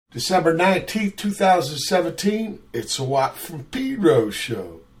December 19th, 2017, it's a Watt from Pedro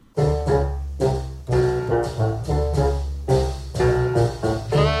Show.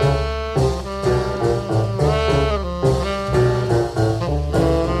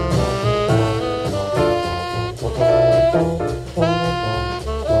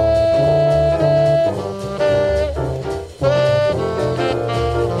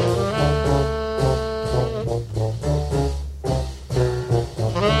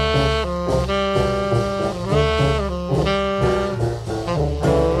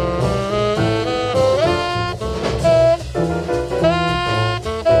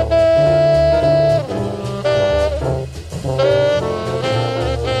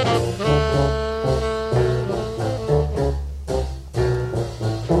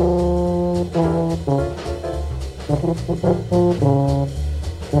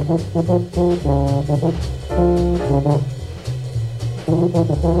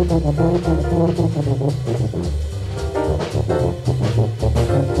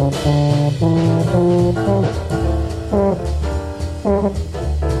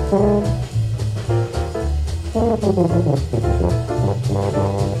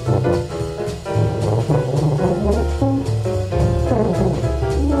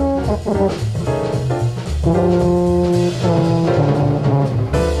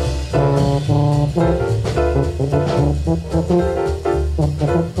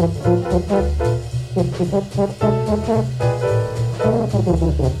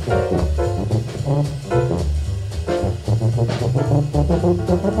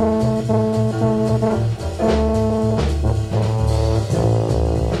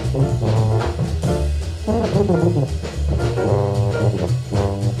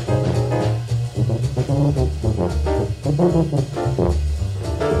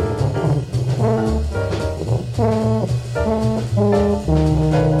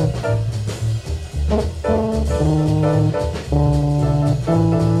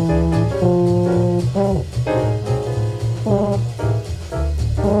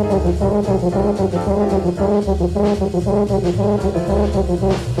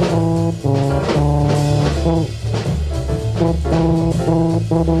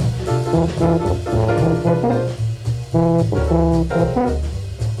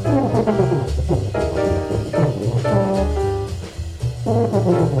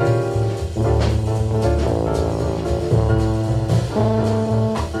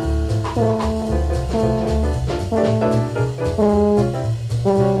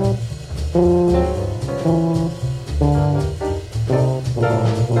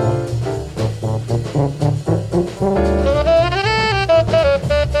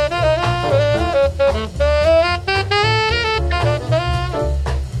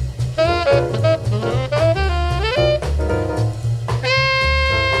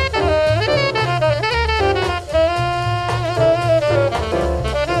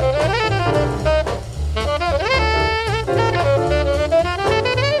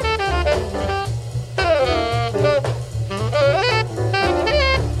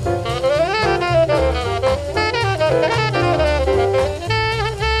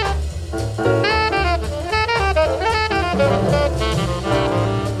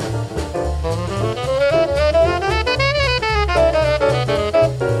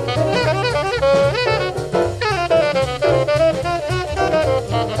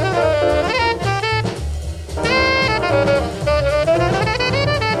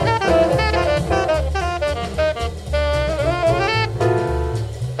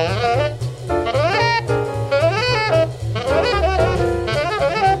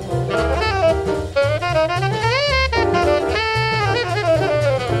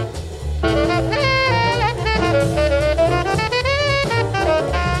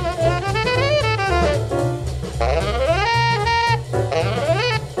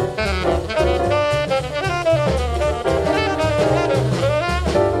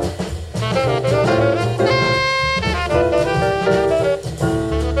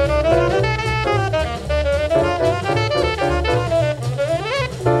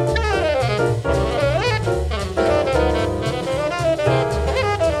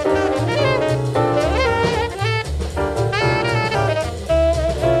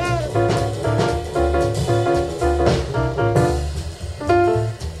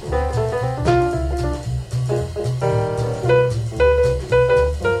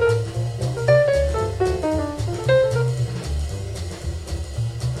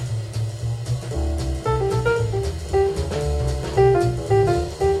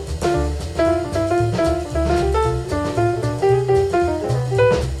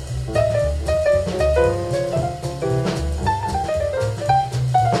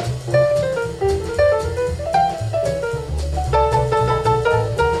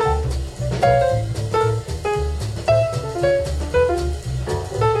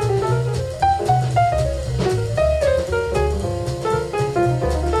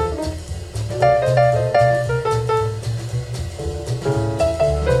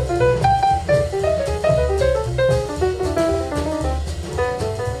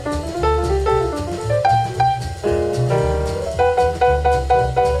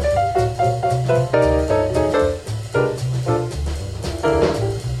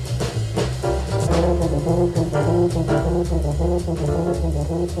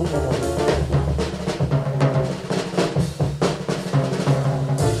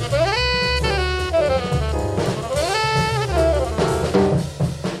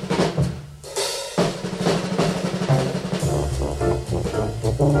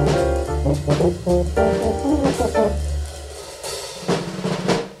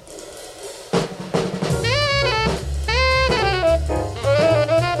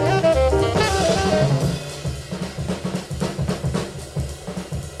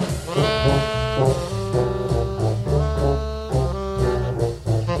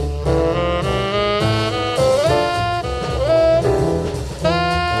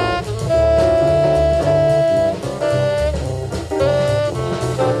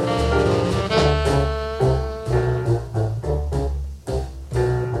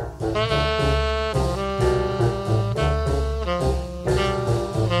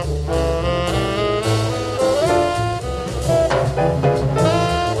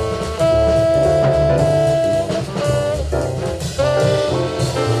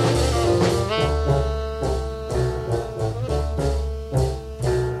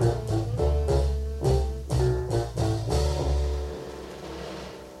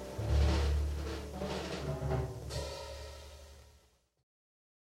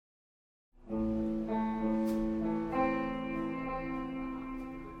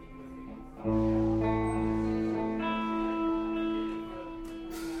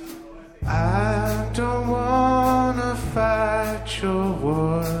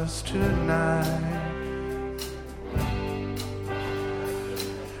 wars tonight.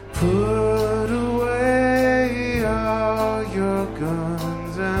 Put away all your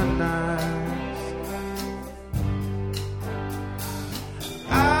guns and knives.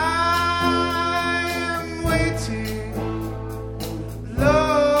 I am waiting,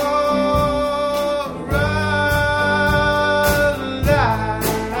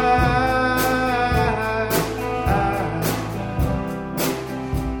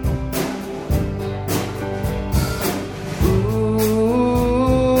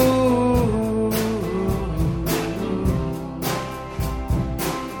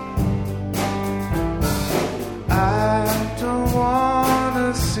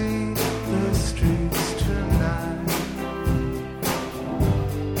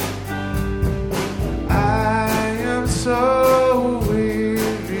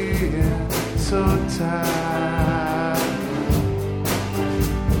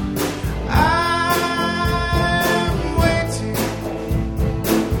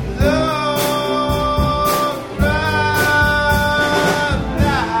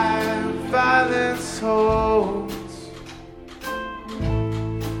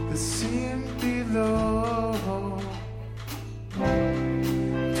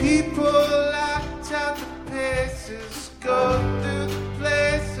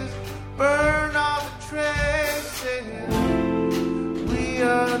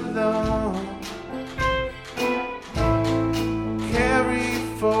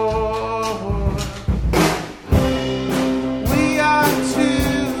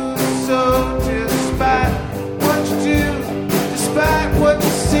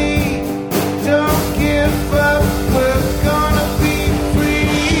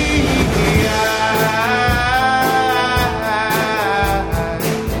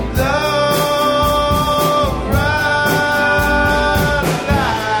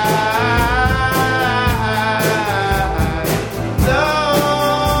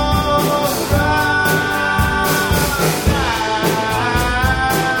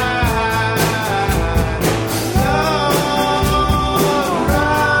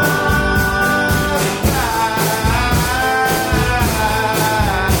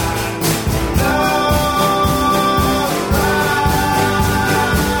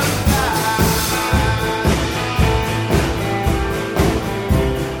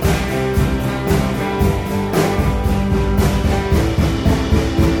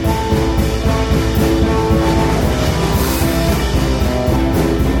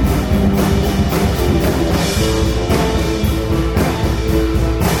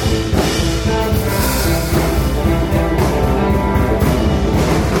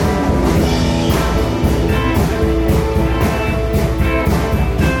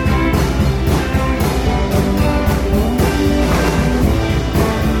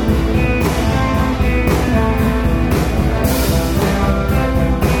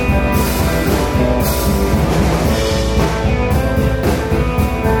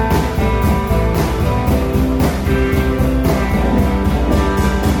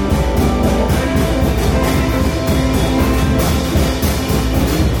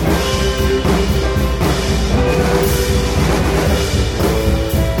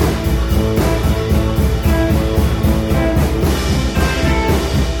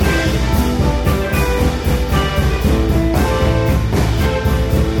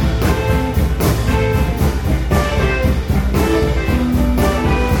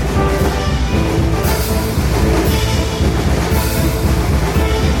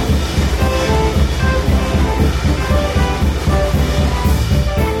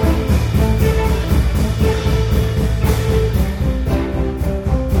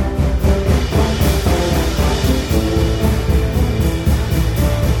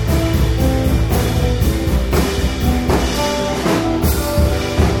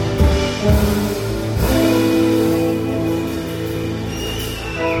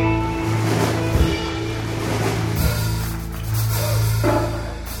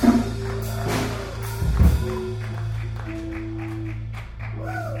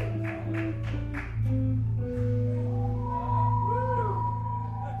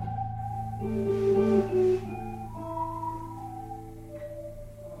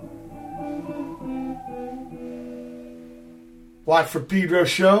 Watt for Pedro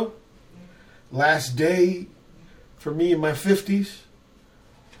Show. Last day for me in my 50s.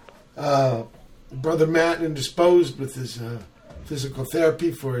 Brother Matt indisposed with his physical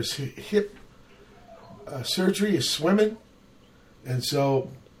therapy for his hip surgery, his swimming. And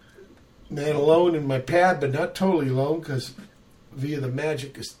so, man alone in my pad, but not totally alone, because via the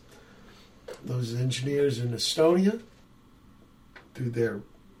magic of those engineers in Estonia, do their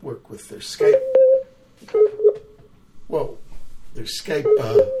work with their Skype. Whoa, their Skype.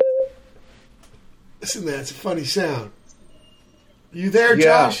 Listen, that's a funny sound. You there,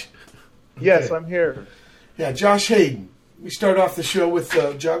 Josh? Yes, Okay. I'm here. Yeah, Josh Haden. We start off the show with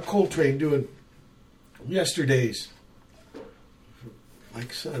John Coltrane doing Yesterday's,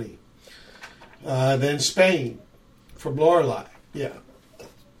 like Sonny. Then Spain from Lorelei. Yeah.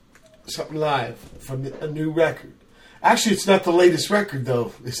 Something live from a new record. Actually, it's not the latest record,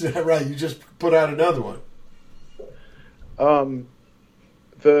 though. Isn't that right? You just put out another one.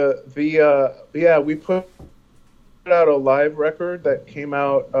 We put out a live record that came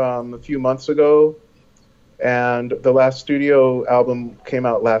out a few months ago, and the last studio album came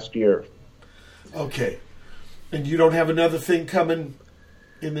out last year. Okay. And you don't have another thing coming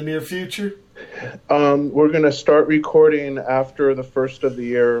in the near future? We're going to start recording after the first of the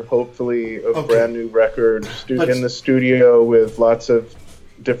year, hopefully, a brand new record in the studio with lots of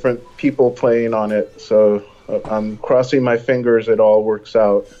different people playing on it. So I'm crossing my fingers it all works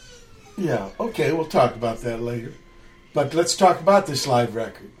out. Yeah, okay, we'll talk about that later. But let's talk about this live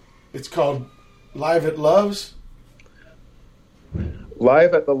record. It's called Live at Love's?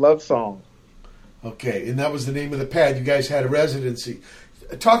 Live at the Love Song. Okay, and that was the name of the pad. You guys had a residency.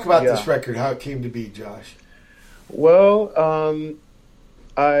 Talk about this record, how it came to be, Josh. Well,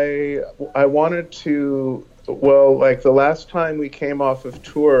 I wanted to, like the last time we came off of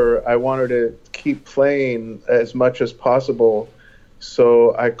tour, I wanted to keep playing as much as possible.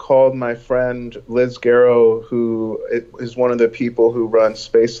 So I called my friend Liz Garrow, who is one of the people who runs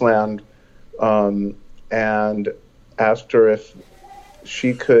Spaceland, and asked her if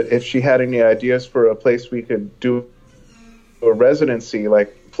she had any ideas for a place we could do a residency,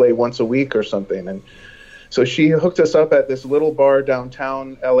 like play once a week or something. And so she hooked us up at this little bar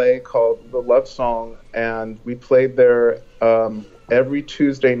downtown LA called The Love Song, and we played there every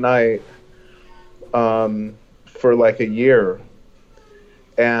Tuesday night for like a year.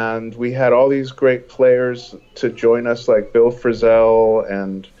 And we had all these great players to join us, like Bill Frisell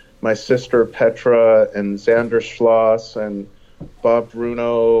and my sister Petra and Xander Schloss and Bob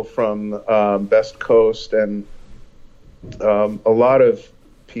Bruno from Best Coast, and a lot of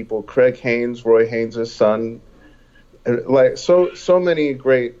people, Craig Haynes, Roy Haynes' son, like so many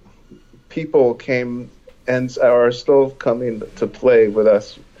great people came and are still coming to play with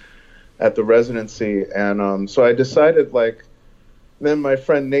us at the residency. And so I decided, like, then my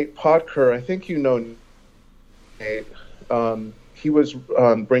friend Nate Potker, I think you know Nate, he was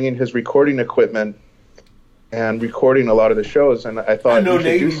bringing his recording equipment and recording a lot of the shows, and I thought I know we should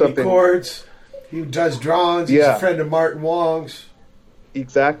Nate, do something. He records, he does drawings, he's a friend of Martin Wong's.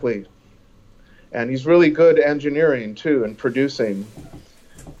 Exactly. And he's really good engineering, too, and producing.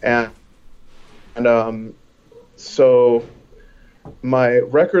 And so my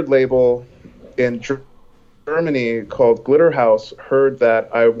record label in Germany called Glitter House heard that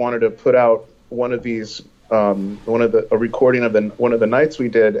I wanted to put out one of these, a recording of one of the nights we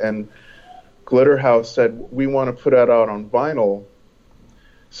did, and Glitter House said, we want to put it out on vinyl.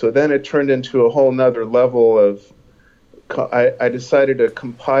 So then it turned into a whole nother level of, I decided to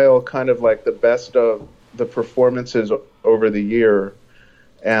compile kind of like the best of the performances over the year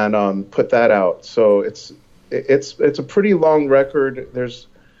and put that out. So it's a pretty long record.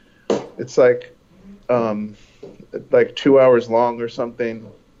 It's like 2 hours long or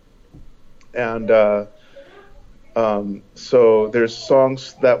something. And so there's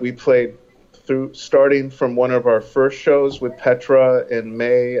songs that we played through, starting from one of our first shows with Petra in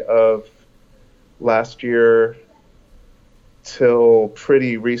May of last year till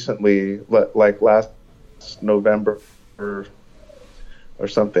pretty recently, like last November or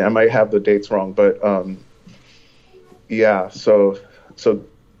something. I might have the dates wrong, but so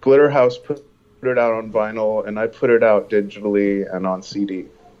Glitter House put it out on vinyl, and I put it out digitally and on CD.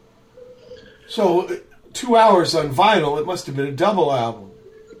 So 2 hours on vinyl, it must have been a double album.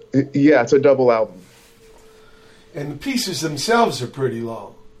 Yeah, it's a double album. And the pieces themselves are pretty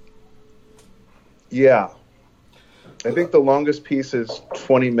long. Yeah. I think the longest piece is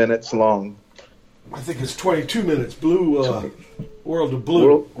 20 minutes long. I think it's 22 minutes. Blue, World of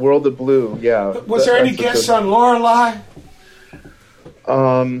Blue. World of Blue, yeah. Was there any guests on Lorelei?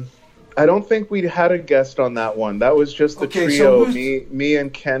 I don't think we had a guest on that one. That was just the trio, me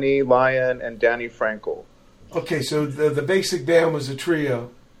and Kenny Lyon and Danny Frankel. Okay, so the basic band was a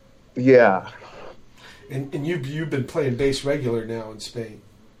trio. Yeah. And you've been playing bass regular now in Spain.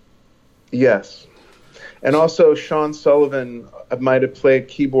 Yes. And also Sean Sullivan might have played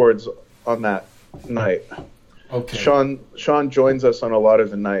keyboards on that night. Okay. Sean joins us on a lot of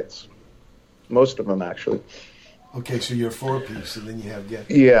the nights. Most of them, actually. Okay, so you're a four-piece, and then you have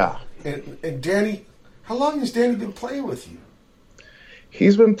guests. Yeah. And Danny, how long has Danny been playing with you?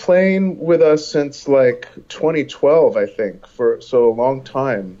 He's been playing with us since like 2012, I think, for so a long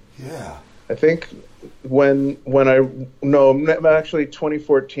time. Yeah. I think actually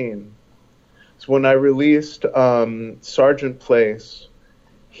 2014. So when I released Sergeant Place,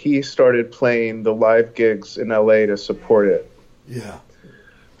 he started playing the live gigs in LA to support it. Yeah.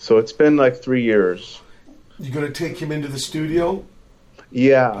 So it's been like 3 years. You going to take him into the studio?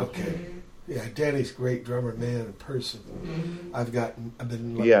 Yeah. Okay. Yeah, Danny's a great drummer, man, in person. I've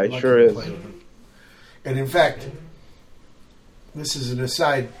been lucky he sure is. play with him. And in fact, this is an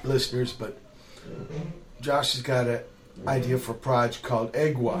aside, listeners, but Josh has got an idea for a project called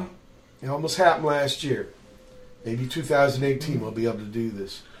Egwa. It almost happened last year. Maybe 2018 we'll be able to do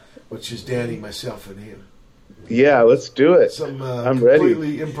this, which is Danny, myself, and him. Yeah, let's do it. I'm ready.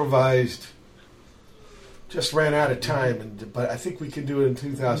 completely improvised. Just ran out of time, but I think we can do it in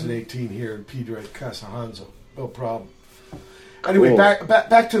 2018 here in Pedro at Casa Hanzo. No problem. Anyway, cool.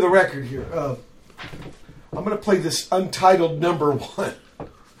 back to the record here. I'm going to play this untitled number one.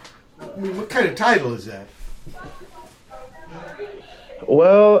 I mean, what kind of title is that?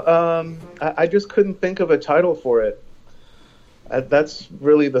 Well, I just couldn't think of a title for it. That's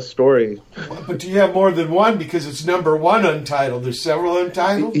really the story. But do you have more than one? Because it's number one untitled. There's several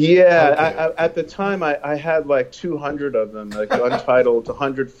untitled? Yeah. Okay. At the time, I had like 200 of them, like untitled,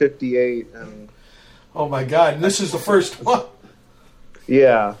 158. And oh, my God. And this is the first one?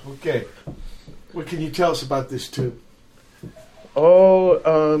 Yeah. Okay. What can you tell us about this tune? Oh,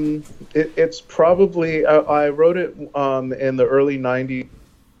 it's probably... I wrote it in the early 90s,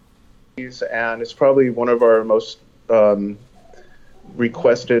 and it's probably one of our most...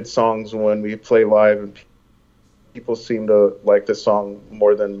 requested songs when we play live, and people seem to like this song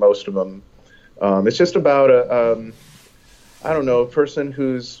more than most of them. It's just about a person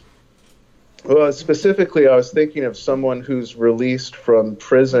who's, well, specifically I was thinking of someone who's released from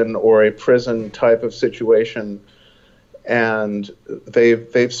prison or a prison type of situation, and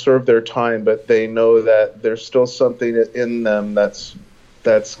they've served their time, but they know that there's still something in them that's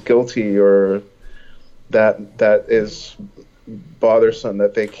guilty, or that is bothersome,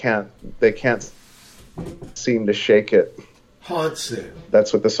 that they can't seem to shake it. Haunts it.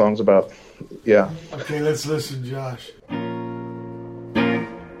 That's what the song's about. Yeah. Okay, let's listen, Josh.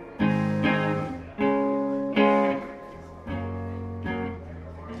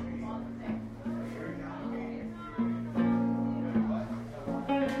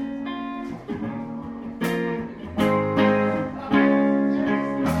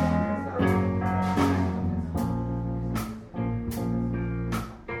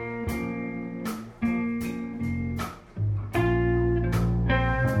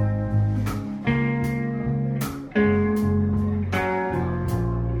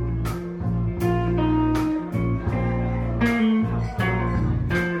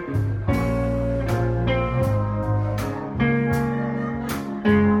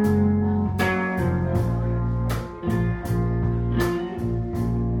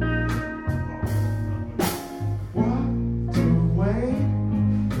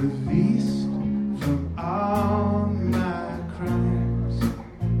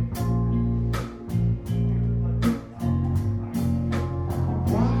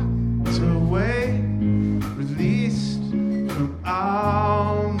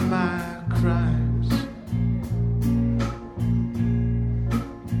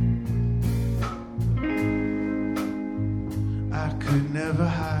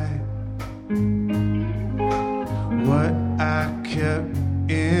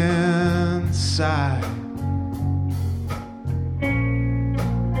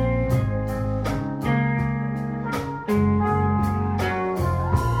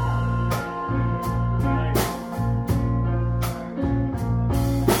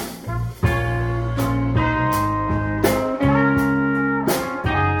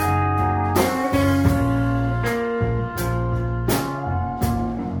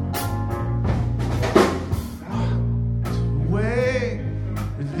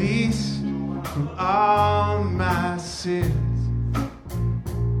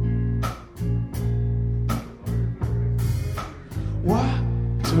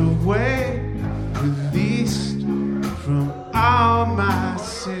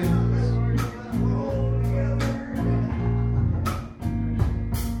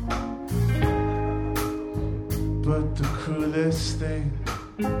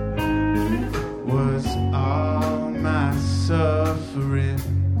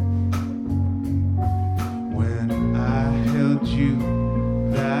 When I held you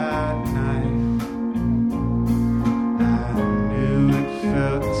that night,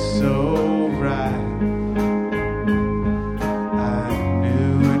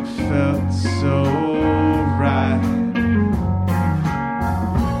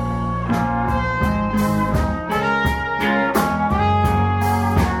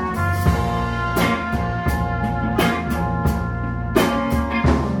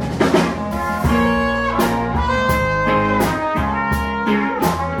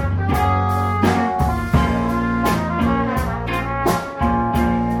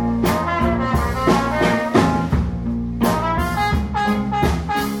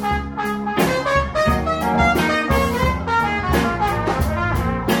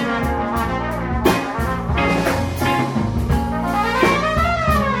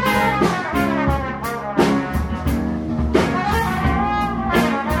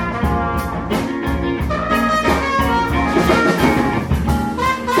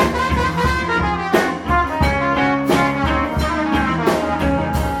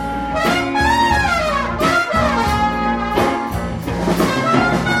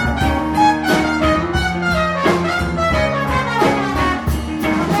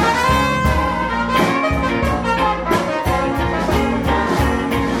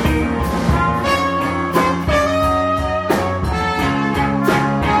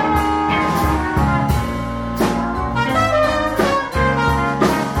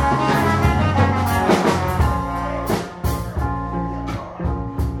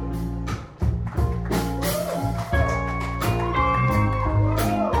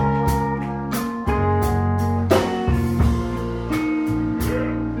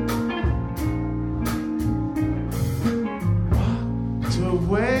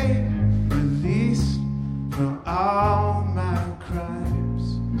 away, released from all my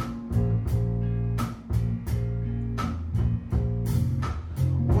crimes.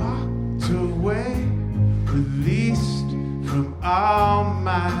 Walked away, released from all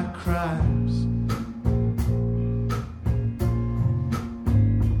my crimes.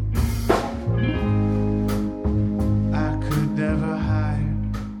 I could never hide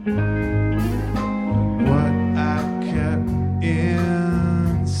what I kept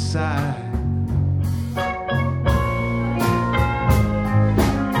inside.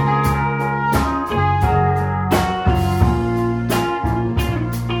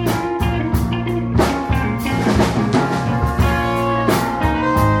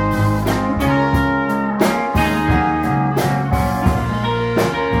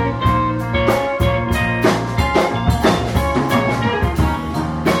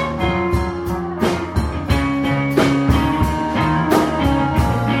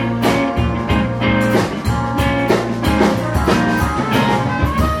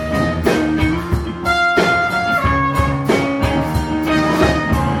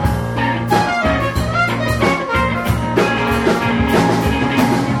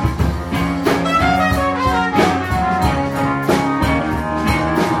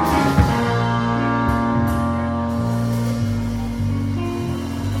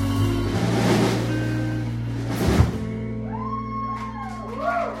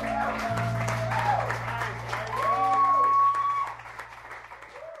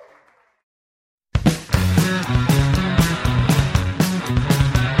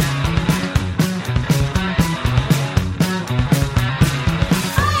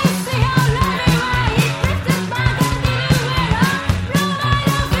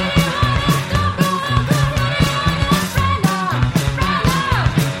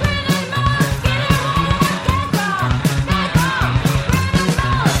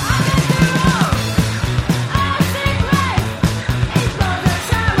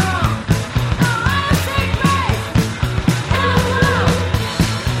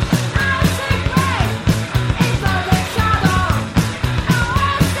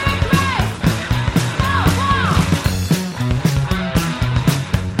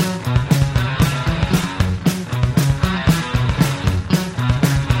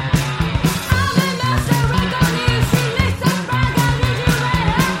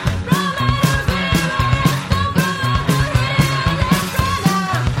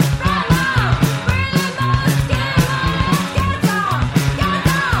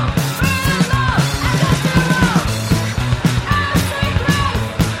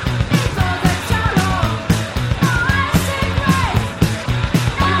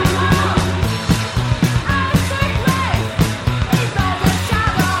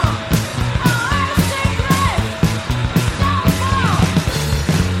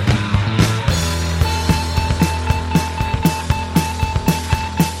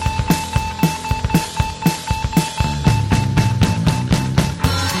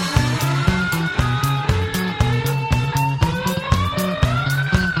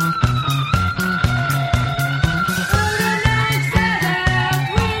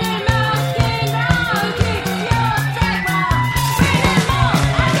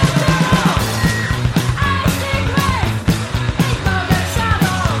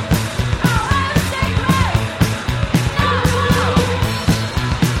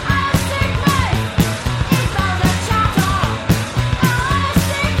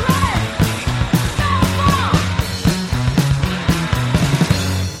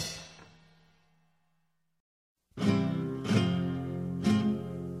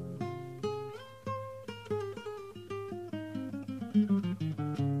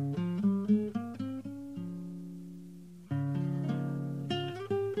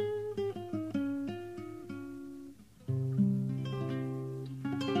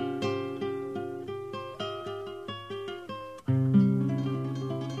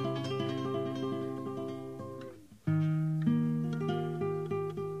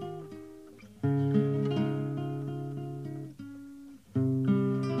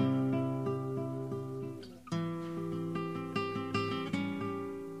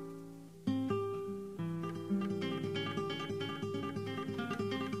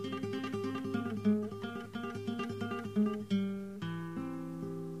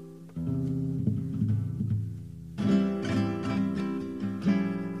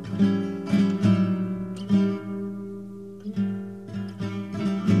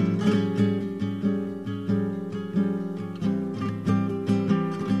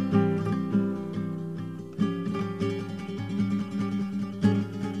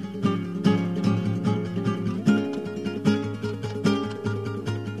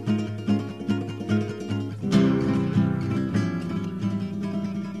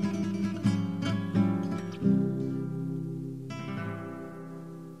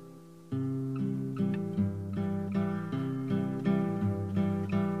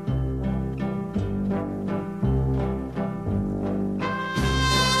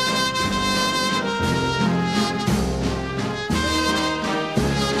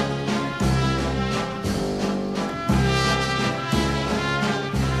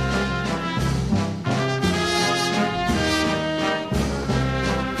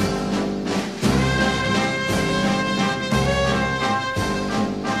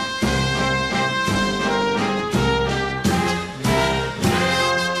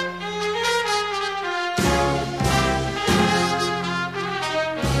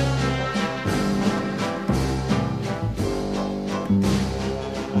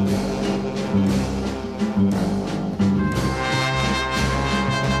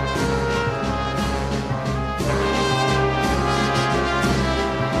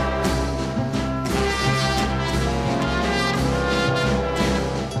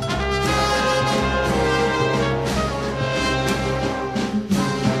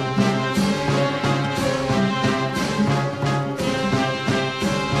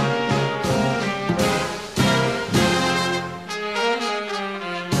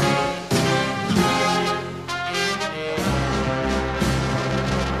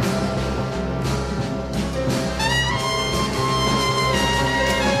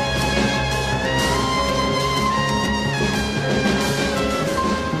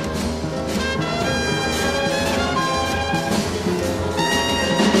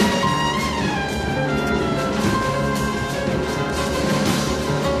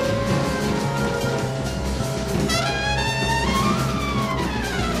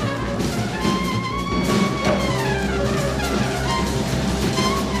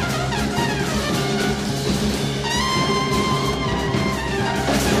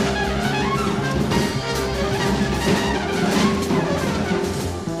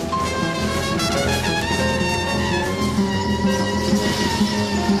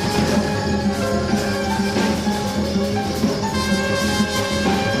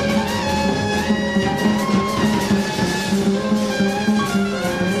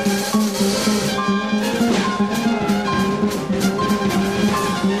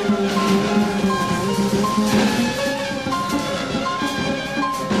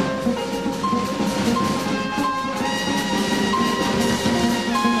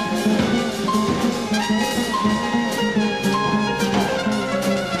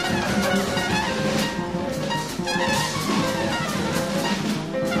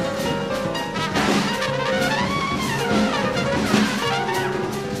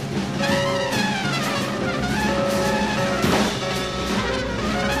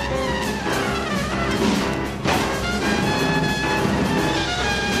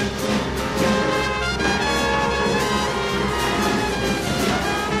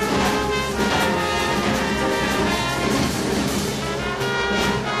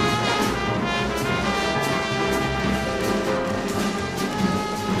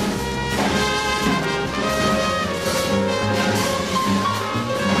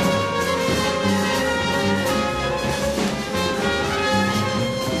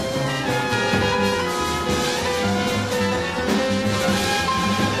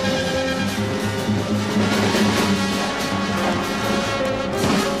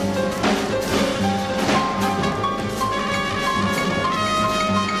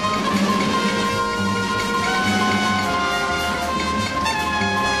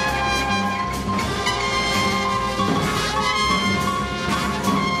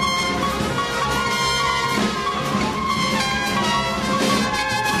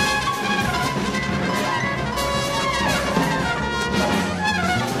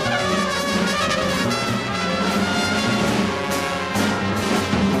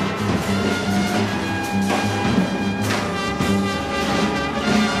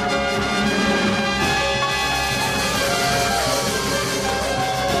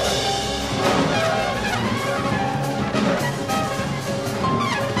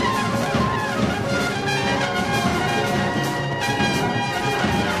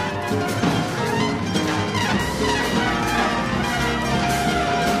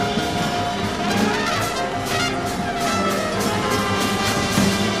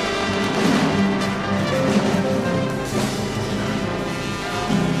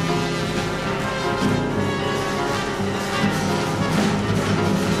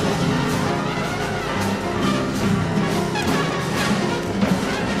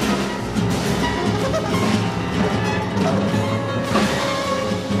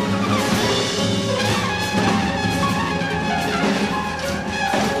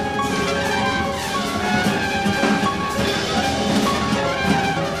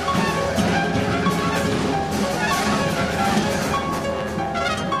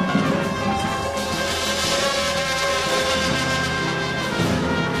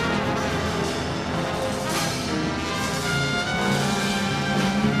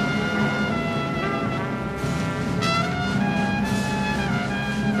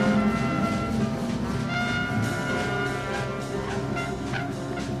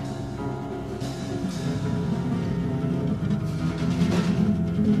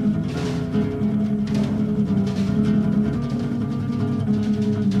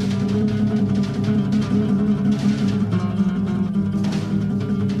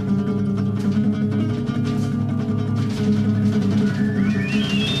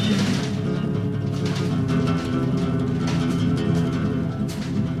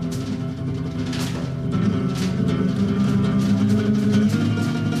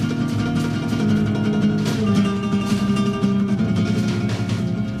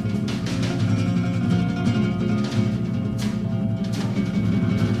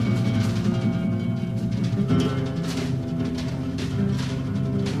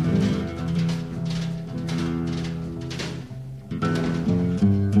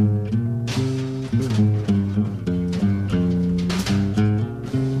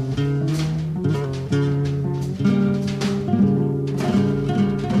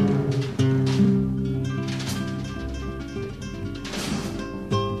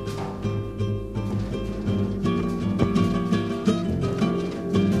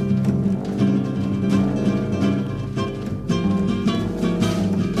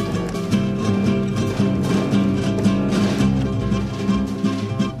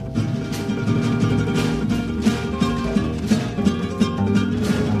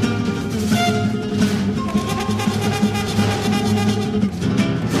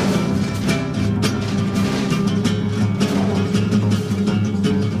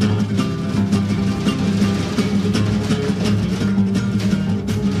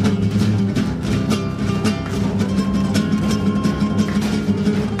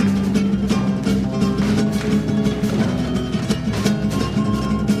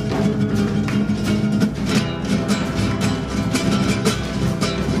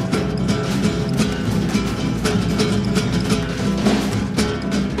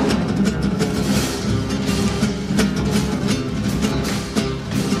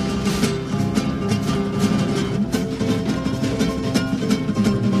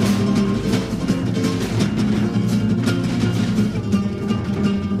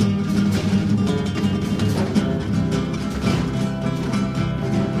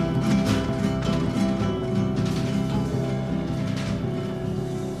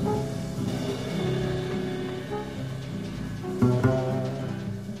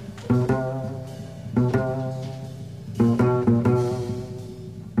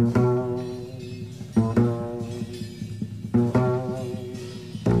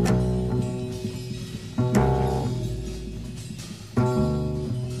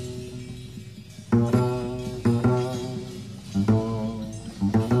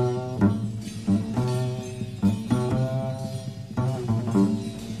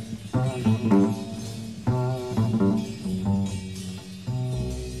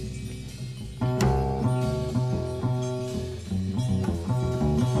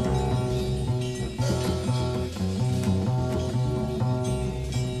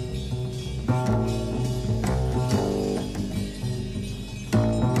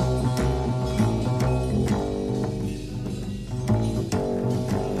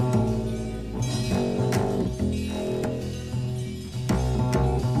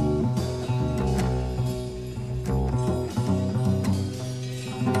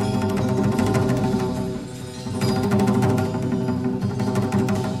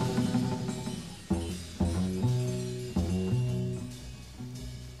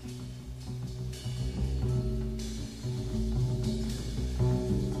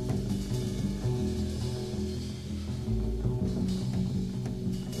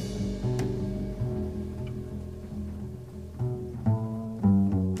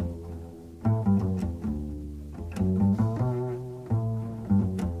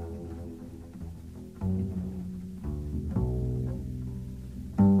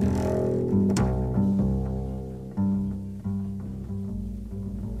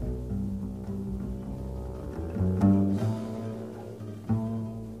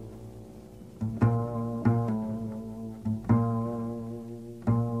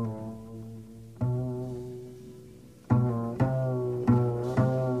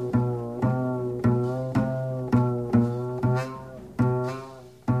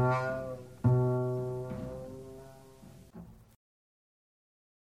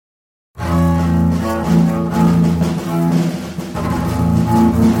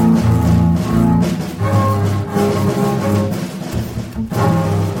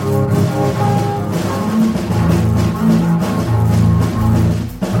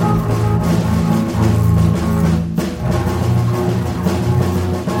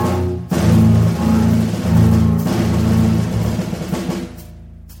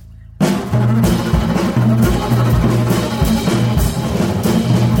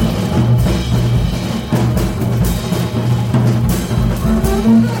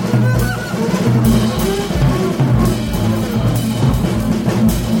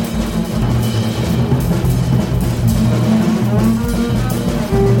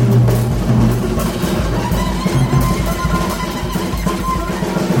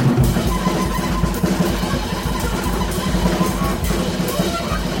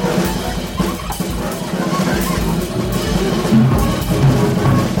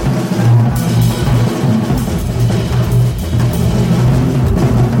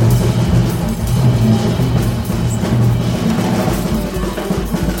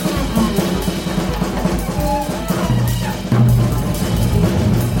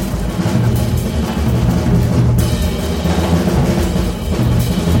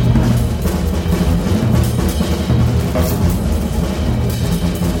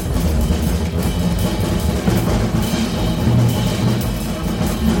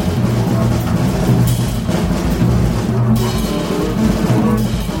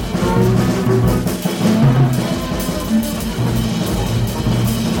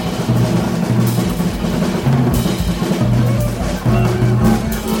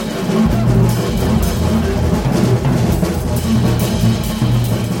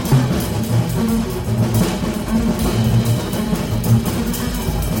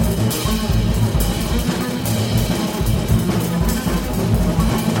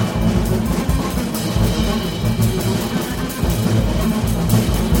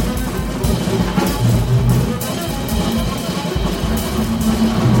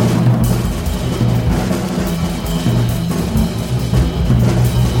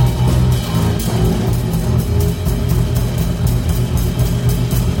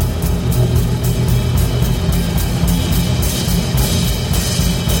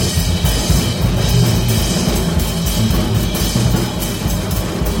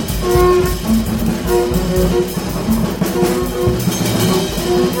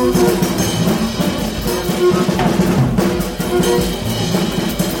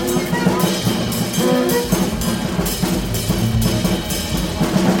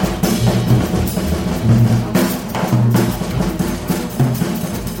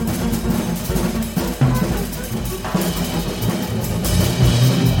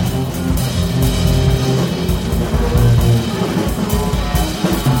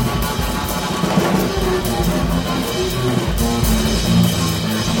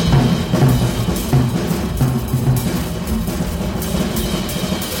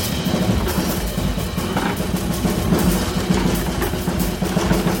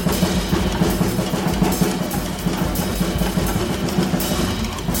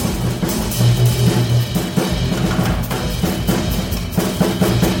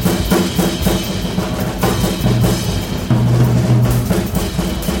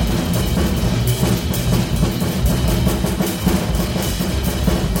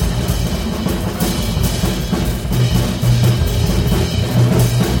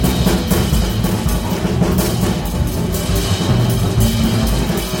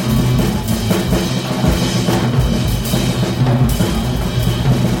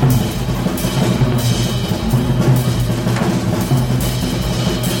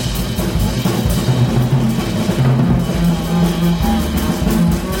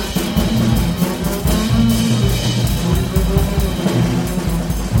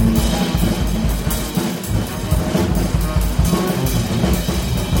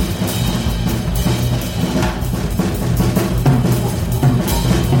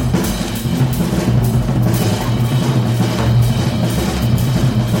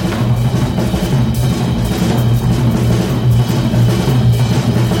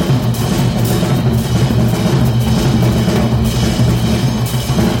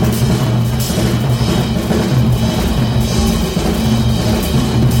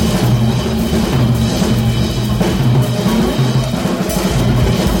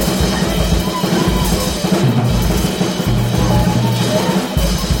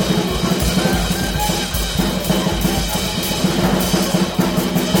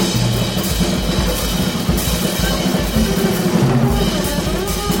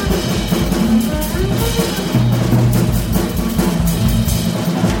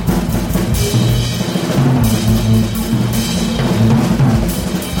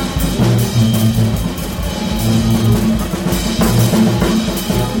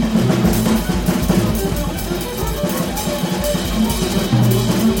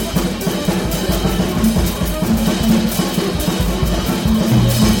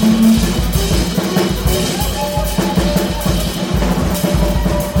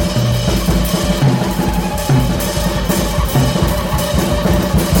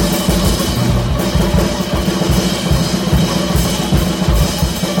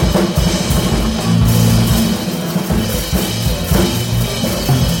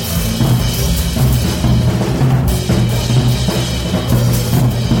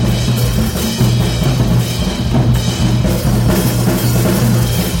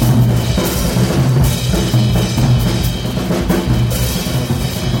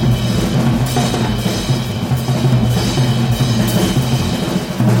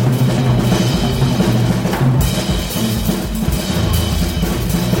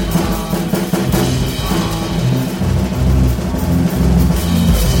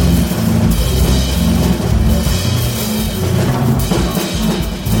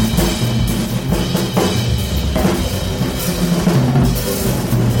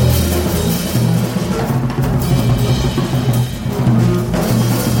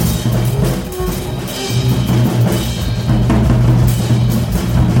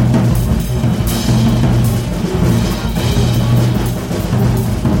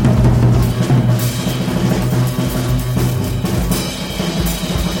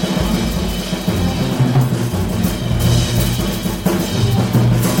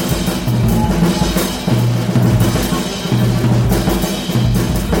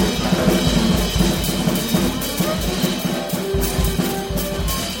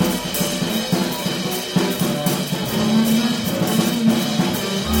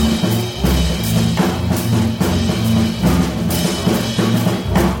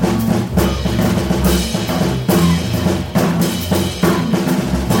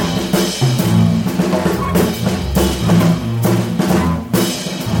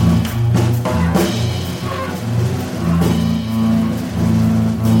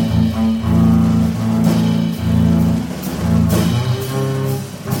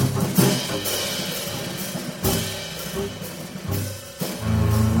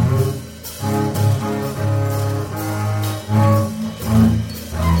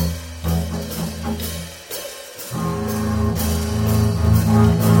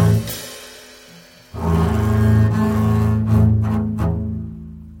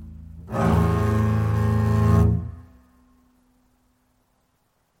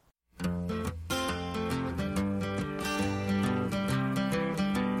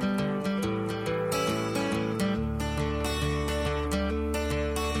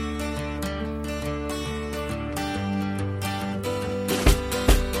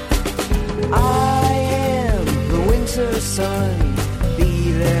 winter sun.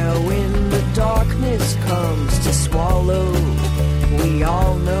 Be there when the darkness comes to swallow. We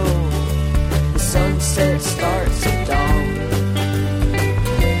all know the sunset starts at dawn.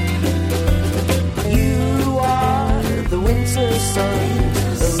 You are the winter sun,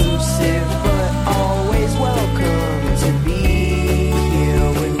 elusive but always welcome to be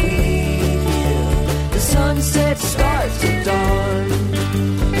here when we hear the sunset starts at dawn.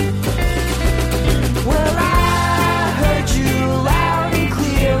 Well, I heard you loud and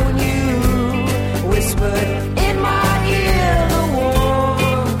clear when you whispered in my ear, the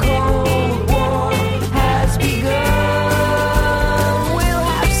warm, cold war has begun. We'll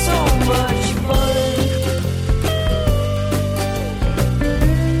have so much fun.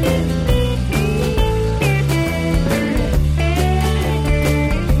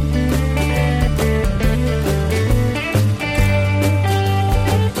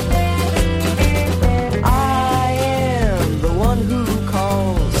 I am the one who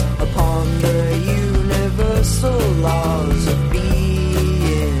calls upon the universal laws of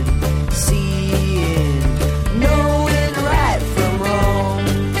being, seeing, knowing right from wrong.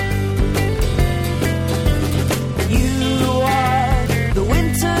 You are the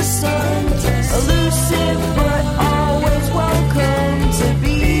winter sun, elusive but always welcome to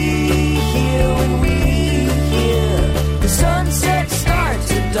be here when we hear the sunset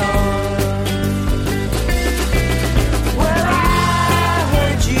starts at dawn. Well, I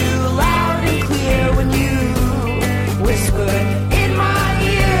heard you loud and clear when you whispered in my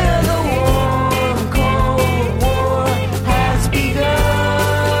ear, the warm, cold war has begun.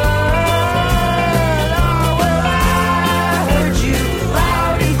 Oh, well, I heard you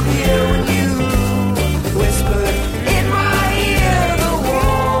loud and clear when you whispered in my ear, the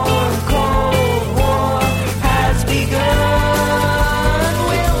warm, cold war has begun.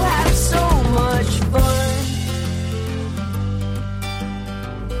 We'll have so much fun.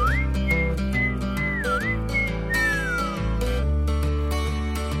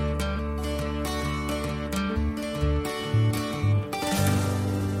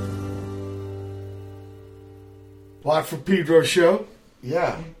 Block for Pedro Show.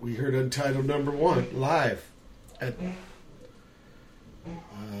 Yeah, we heard Untitled #1 live at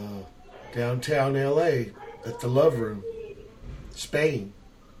downtown LA at the Love Room, Spain.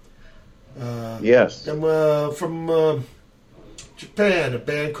 Yes. And from Japan, a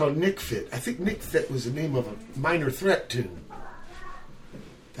band called nicfit. I think nicfit was the name of a Minor Threat tune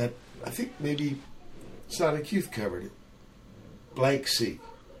that I think maybe Sonic Youth covered it. Blank C.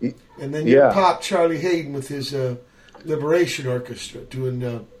 And then you Yeah. pop Charlie Haden with his Liberation Orchestra doing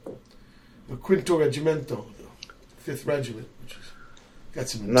a quinto regimiento, 5th Regiment, which has got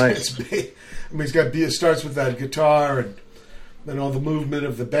some intense Nice. bass. I mean, it starts with that guitar and then all the movement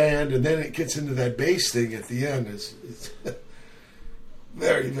of the band, and then it gets into that bass thing at the end. It's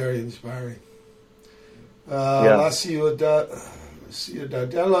very, very inspiring. La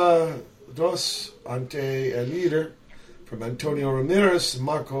Ciudadela dos ante el líder from Antonio Ramirez,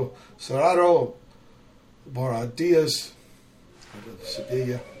 Marco Serrato, borja diaz out of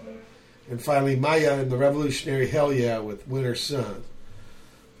Sevilla, and finally Mayya and the Revolutionary Hell Yeah with Winter Sun.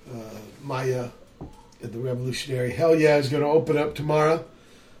 Mayya and the Revolutionary Hell Yeah is going to open up tomorrow.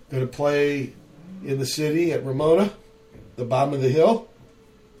 Going to play in the city at Ramona, the bottom of the hill.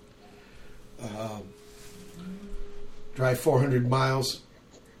 Drive 400 miles,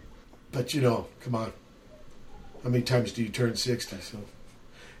 but come on. How many times do you turn 60? So,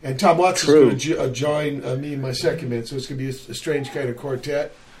 and Tom Watts True. is going to join me and my second man, so it's going to be a strange kind of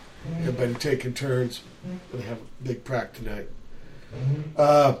quartet. Everybody taking turns. Going to have a big prac tonight.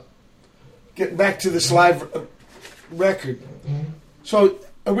 Getting back to this live record. So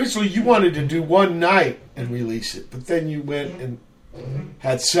originally you wanted to do one night and release it, but then you went and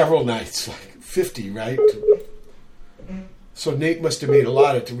had several nights, like 50, right? So Nate must have made a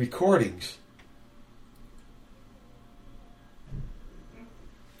lot of the recordings.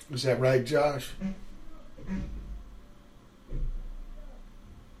 Was that right, Josh?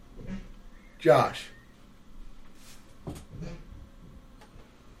 Josh.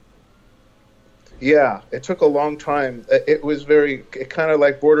 Yeah, it took a long time. It kind of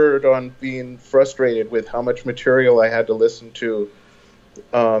like bordered on being frustrated with how much material I had to listen to.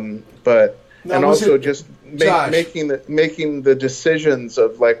 But Now, and was also it- just Josh. making the decisions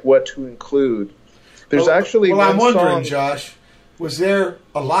of like what to include. There's actually Well, I'm one wondering, song. Josh, was there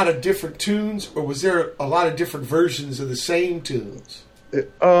a lot of different tunes, or was there a lot of different versions of the same tunes?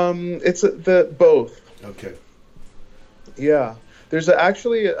 It's the both. Okay. Yeah, there's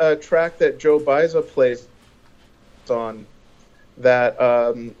actually a track that Joe Baiza plays on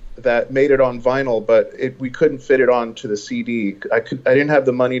that made it on vinyl, but we couldn't fit it onto the CD. I didn't have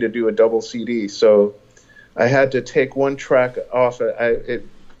the money to do a double CD, so I had to take one track off.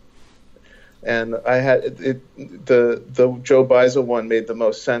 And I had the Joe Baiza one made the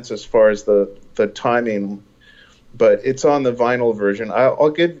most sense as far as the timing, but it's on the vinyl version.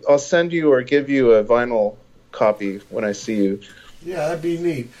 I'll send you or give you a vinyl copy when I see you. Yeah, that'd be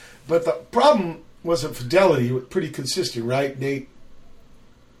neat. But the problem wasn't fidelity. It was pretty consistent, right, Nate?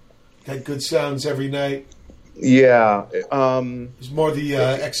 Got good sounds every night. Yeah. It was more the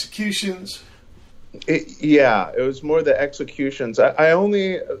executions. It was more the executions. I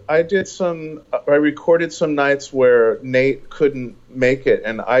recorded some nights where Nate couldn't make it,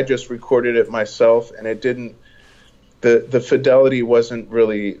 and I just recorded it myself, and it didn't. The fidelity wasn't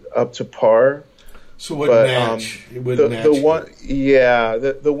really up to par. So it wouldn't match. It wouldn't match.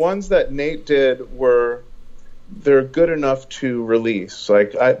 The ones that Nate did they're good enough to release.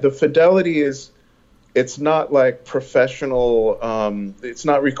 Like the fidelity it's not like professional. It's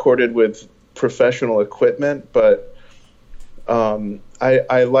not recorded with professional equipment, but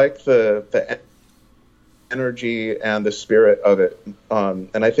I like the energy and the spirit of it,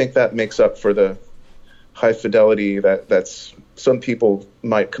 and I think that makes up for the high fidelity that's some people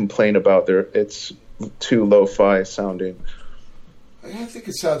might complain about. It's too lo-fi sounding. I think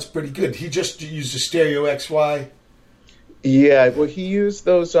it sounds pretty good. He just used a stereo XY. Yeah, well, he used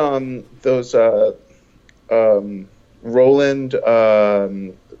those Roland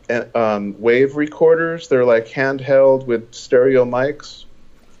wave recorders. They're like handheld with stereo mics.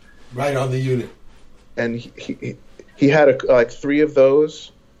 Right on the unit. And he had like 3 of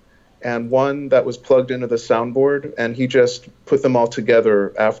those, and one that was plugged into the soundboard, and he just put them all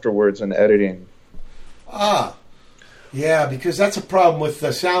together afterwards in editing. Ah, yeah, because that's a problem with the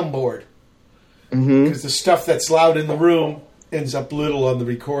soundboard. Mm-hmm. Because the stuff that's loud in the room ends up little on the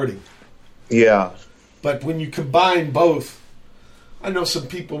recording. Yeah. But when you combine both, I know some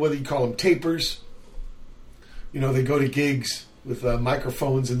people, whether you call them tapers, they go to gigs with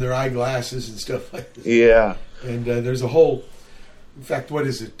microphones in their eyeglasses and stuff like that. Yeah. And there's a whole, in fact, what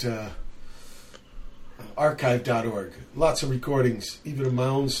is it? Archive.org. Lots of recordings, even of my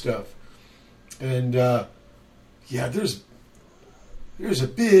own stuff. And there's a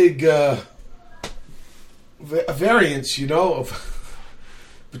big a variance, of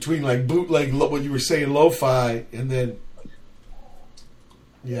between like bootleg, what you were saying, lo-fi, and then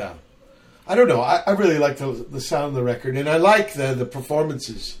I don't know. I really like the sound of the record, and I like the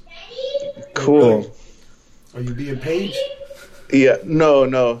performances. Cool. Are you being paged? Yeah.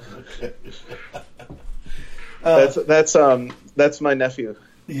 No. That's my nephew.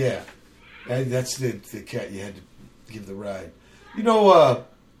 Yeah. And that's the cat you had to give the ride. Do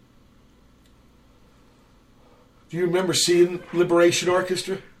you remember seeing Liberation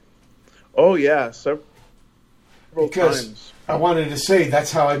Orchestra? Oh, yeah, several times. I wanted to say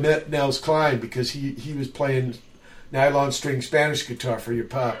that's how I met Nels Klein, because he was playing nylon string Spanish guitar for your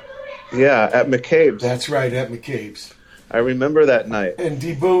pop. Yeah, at McCabe's. That's right, at McCabe's. I remember that night. And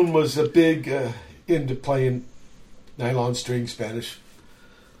D. Boone was a big into playing nylon string Spanish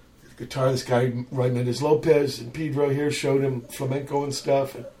guitar. This guy, Ramirez Lopez, and Pedro here showed him flamenco and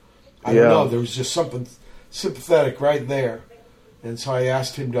stuff. And I don't know, there was just something sympathetic right there. And so I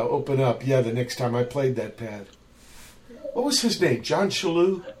asked him to open up, the next time I played that pad. What was his name? John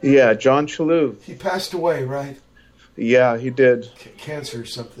Chalou? Yeah, John Chalou. He passed away, right? Yeah, he did. Cancer or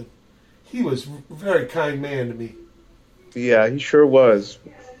something. He was a very kind man to me. Yeah, he sure was.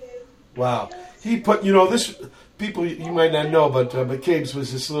 Wow. He put, this, people you might not know, but McCabe's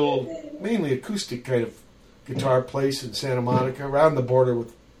was this little, mainly acoustic kind of guitar place in Santa Monica, around the border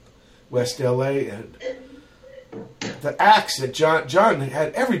with West L.A., and the axe that John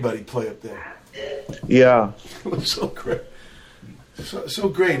had everybody play up there. Yeah. It was so great. So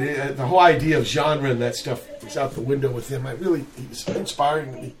great. The whole idea of genre and that stuff was out the window with him. He was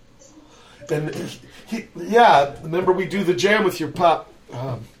inspiring to me. And remember we do the jam with your pop,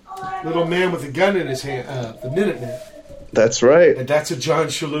 little man with a gun in his hand, the Minuteman. That's right. And that's a John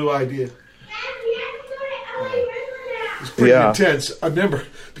Chalou idea. It was pretty intense. I remember,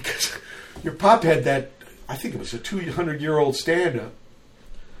 because your pop had that, I think it was a 200-year-old stand-up.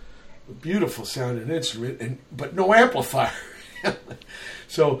 A beautiful sounding instrument, but no amplifier.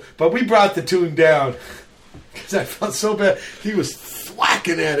 But we brought the tune down because I felt so bad. He was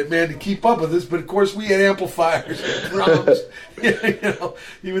thwacking at it, man, to keep up with us. But of course, we had amplifiers and drums,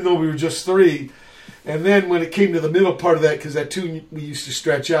 even though we were just 3. And then when it came to the middle part of that, because that tune we used to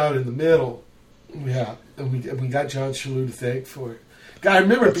stretch out in the middle, and we got John Chalou to thank for it. God, I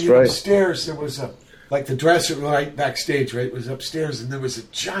remember being upstairs. There was like the dresser right backstage, right, was upstairs, and there was a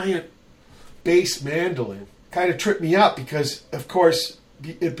giant bass mandolin. Kind of tripped me out because, of course,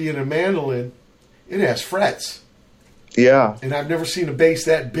 it being a mandolin, it has frets. Yeah. And I've never seen a bass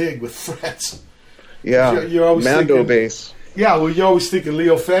that big with frets. Yeah. You're always Mando thinking, bass. Yeah, well, you always think of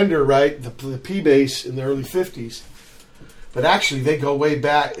Leo Fender, right? The P bass in the early 50s. But actually, they go way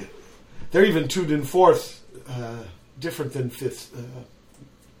back. They're even tuned in fourth, different than fifth.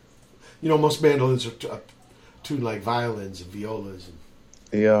 Most mandolins are tuned like violins and violas.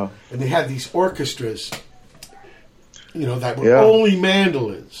 Yeah. And they had these orchestras, that were only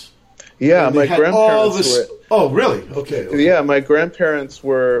mandolins. Yeah, my grandparents were... Oh, really? Okay. Yeah, my grandparents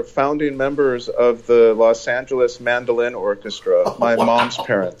were founding members of the Los Angeles Mandolin Orchestra, my mom's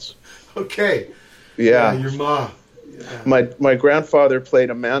parents. Okay. Yeah. Your mom. Yeah. My grandfather played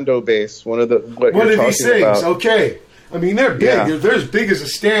a mando bass, one of these things, about. Okay. I mean, they're big. Yeah. They're as big as a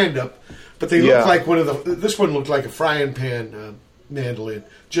stand-up, but they look like this one looked like a frying pan mandolin,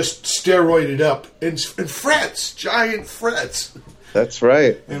 just steroided up, and frets, giant frets. That's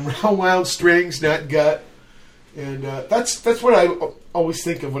right. And round strings, not gut. And that's what I always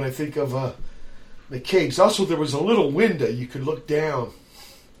think of when I think of the caves. Also, there was a little window you could look down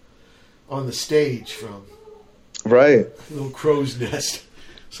on the stage from. Right. A little crow's nest.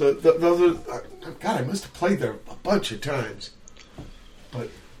 So, God, I must have played there a bunch of times. But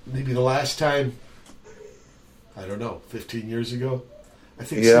maybe the last time, I don't know, 15 years ago. I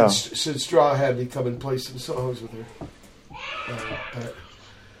think since Straw had me come and play some songs with her. But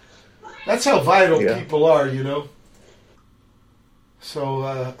that's how vital people are,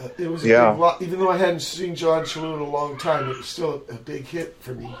 So it was a big, even though I hadn't seen John Shalhoub in a long time, it was still a big hit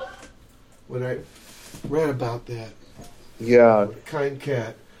for me when I read about that. Yeah. What a kind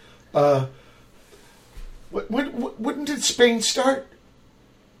cat. When did Spain start?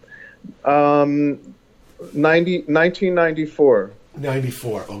 1994.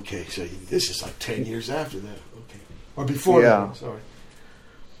 94. Okay, so this is like 10 years after that. Okay, or before that. I'm sorry.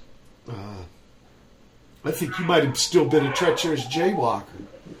 I think you might have still been a treacherous jaywalker.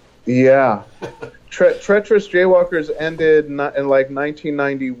 Yeah. Treacherous Jaywalkers ended in like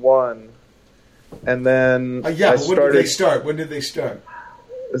 1991. And then when did they start? When did they start?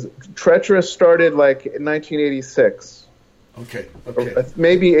 Treacherous started like in 1986. Okay.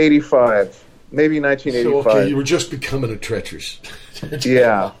 Maybe 85. Maybe 1985. So, okay, you were just becoming a treacherous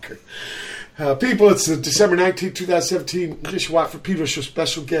jaywalker. People, it's December 19, 2017. Edition Watt for Pedro Show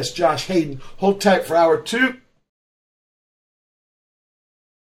special guest Josh Haden. Hold tight for hour 2.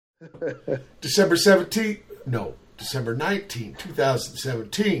 December 19,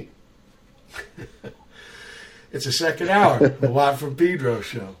 2017. It's a second hour. The Watt from Pedro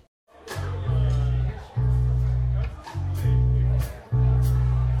Show.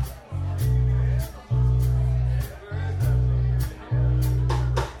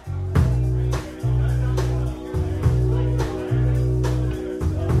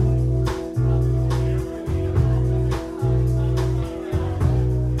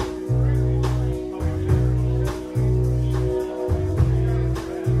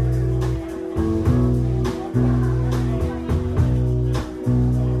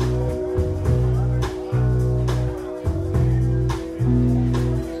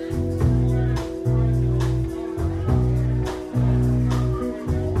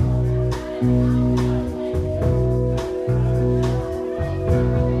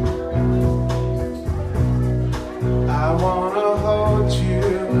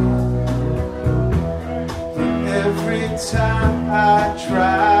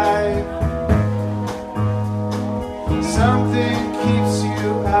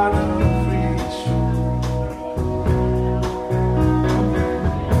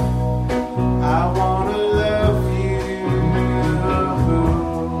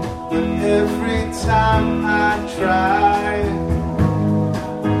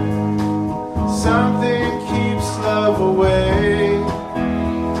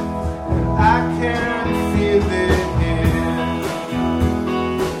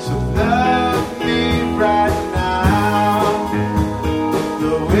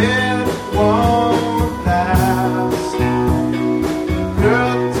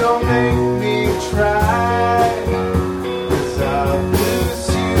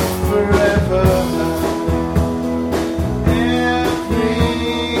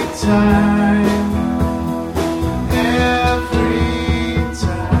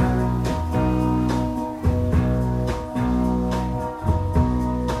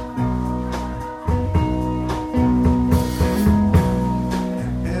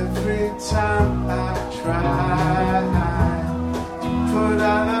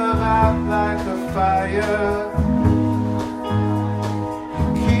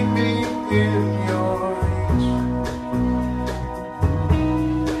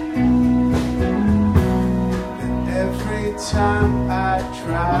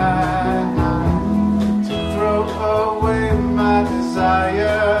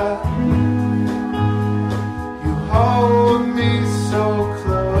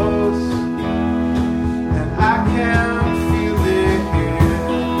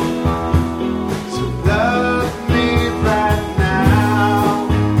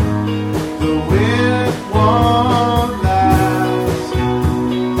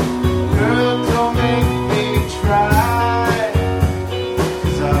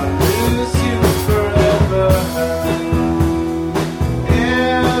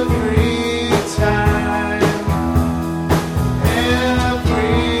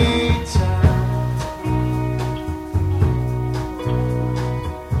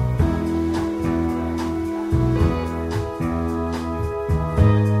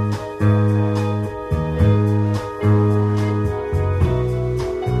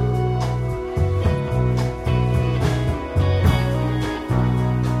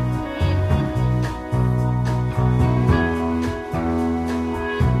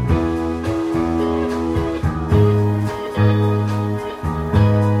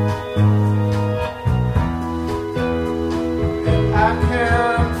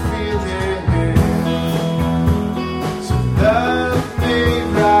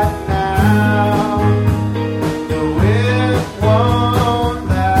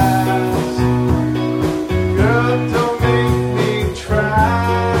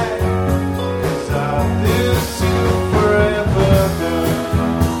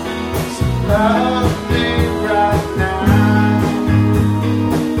 love me right now.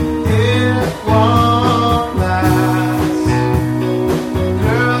 It won't last.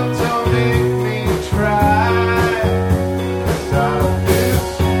 Girl, don't make me try. 'Cause I'll live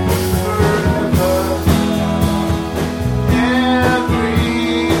forever.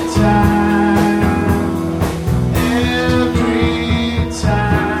 Every time. Every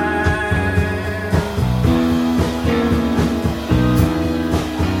time.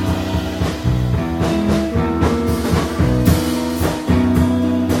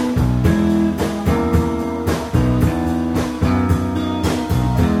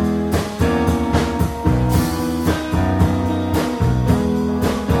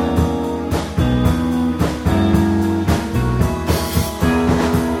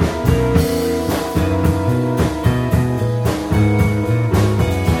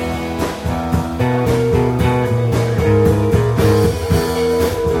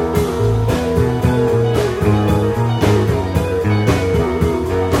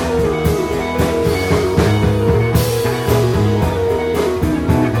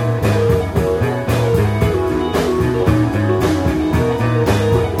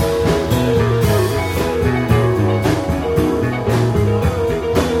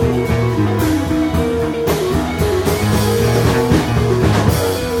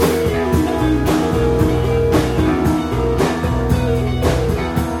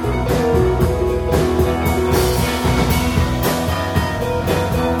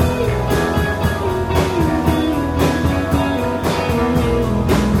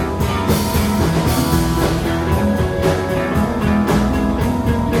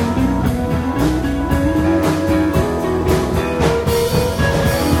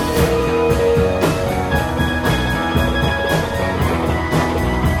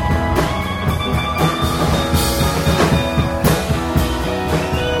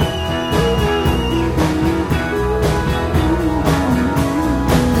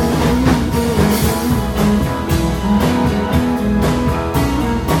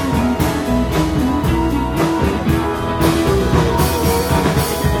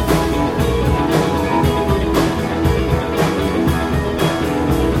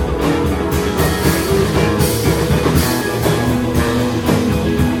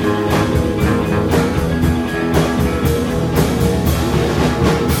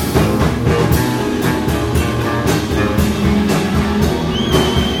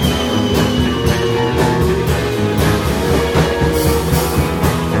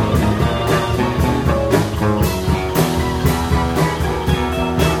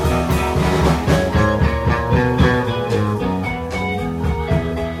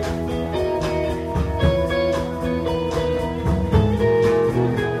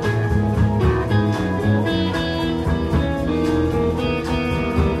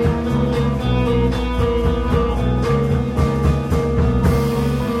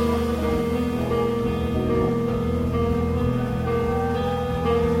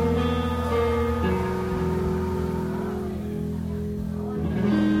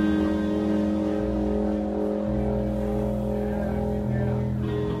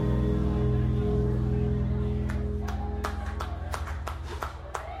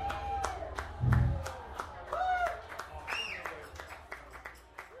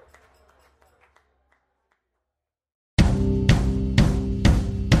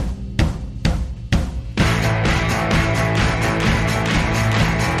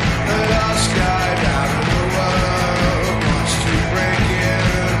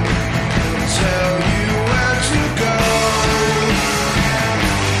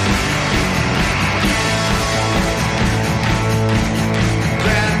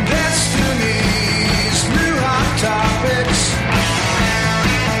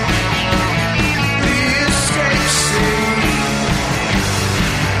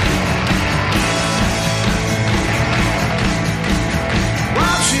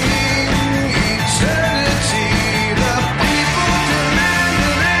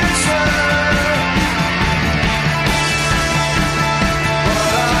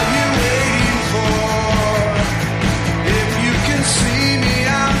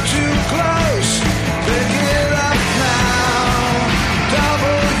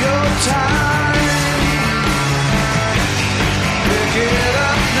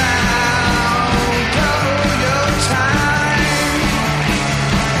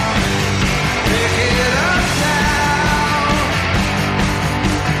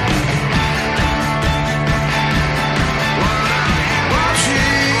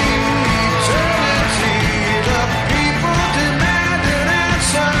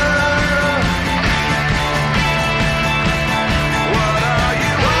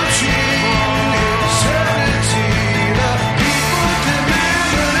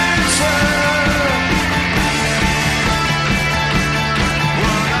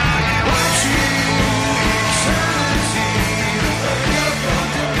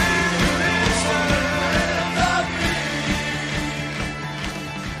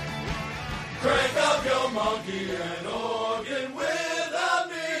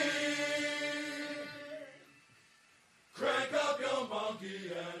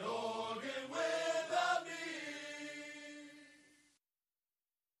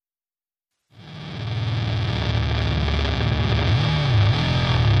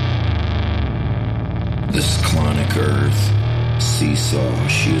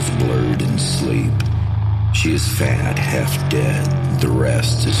 she is blurred in sleep. She is fat, half dead, the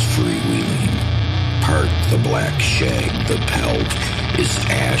rest is freewheeling. Part the black shag, the pelt is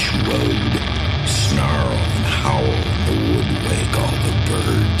ash road. Snarl and howl the wood wake all the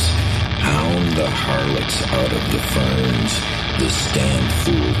birds. Hound the harlots out of the ferns. The stand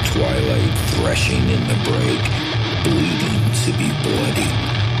fool twilight threshing in the brake, bleeding to be bloody.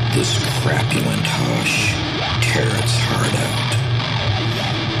 This crapulent hush tear its heart out.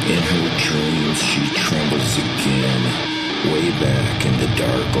 In her dreams she trembles again, way back in the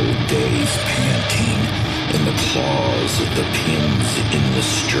dark old days, panting in the claws of the pins in the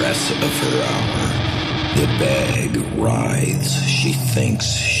stress of her hour. The bag writhes, she thinks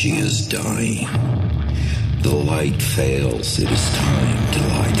she is dying. The light fails, it is time to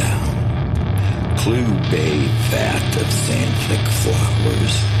lie down. Clue Bay vat of xanthic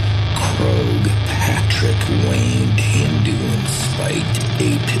flowers. Krog, Patrick, waned Hindu in spite,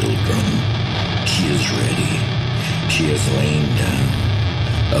 a pilgrim. She is ready. She has lain down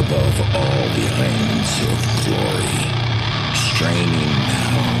above all the islands of glory. Straining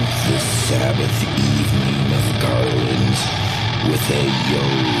now this Sabbath evening of garlands with a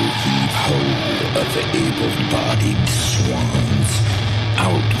yo-heave-ho of able-bodied swans.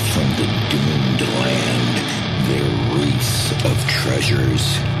 Out from the doomed land, their wreaths of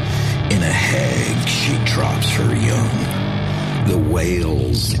treasures. In a hag she drops her young. The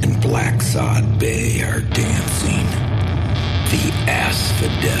whales in Blacksod Bay are dancing. The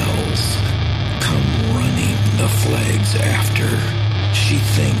asphodels come running the flags after. She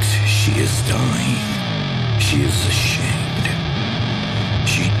thinks she is dying. She is ashamed.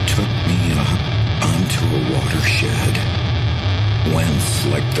 She took me up onto a watershed, whence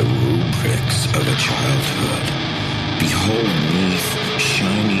like the rubrics of a childhood. Behold neath,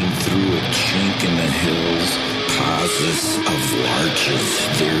 shining through a chink in the hills, pauses of larches,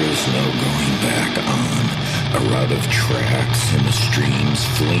 there is no going back on. A route of tracks in the streams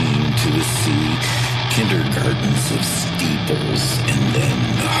fleeing to the sea, kindergartens of steeples, and then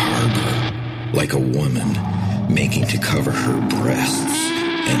the harbor, like a woman making to cover her breasts,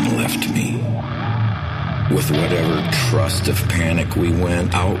 and left me. With whatever trust of panic we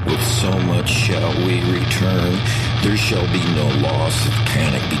went out with, so much shall we return. There shall be no loss of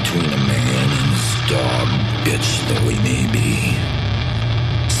panic between a man and his dog, bitch though he may be.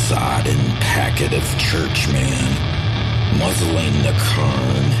 Sodden packet of churchman, muzzling the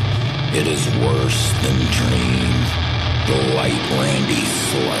carn, it is worse than dream. The light randy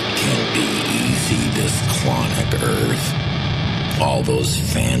slut can't be easy, this clonic earth. All those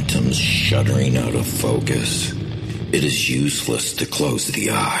phantoms shuddering out of focus. It is useless to close the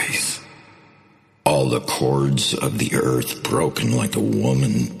eyes. All the chords of the earth broken like a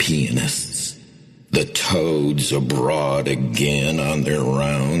woman pianist's. The toads abroad again on their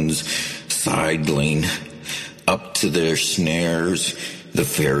rounds, sidling up to their snares. The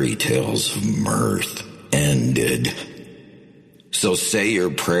fairy tales of mirth ended. So say your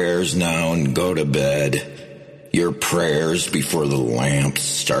prayers now and go to bed. Your prayers before the lamps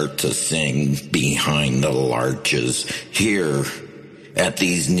start to sing behind the larches. Here, at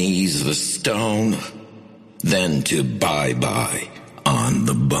these knees of stone, then to bye-bye on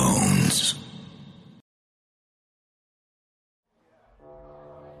the bones.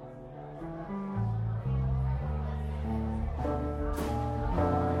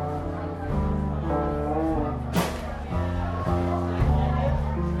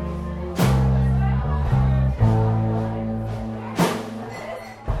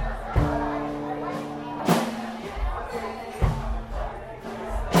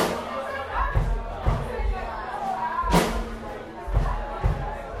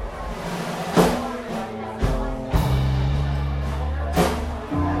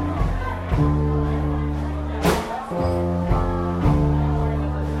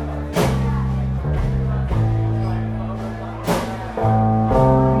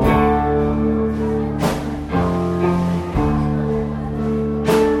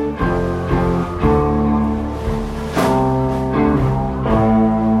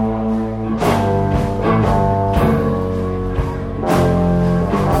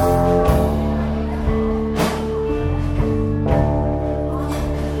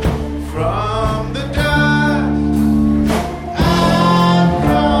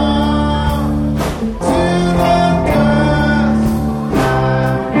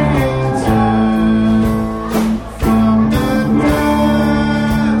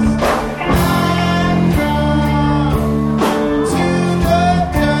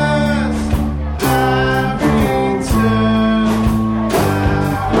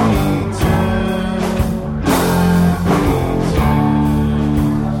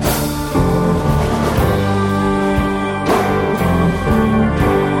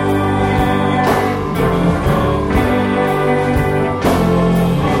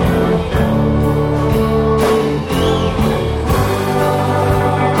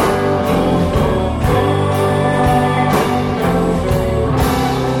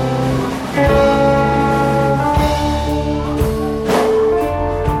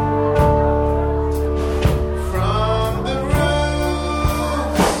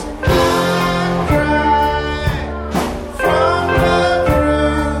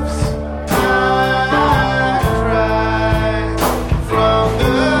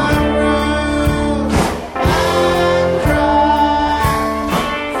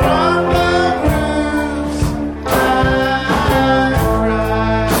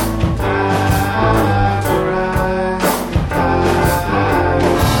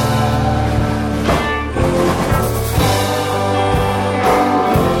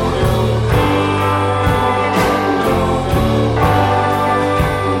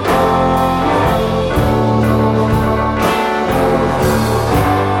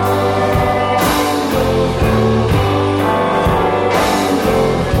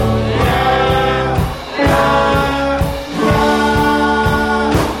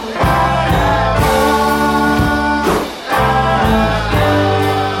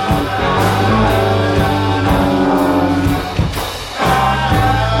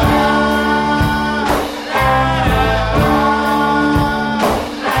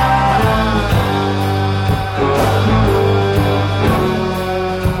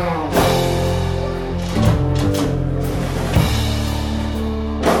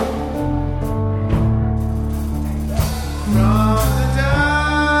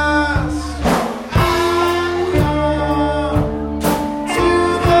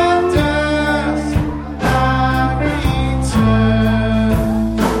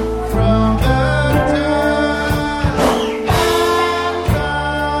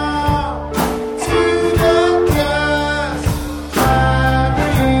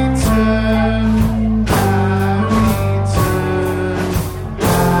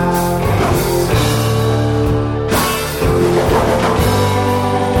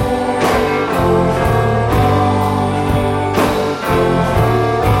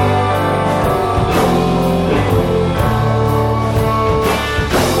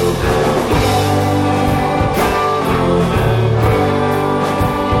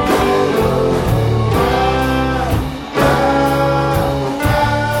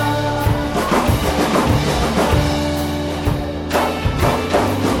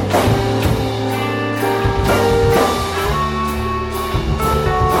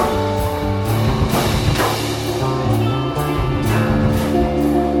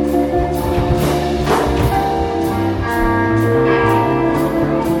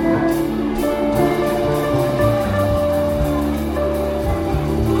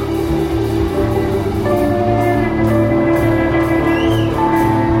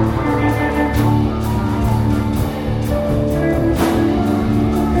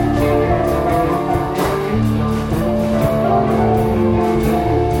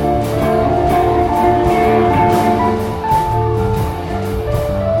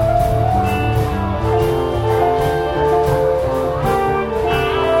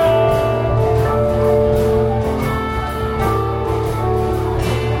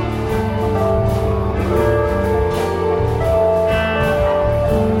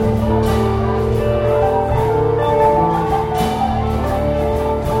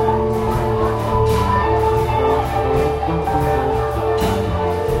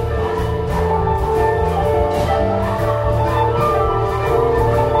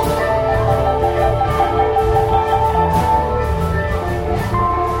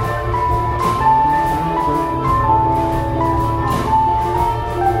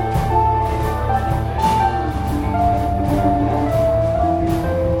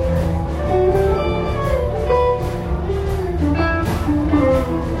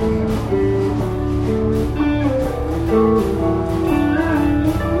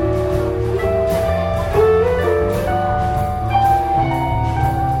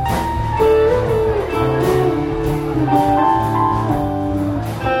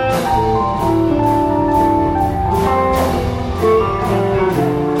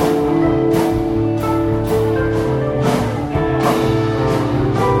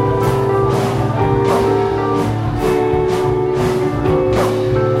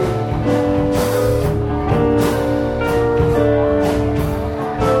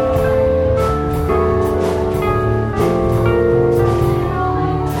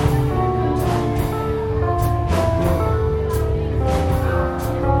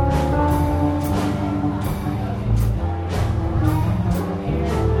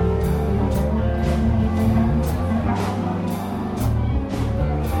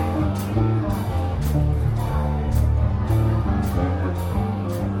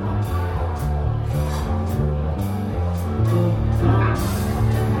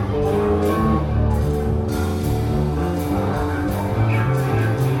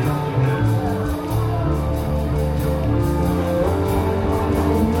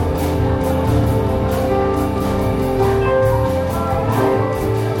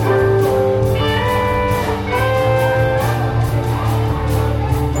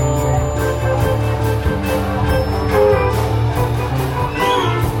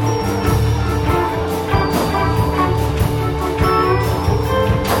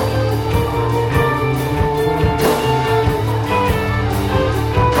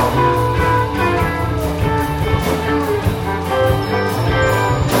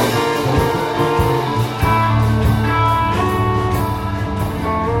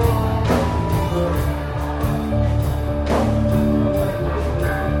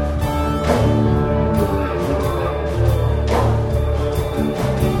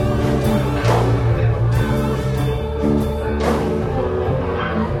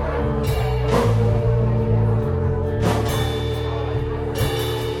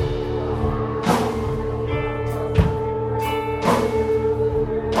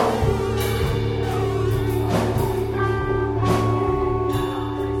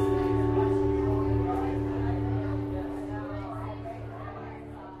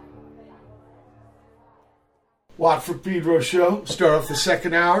 Watt for Pedro Show. Start off the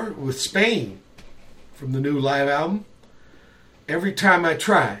second hour with Spain from the new live album, Every Time I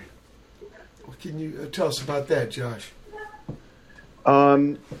Try. What can you tell us about that, Josh?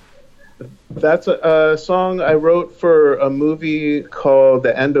 That's a song I wrote for a movie called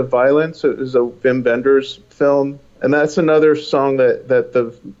The End of Violence. It was a Wim Wenders film. And that's another song that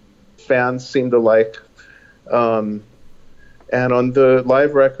the fans seem to like. And on the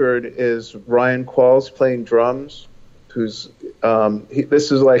live record is Ryan Qualls playing drums, who's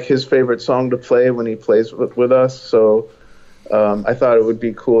this is like his favorite song to play when he plays with us. So I thought it would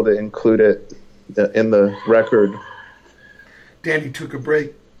be cool to include it in the record. Danny took a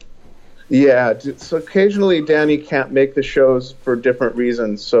break. Yeah, so occasionally Danny can't make the shows for different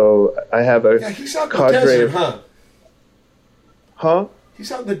reasons. So I have a he's out in the cadre desert, of, huh? Huh?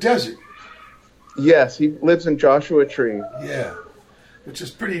 He's out in the desert. Yes, he lives in Joshua Tree. Yeah, which is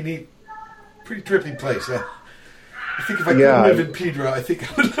pretty neat, pretty trippy place. I think if I Yeah. could live in Pedro, I think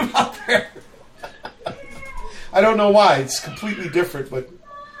I would live out there. I don't know why. It's completely different, but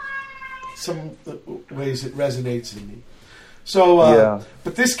some ways it resonates in me. So,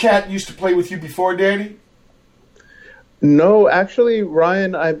 but this cat used to play with you before, Danny? No, actually,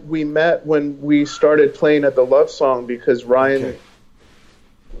 Ryan, we met when we started playing at the Love Song because Ryan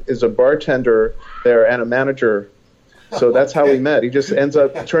is a bartender there and a manager. So that's how we met. He just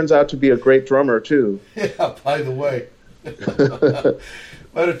turns out to be a great drummer, too. Yeah, by the way.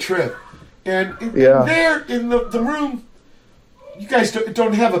 What a trip. And there in the room, you guys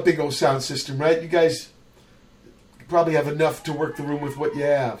don't have a big old sound system, right? You guys probably have enough to work the room with what you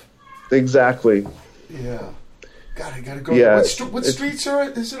have. Exactly. Yeah. God, I gotta go. Yeah, what streets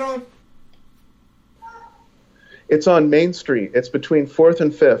is it on? It's on Main Street. It's between 4th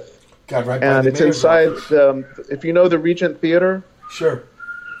and 5th. God, right by and the it's mayor's inside, office. if you know the Regent Theater. Sure.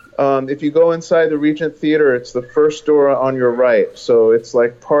 If you go inside the Regent Theater, it's the first door on your right. So it's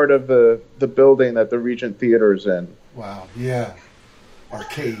like part of the building that the Regent Theater is in. Wow, yeah.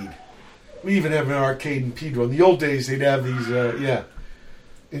 Arcade. We even have an arcade in Pedro. In the old days, they'd have these,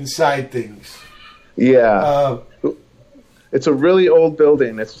 inside things. Yeah. It's a really old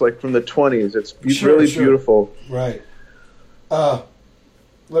building. It's like from the 20s. It's really beautiful. Right. Let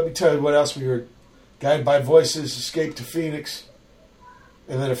me tell you what else we heard. Guided by Voices, Escape to Phoenix.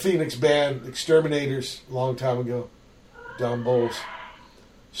 And then a Phoenix band, Exterminators, a long time ago. Don Bowles.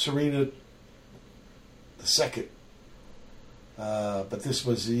 Serena the second. But this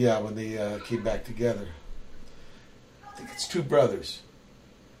was, when they came back together. I think it's two brothers.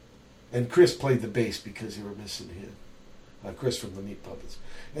 And Chris played the bass because they were missing him. Chris from the Meat Puppets.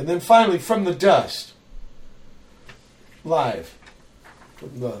 And then finally, From the Dust. Live.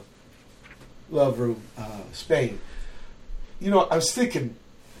 From the Love Room, Spain. I was thinking,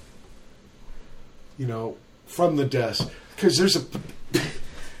 From the Dust. Because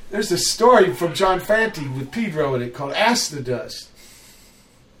there's a story from John Fante with Pedro in it called Ask the Dust.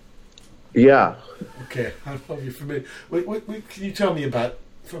 Yeah. Okay, I don't know if you're familiar. What can you tell me about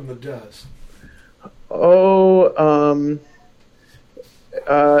From the Dust?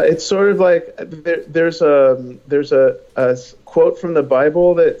 It's sort of like there's a quote from the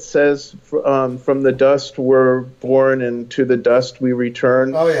Bible that says, "From the dust we're born, and to the dust we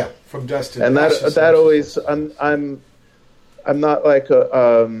return." Oh yeah, from dust to and ashes. that always I'm not like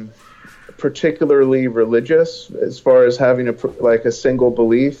a particularly religious as far as having a single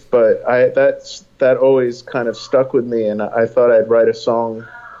belief, but that always kind of stuck with me, and I thought I'd write a song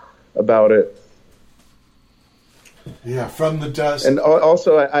about it. Yeah, from the dust. And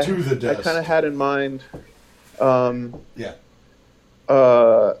also, to the dust. I kind of had in mind, yeah,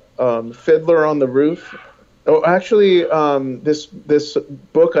 Fiddler on the Roof. Oh, actually, this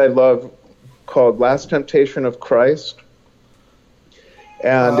book I love called Last Temptation of Christ,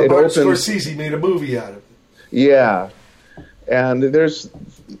 and it Martin opens. Scorsese made a movie out of it. Yeah, and it's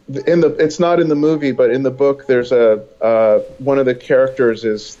not in the movie, but in the book, there's one of the characters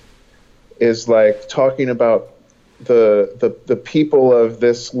is like talking about the people of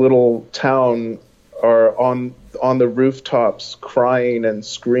this little town are on the rooftops crying and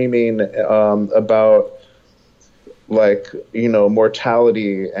screaming about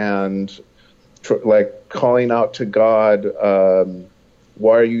mortality and calling out to God,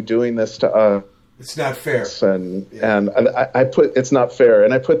 why are you doing this to us? It's not fair. And I put it's not fair,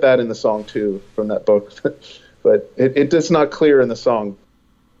 and I put that in the song too from that book, but it's not clear in the song.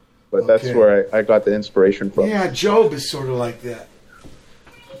 But that's where I got the inspiration from. Yeah, Job is sort of like that.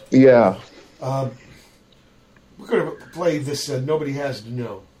 Yeah. We're going to play this Nobody Has to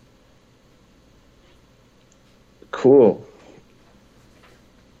Know. Cool.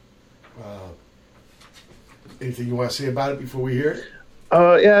 Anything you want to say about it before we hear it?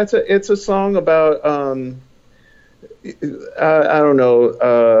 Yeah, it's a song about I don't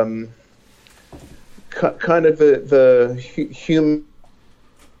know, kind of the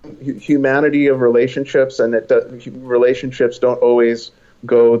humanity of relationships, and relationships don't always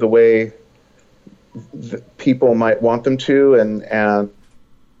go the way people might want them to, and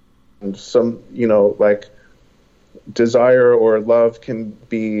some desire or love can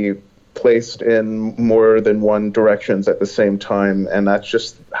be placed in more than one directions at the same time, and that's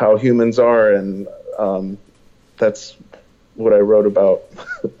just how humans are, and that's what I wrote about.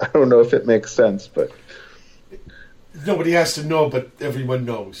 I don't know if it makes sense, but Nobody has to know, but everyone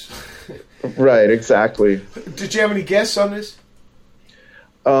knows. Right, exactly. Did you have any guests on this?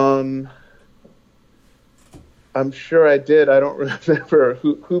 I'm sure I did. I don't remember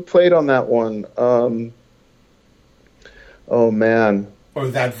who played on that one. Oh man. Or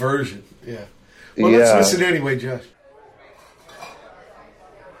that version, yeah. Well, let's listen anyway, Josh.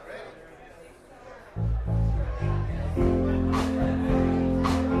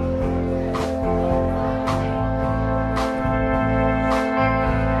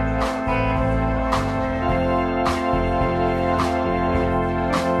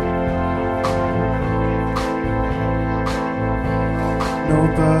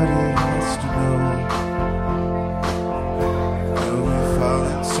 Nobody has to know. Though we've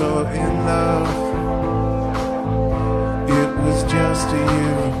fallen so in love, it was just a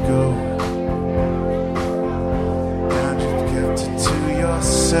year ago. And you've kept it to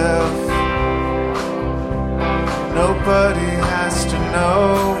yourself. Nobody has to know.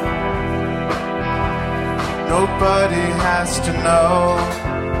 Nobody has to know.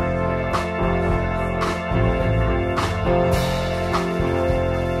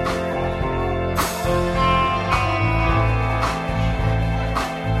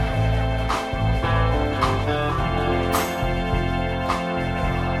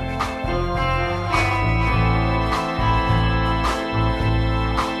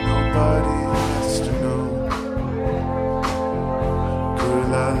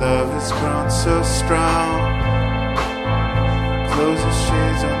 So strong, close the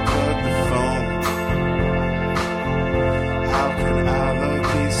shades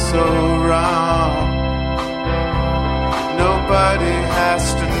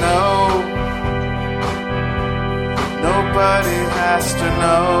has to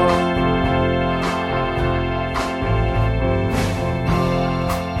know.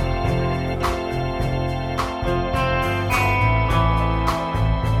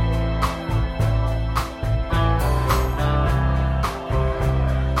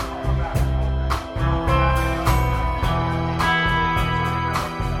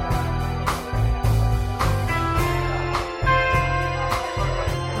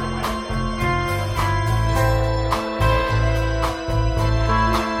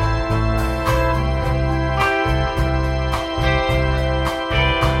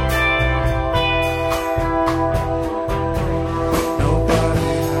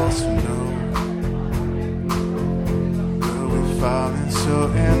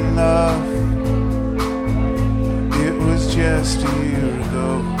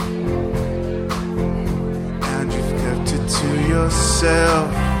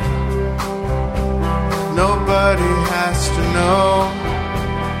 Nobody has to know.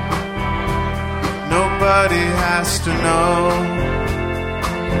 Nobody has to know.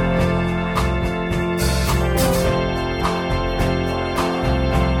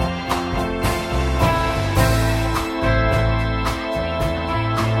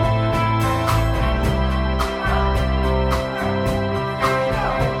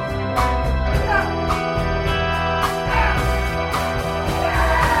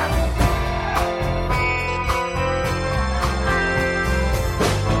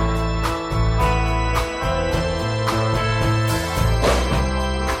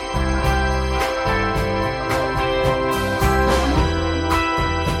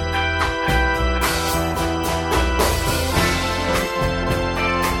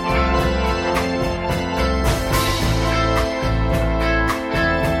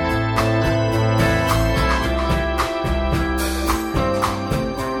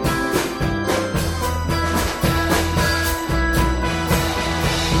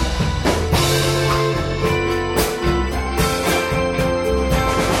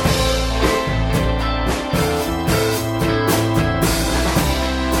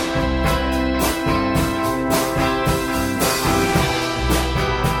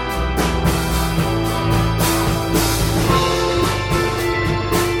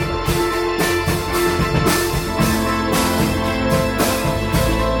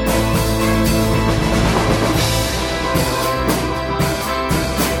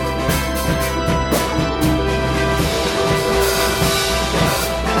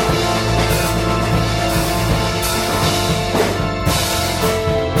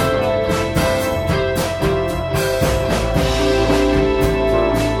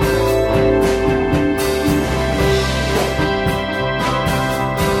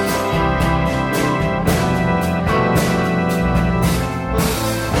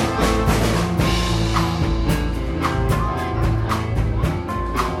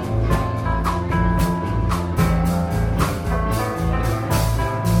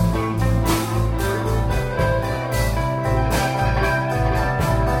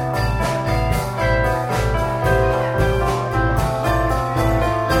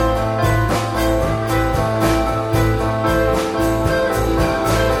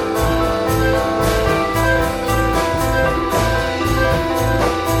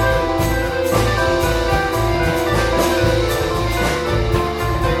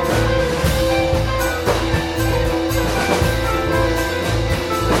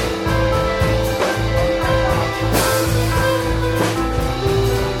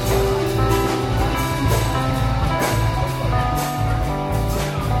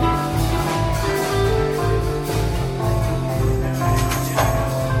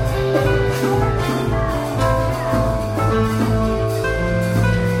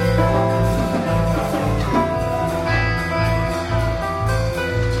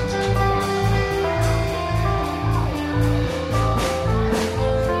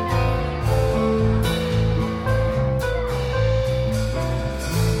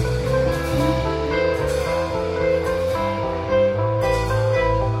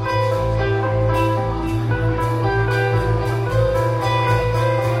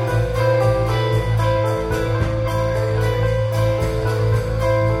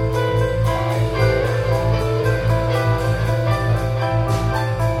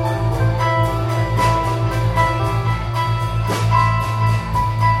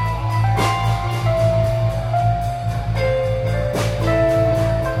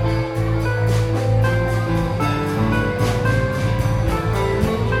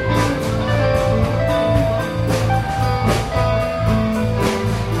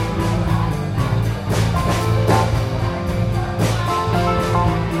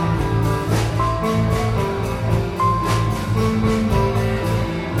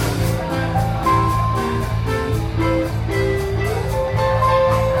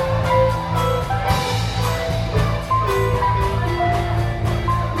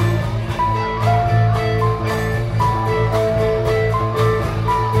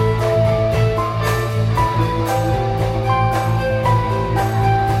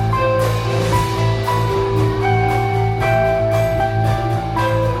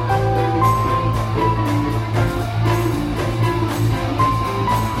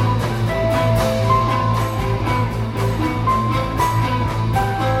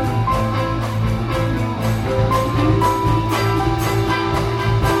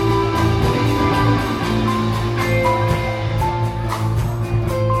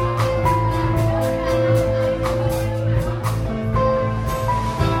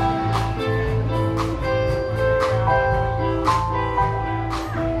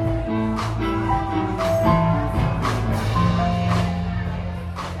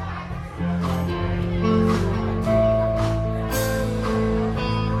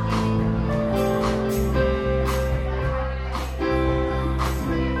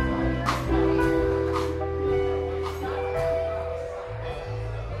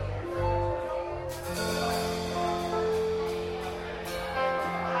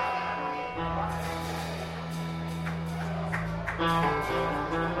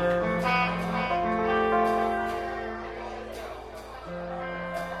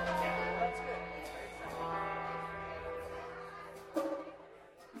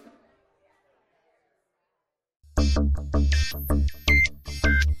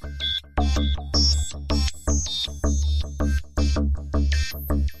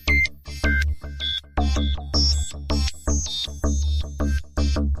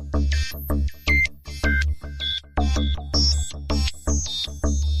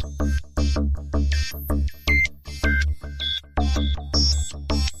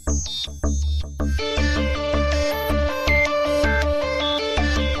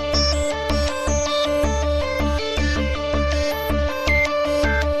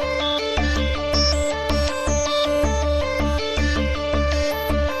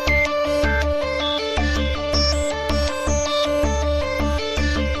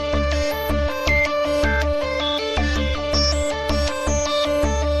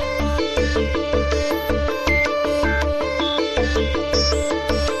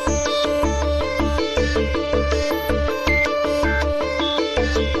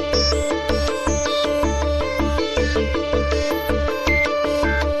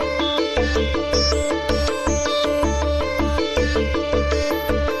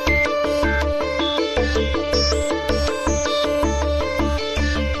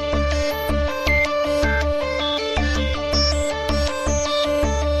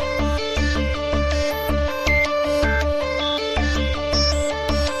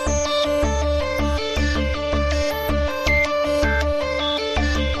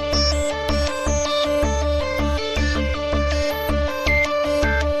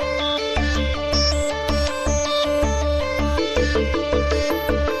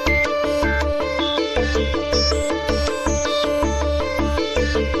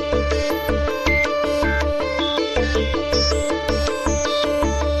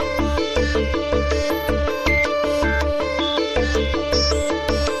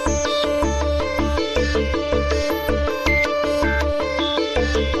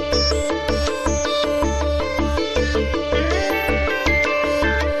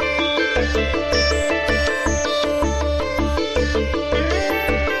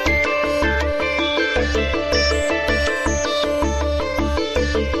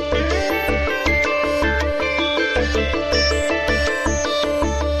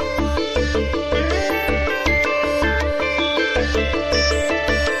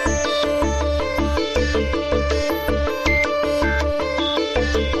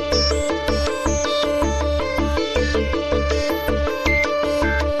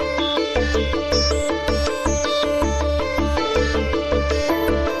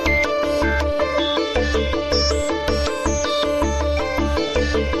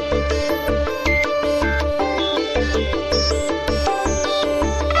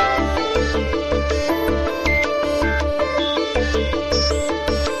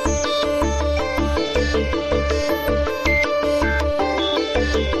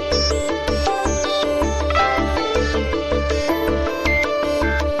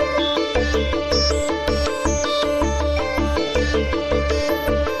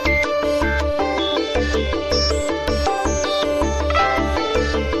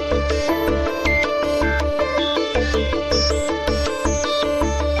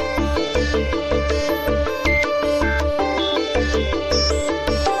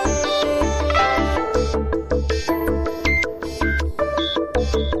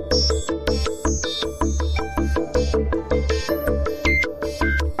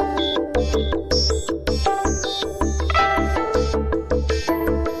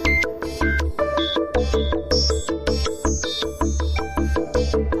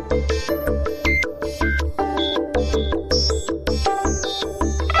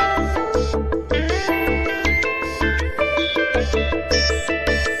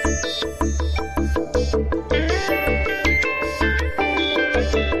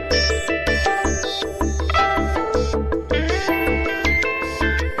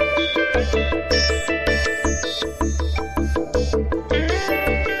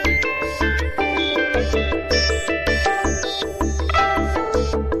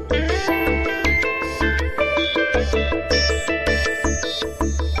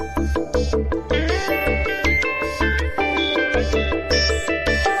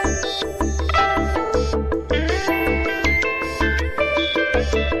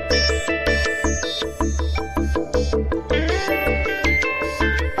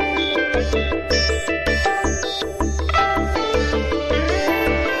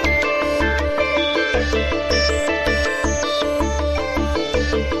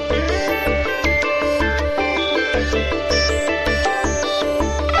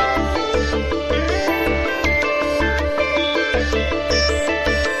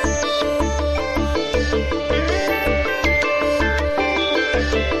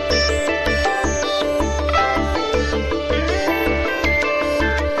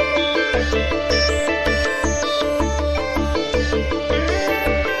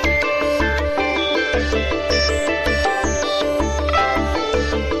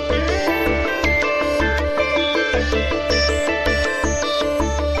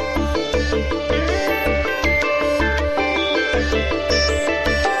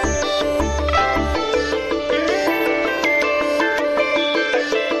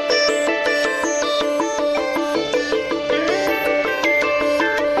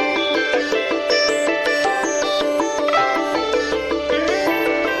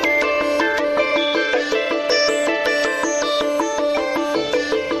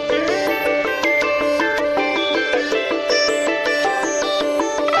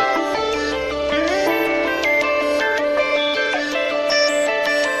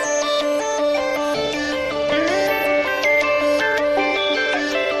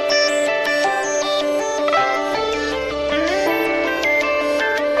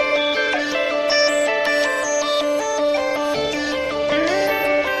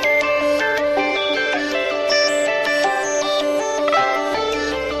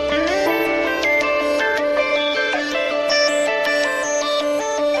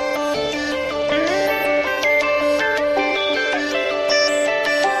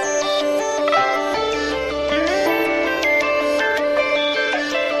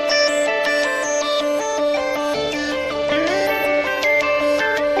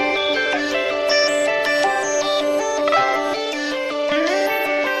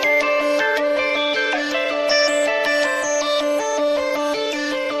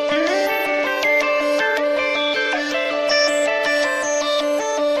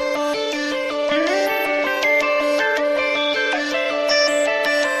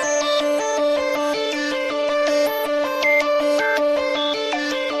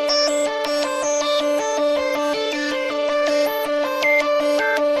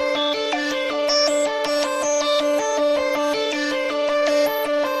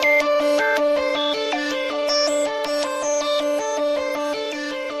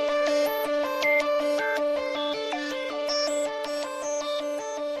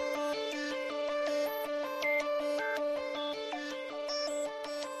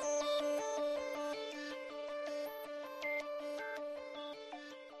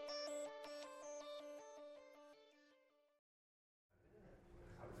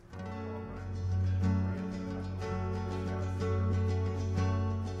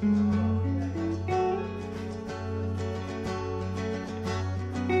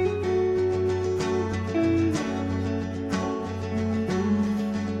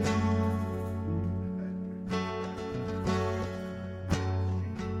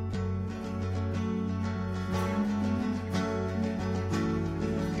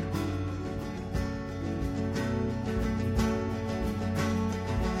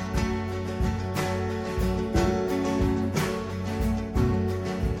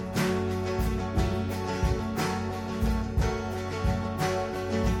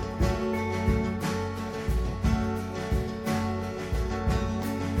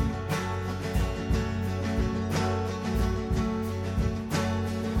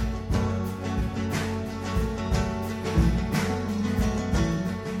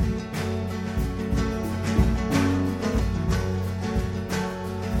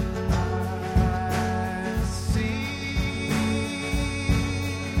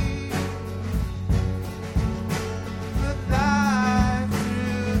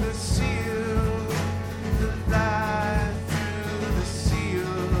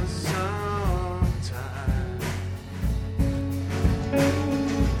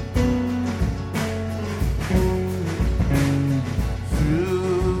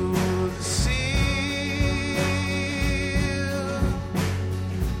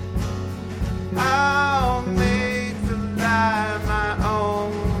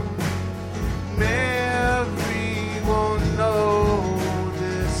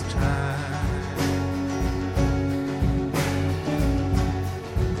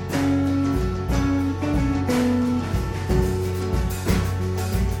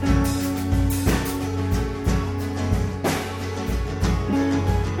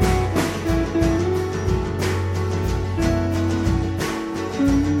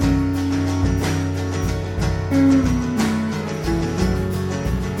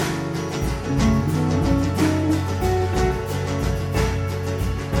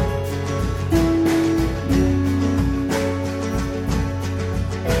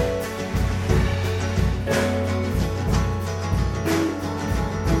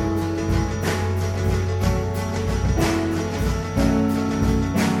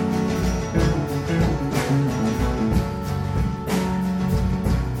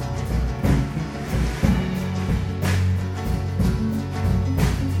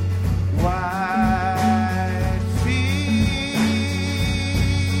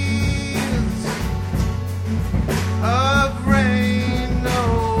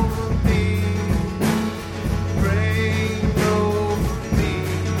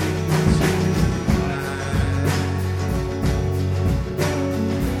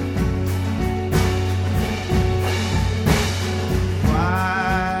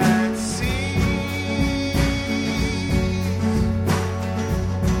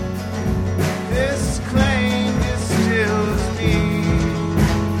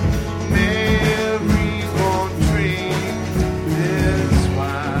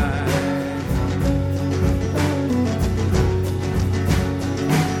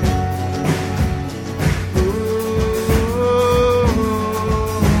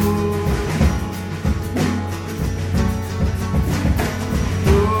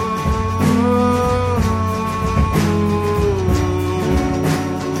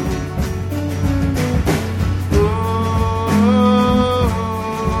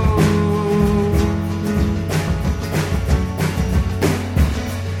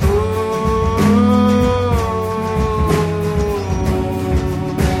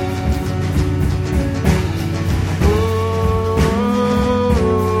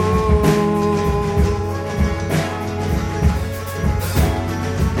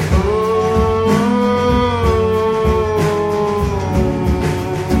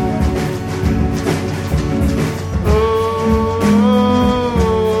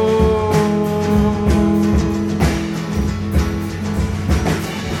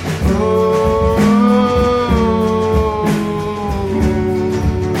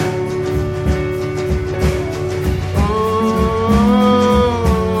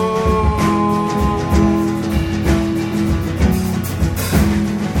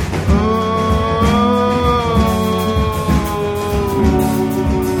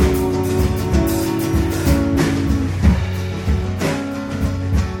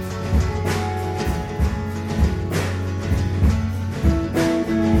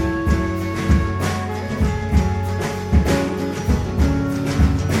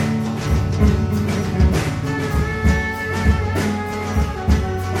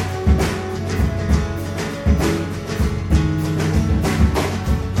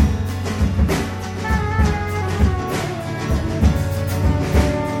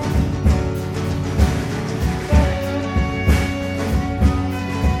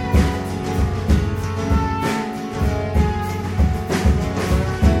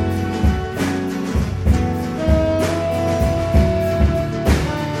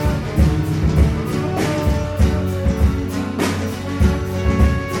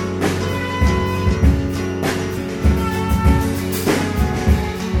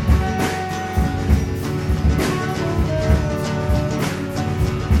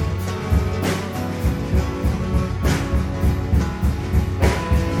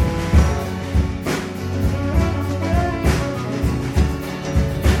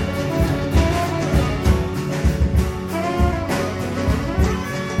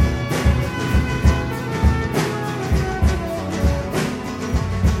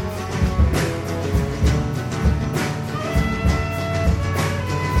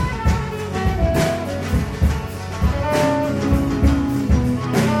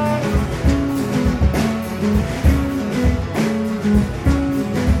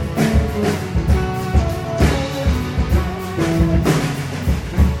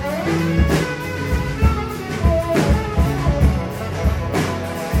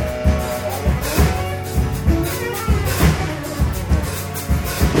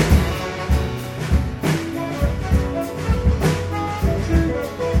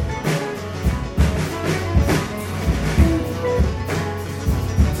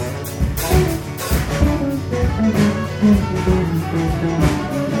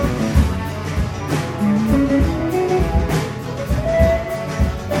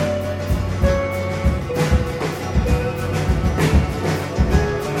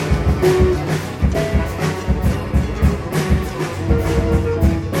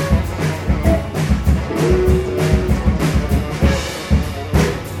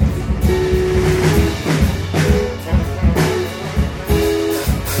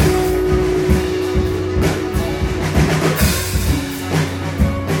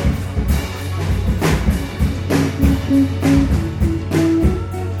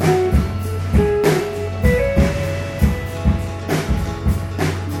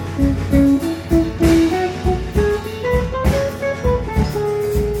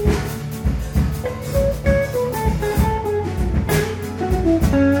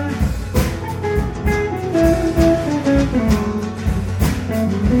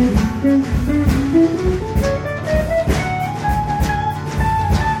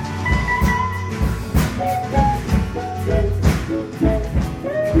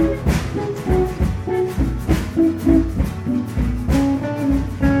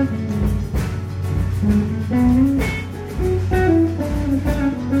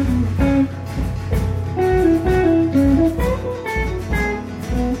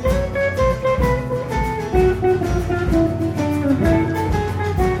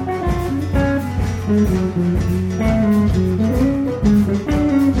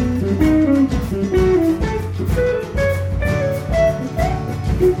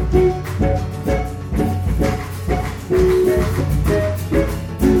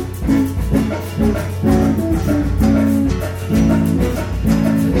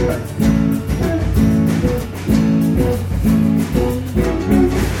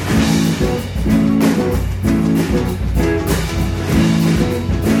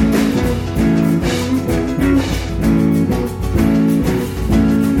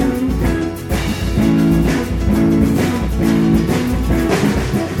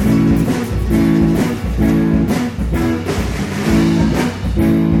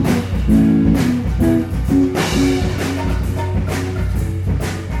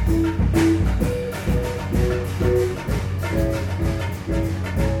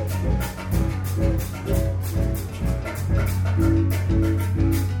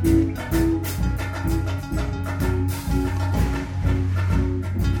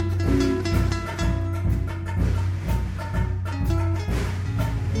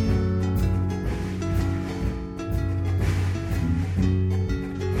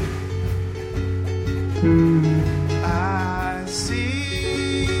 I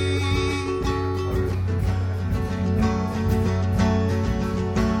see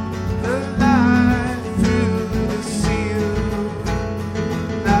the light through the seal,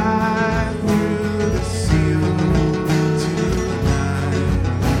 light through the seal tonight.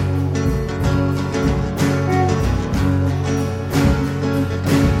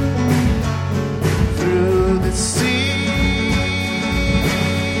 Through the seal.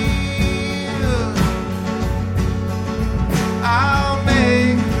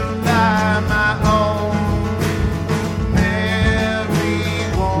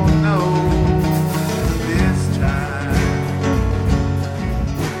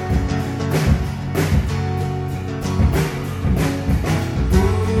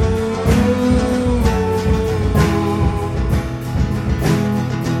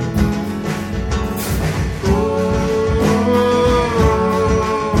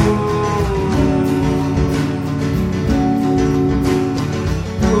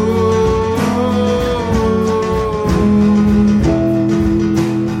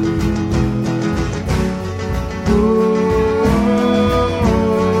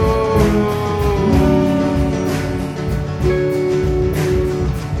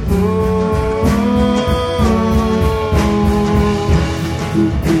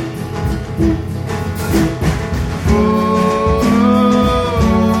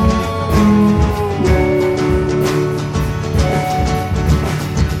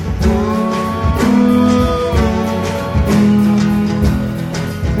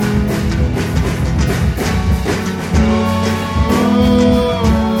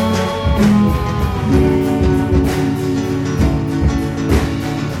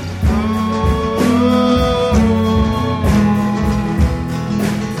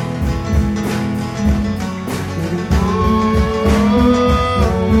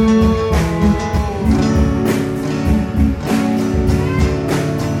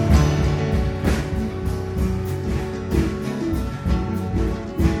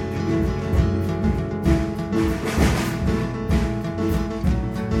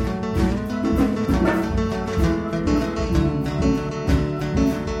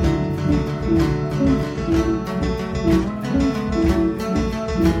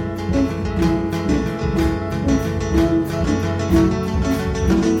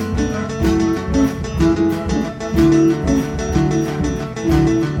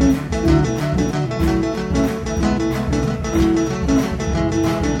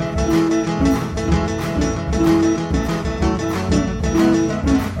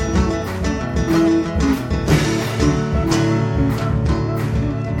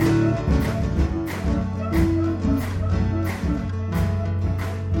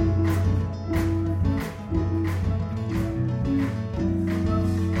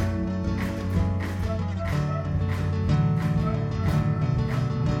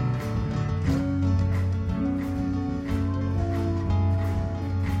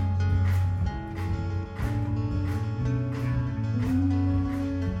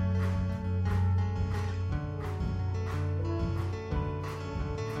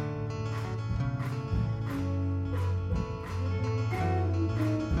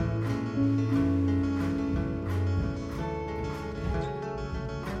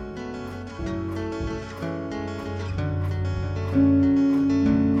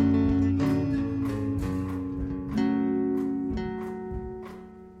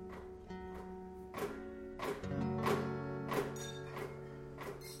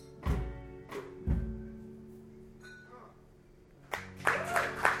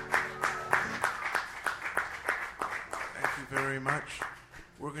 very much.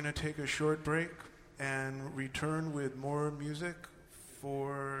 We're going to take a short break and return with more music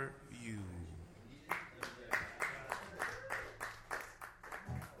for you.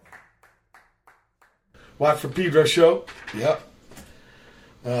 Watt from Pedro Show. Yep.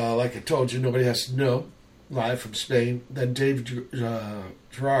 Like I told you, nobody has to know. Live from Spain. Then Dave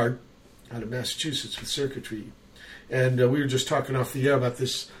Gerard out of Massachusetts with Circuitry. And we were just talking off the air about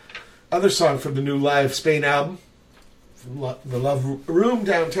this other song from the new Live Spain album. From the Love Room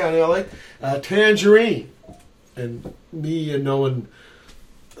downtown LA. Tangerine. And me knowing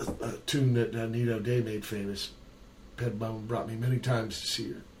a tune that Nito Day made famous. Ped Bum brought me many times to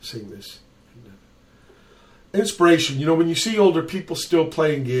see her sing this. Inspiration, when you see older people still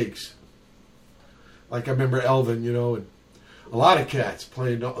playing gigs, like I remember Elvin, and a lot of cats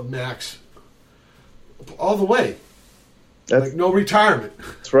playing Max all the way, like no retirement.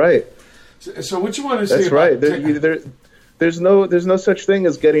 That's right. So what you want to say? That's right. There's no such thing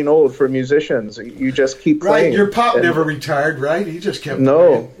as getting old for musicians. You just keep playing. Right. Your pop never retired, right? He just kept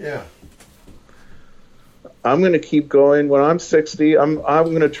playing. Yeah. I'm going to keep going. When I'm 60, I'm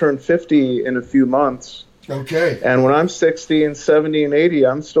going to turn 50 in a few months. Okay. And when I'm 60 and 70 and 80,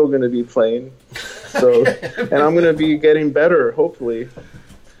 I'm still going to be playing. So, and I'm going to be getting better, hopefully.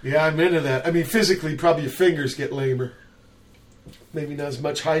 Yeah, I'm into that. I mean, physically, probably your fingers get lamer. Maybe not as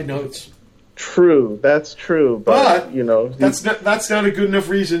much high notes. True, that's true. But that's not a good enough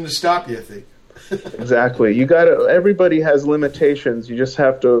reason to stop you, I think. Exactly. Everybody has limitations. You just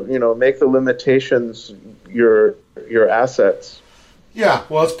have to, make the limitations your assets. Yeah,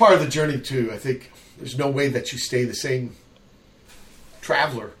 well, it's part of the journey too. I think there's no way that you stay the same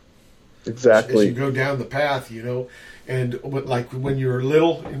traveler. Exactly. As you go down the path, and like when you're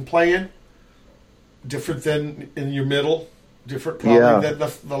little and playing, different than in your middle, different probably than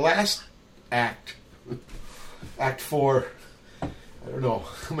the last act. Act 4. I don't know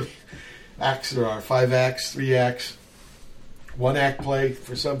how many acts there are. 5 acts, 3 acts, 1 act play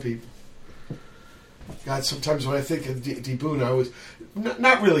for some people. God, sometimes when I think of D. Boone, I always...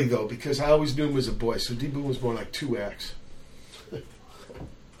 Not really, though, because I always knew him as a boy, so D. Boone was more like 2 acts.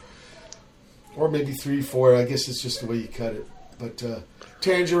 Or maybe 3, 4. I guess it's just the way you cut it. But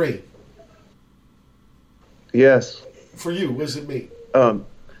Tangerine. Yes. For you, what does it mean? I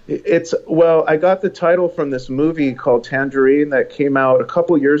got the title from this movie called Tangerine that came out a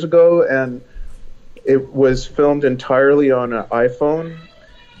couple years ago, and it was filmed entirely on an iPhone.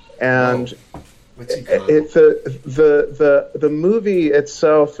 And the movie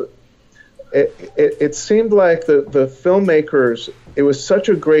itself, it seemed like the filmmakers, it was such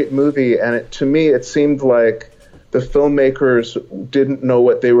a great movie, and to me it seemed like the filmmakers didn't know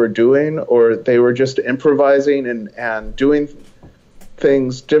what they were doing, or they were just improvising and doing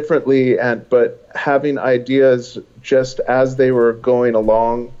things differently, but having ideas just as they were going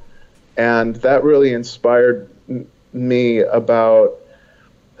along. And that really inspired me about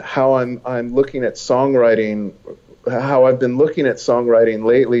how I'm looking at songwriting, how I've been looking at songwriting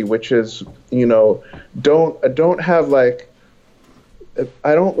lately, which is, don't have like,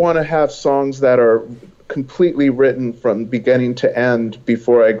 I don't want to have songs that are completely written from beginning to end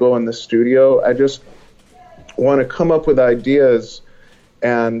before I go in the studio. I just want to come up with ideas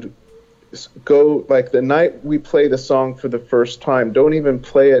and go, like the night we play the song for the first time, don't even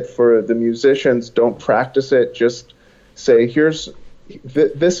play it for the musicians, don't practice it, just say,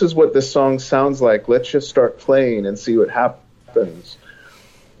 this is what the song sounds like, let's just start playing and see what happens.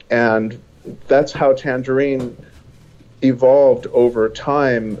 And that's how Tangerine evolved over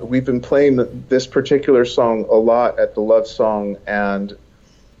time. We've been playing this particular song a lot at the Love Song, and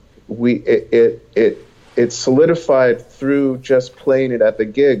it solidified through just playing it at the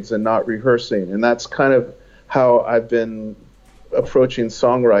gigs and not rehearsing. And that's kind of how I've been approaching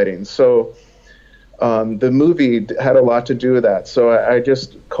songwriting. So the movie had a lot to do with that. So I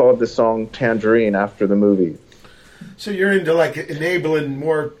just called the song Tangerine after the movie. So you're into like enabling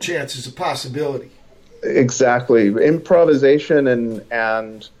more chances of possibility. Exactly. Improvisation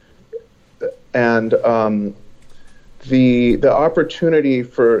and the opportunity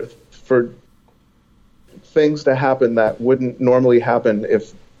for things to happen that wouldn't normally happen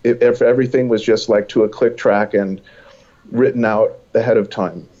if everything was just like to a click track and written out ahead of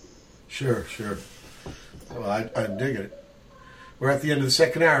time. Sure. Well, I'm digging it. We're at the end of the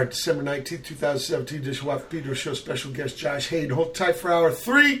second hour, December 19th, 2017. Dishwalk Pedro Show special guest Josh Haden. Hold tight for hour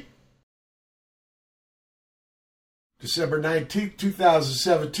 3. December 19th,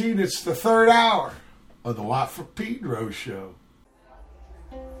 2017. It's the third hour of the Watt for Pedro Show.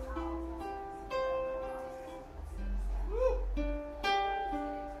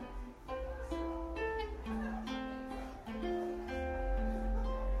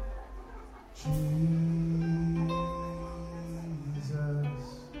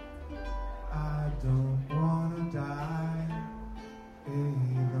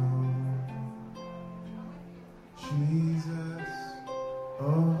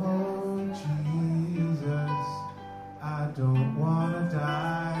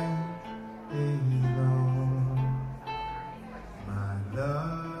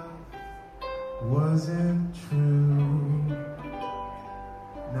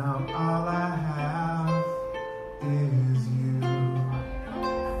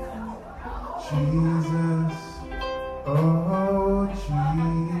 Jesus, oh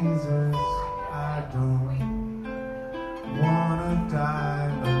Jesus, I don't wanna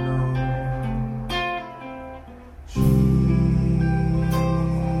die alone. Jesus,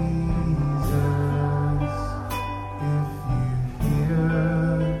 if you hear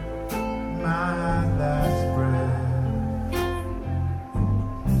my last breath,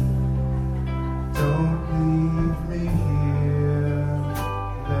 don't leave me here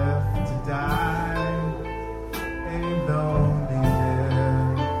left to die.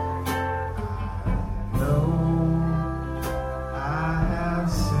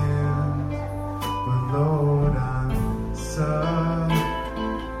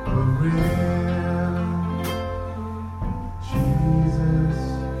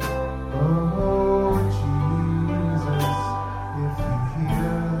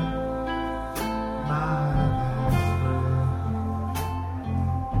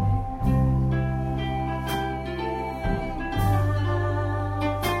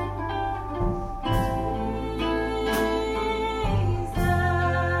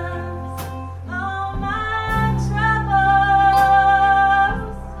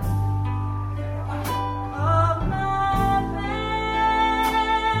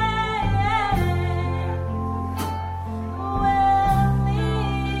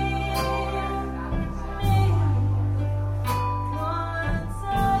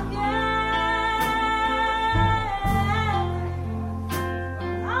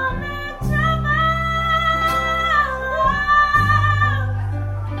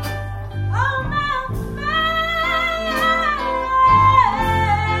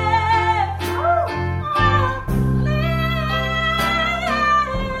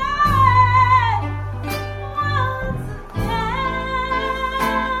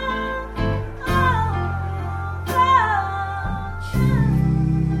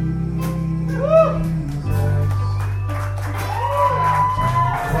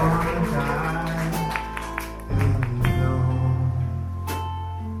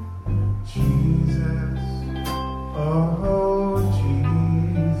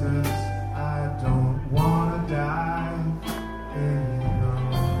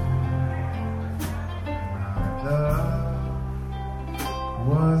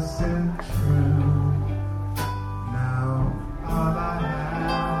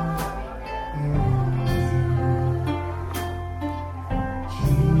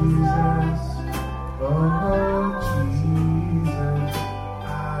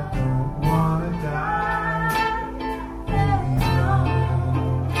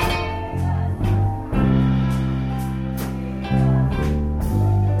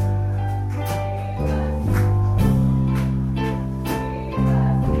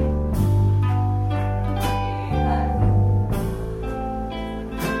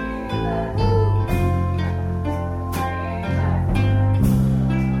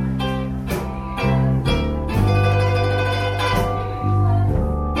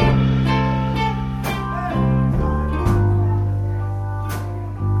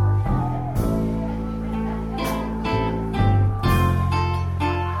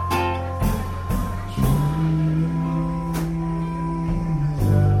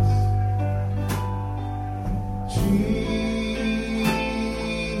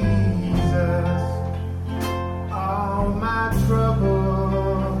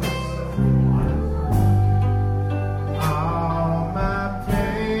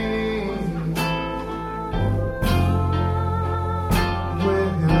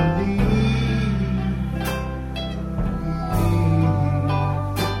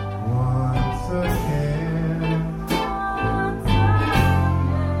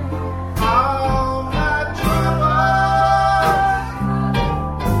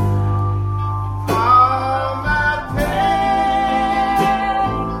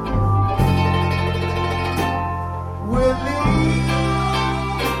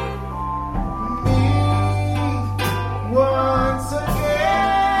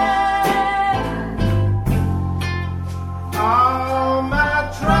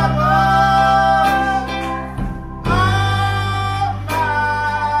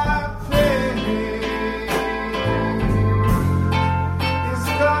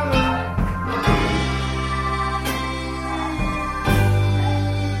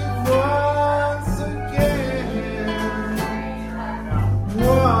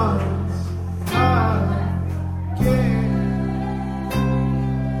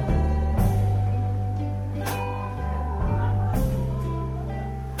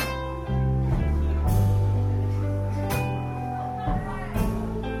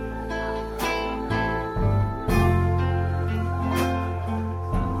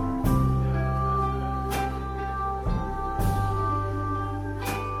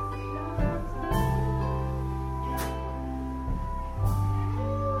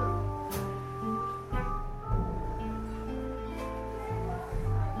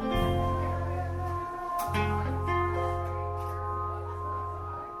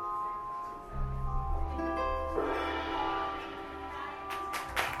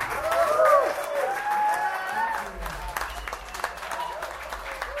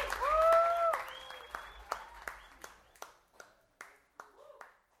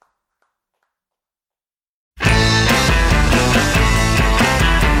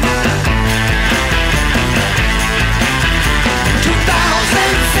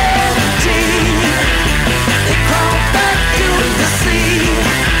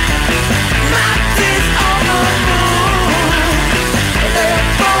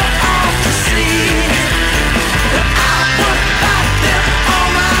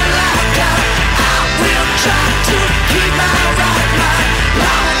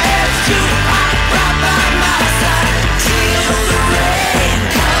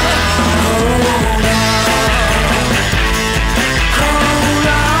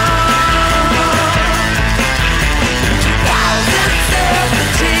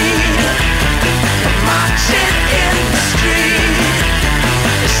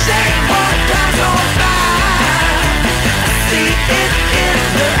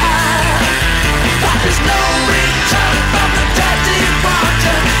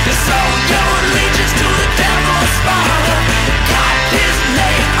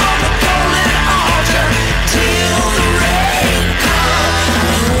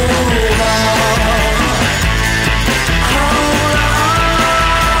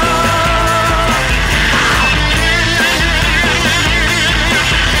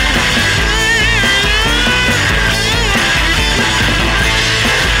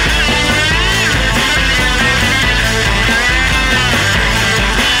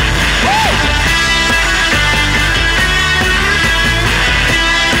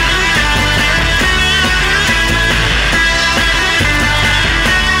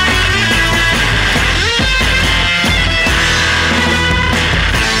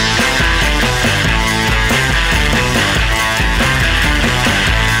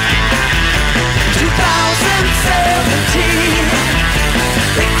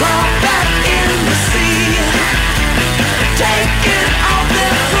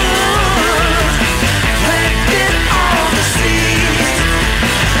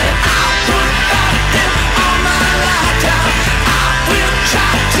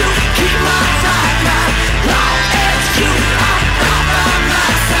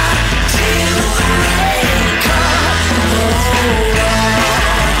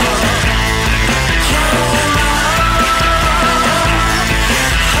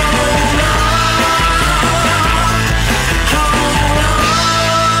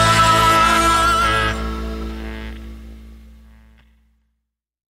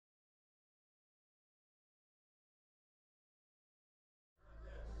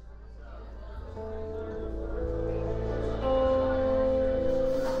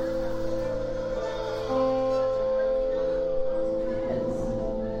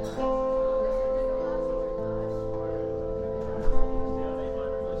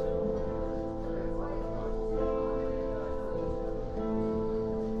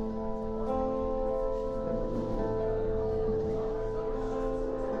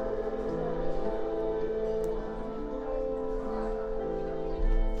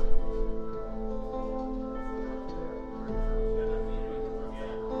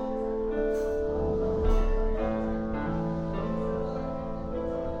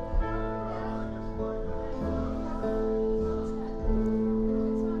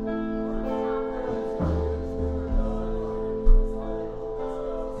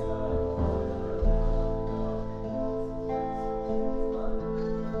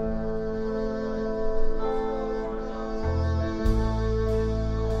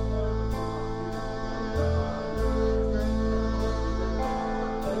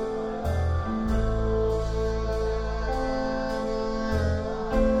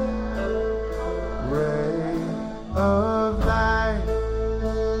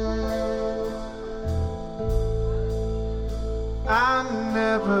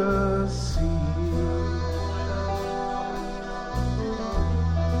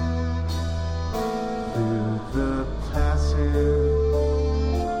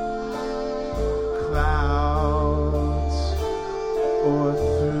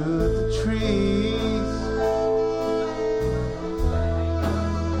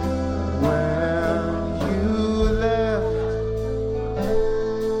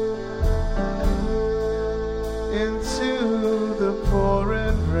 into the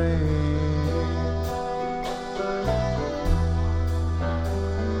pouring rain.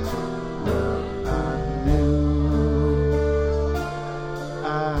 Well, I knew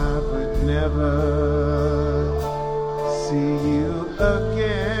I would never see you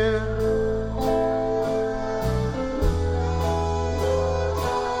again.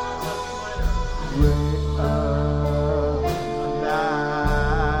 Way of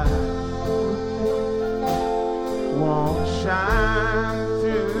light won't shine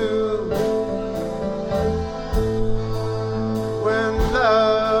through when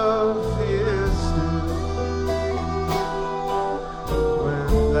love is through. When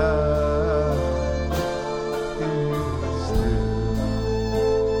love is through.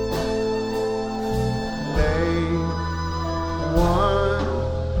 Late one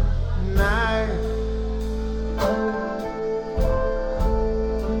night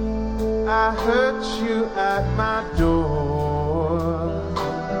I heard you at my door.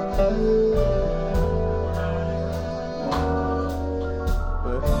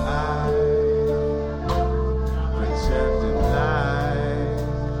 But I pretended like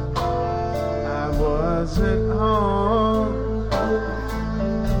I wasn't home.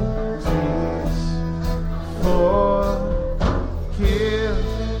 Please forgive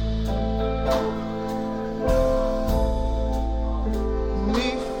me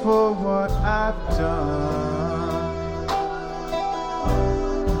for what I've done.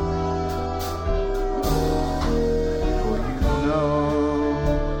 For you know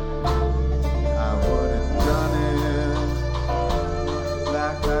I would have done it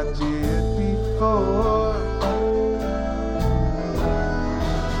like I did before.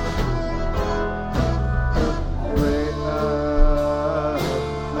 Ray of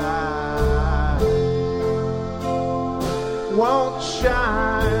light won't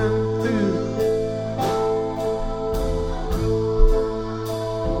shine through.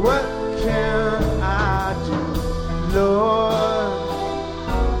 What can I do, Lord?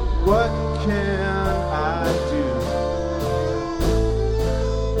 What can I do?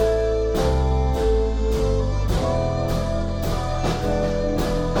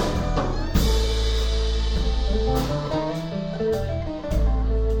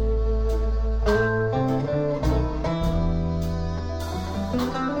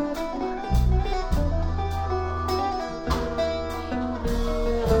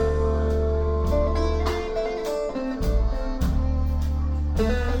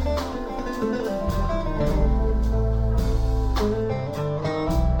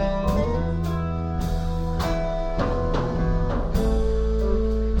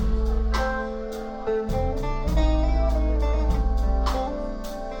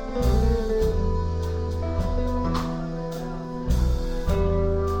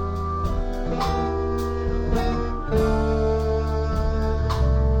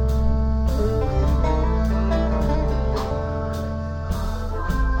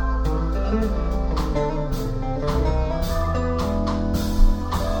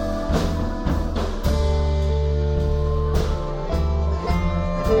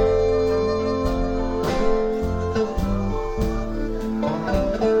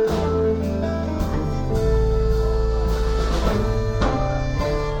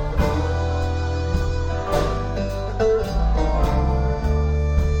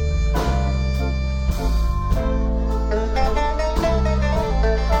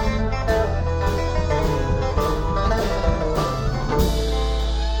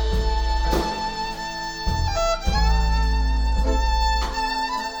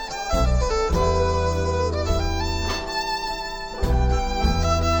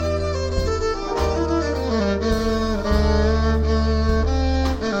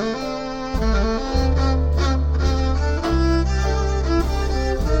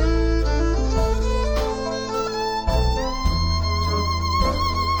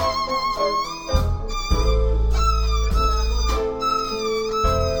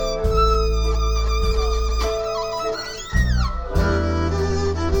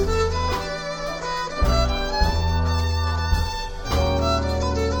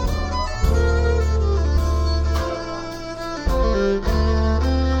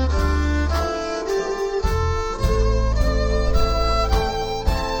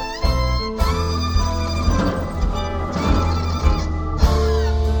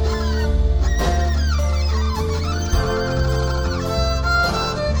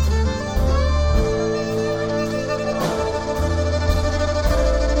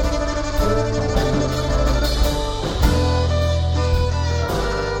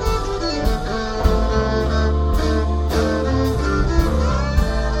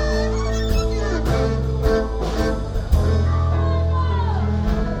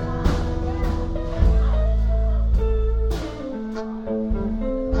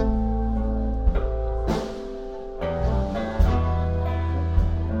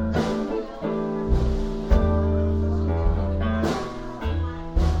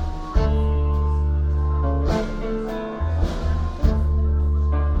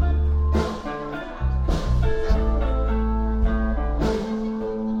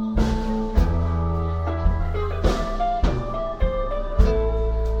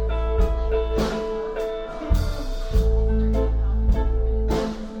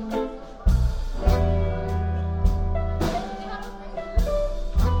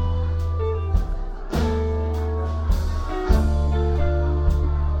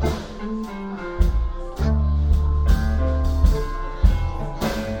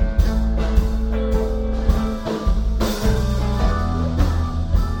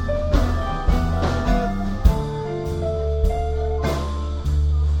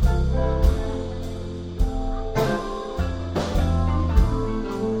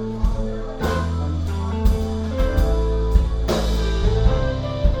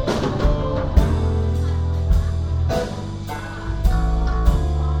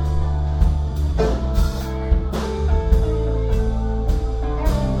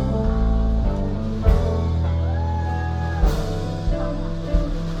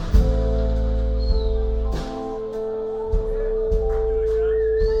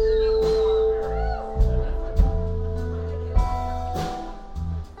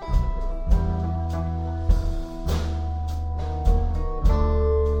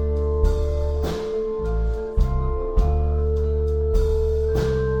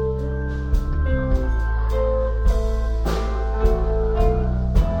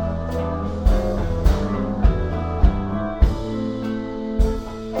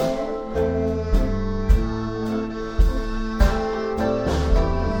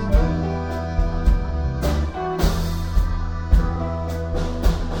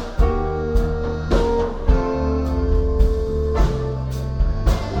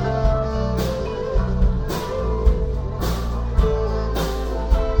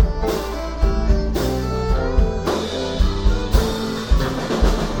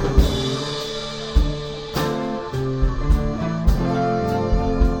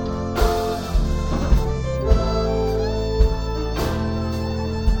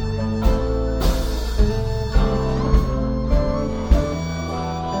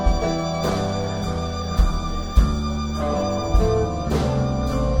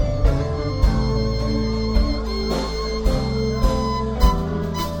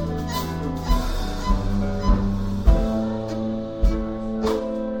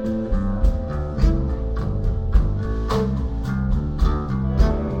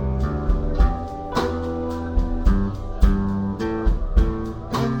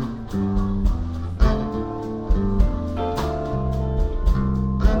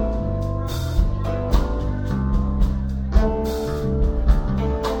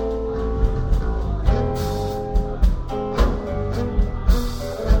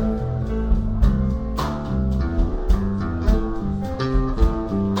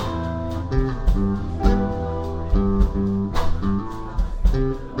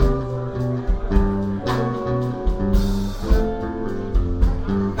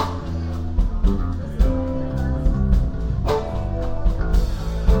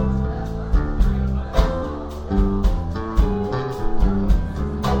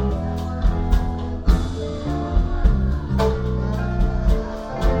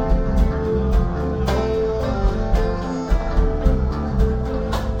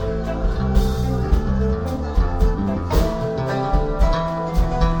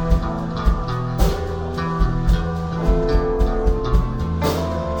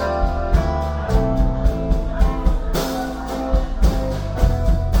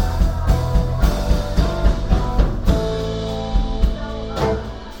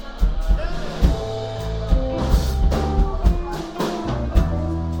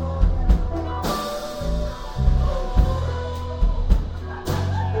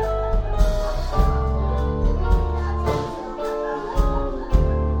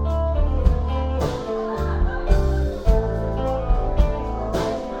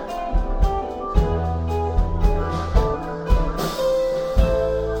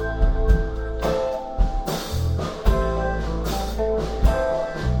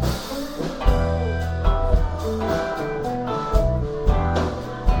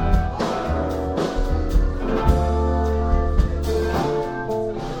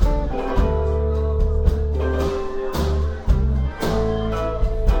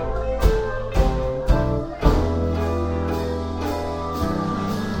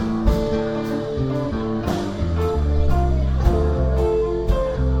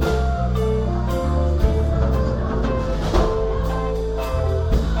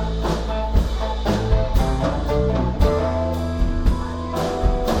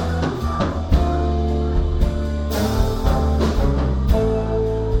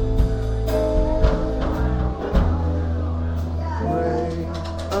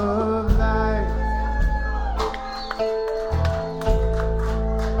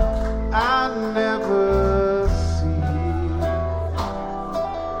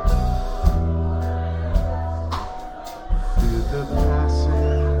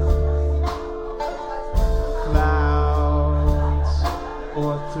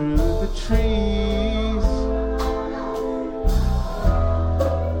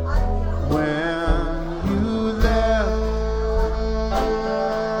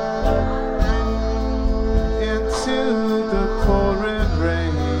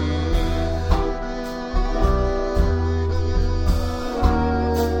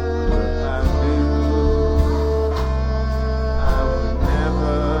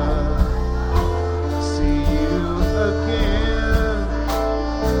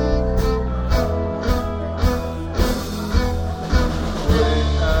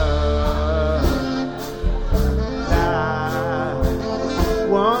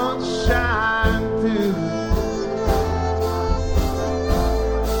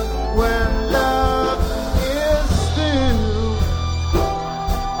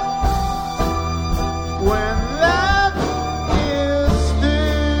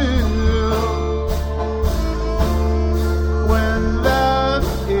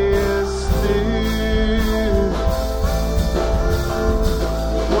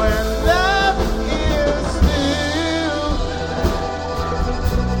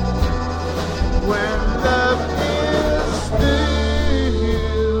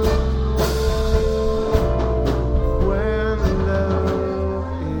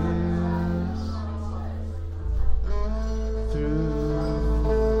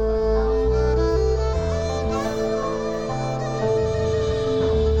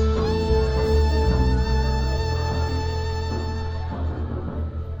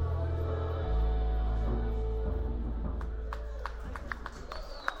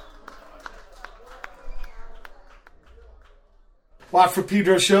 Watt for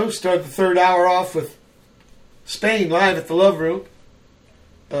Pedro Show. Start the third hour off with Spain live at the Love Room.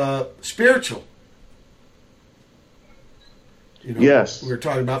 Spiritual. You know, yes. We were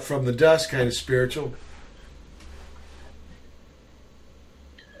talking about From the Dust, kind of spiritual.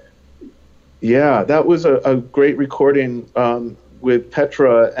 Yeah, that was a great recording with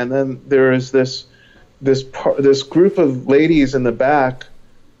Petra, and then there is this group of ladies in the back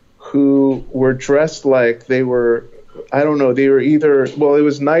who were dressed like they were, I don't know, they were either, well, it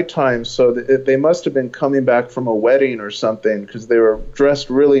was nighttime, so they must have been coming back from a wedding or something, because they were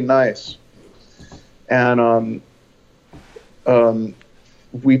dressed really nice. And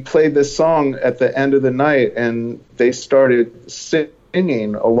we played this song at the end of the night, and they started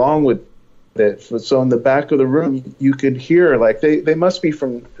singing along with it. So in the back of the room, you could hear, like, they must be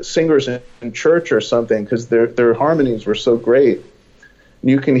from singers in church or something, because their harmonies were so great.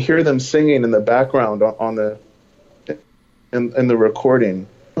 You can hear them singing in the background on the in the recording.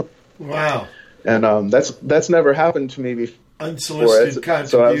 Wow. And that's never happened to me before. Unsolicited contribution.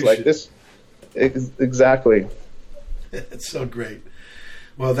 So I was like, this exactly. It's so great.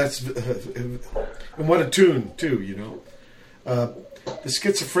 Well, that's and what a tune too. You know, the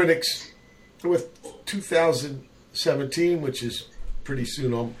Schizophrenics with 2017, which is pretty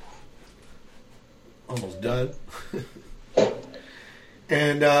soon, almost done.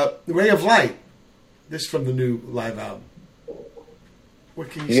 And Ray of Light. This from the new live album. What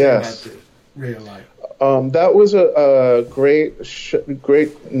can you say about the Ray of Light? That was a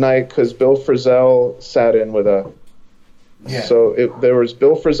great night because Bill Frisell sat in with us. Yeah. So there was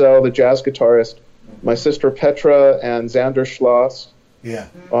Bill Frisell, the jazz guitarist, my sister Petra, and Xander Schloss. Yeah.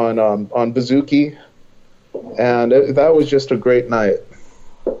 On bouzouki, and that was just a great night.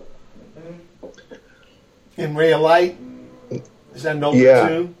 In Ray of Light, is that an old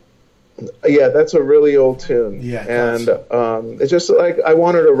tune? Yeah, that's a really old tune. Yeah, and it's just like I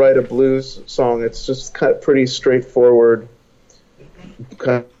wanted to write a blues song. It's just kind of pretty straightforward,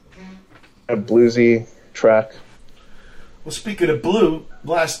 kind of bluesy track. Well, speaking of blue,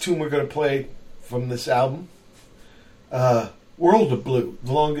 last tune we're going to play from this album, World of Blue,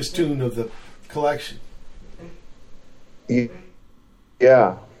 the longest tune of the collection.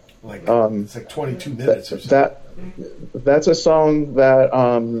 Yeah. Like it's like 22 minutes or something. That's a song that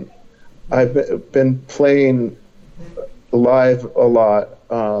I've been playing live a lot,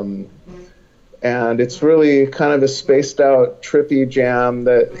 and it's really kind of a spaced out, trippy jam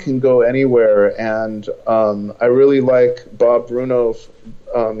that can go anywhere. And I really like Bob Bruno.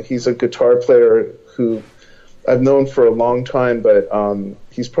 He's a guitar player who I've known for a long time, but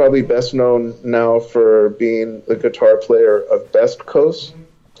he's probably best known now for being the guitar player of Best Coast.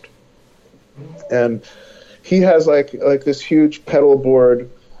 And he has like this huge pedal board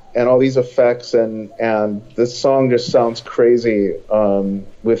and all these effects, and this song just sounds crazy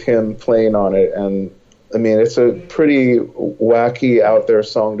with him playing on it. And I mean, it's a pretty wacky, out there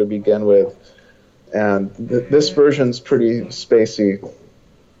song to begin with, and this version's pretty spacey.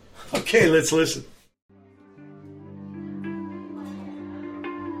 Okay, let's listen.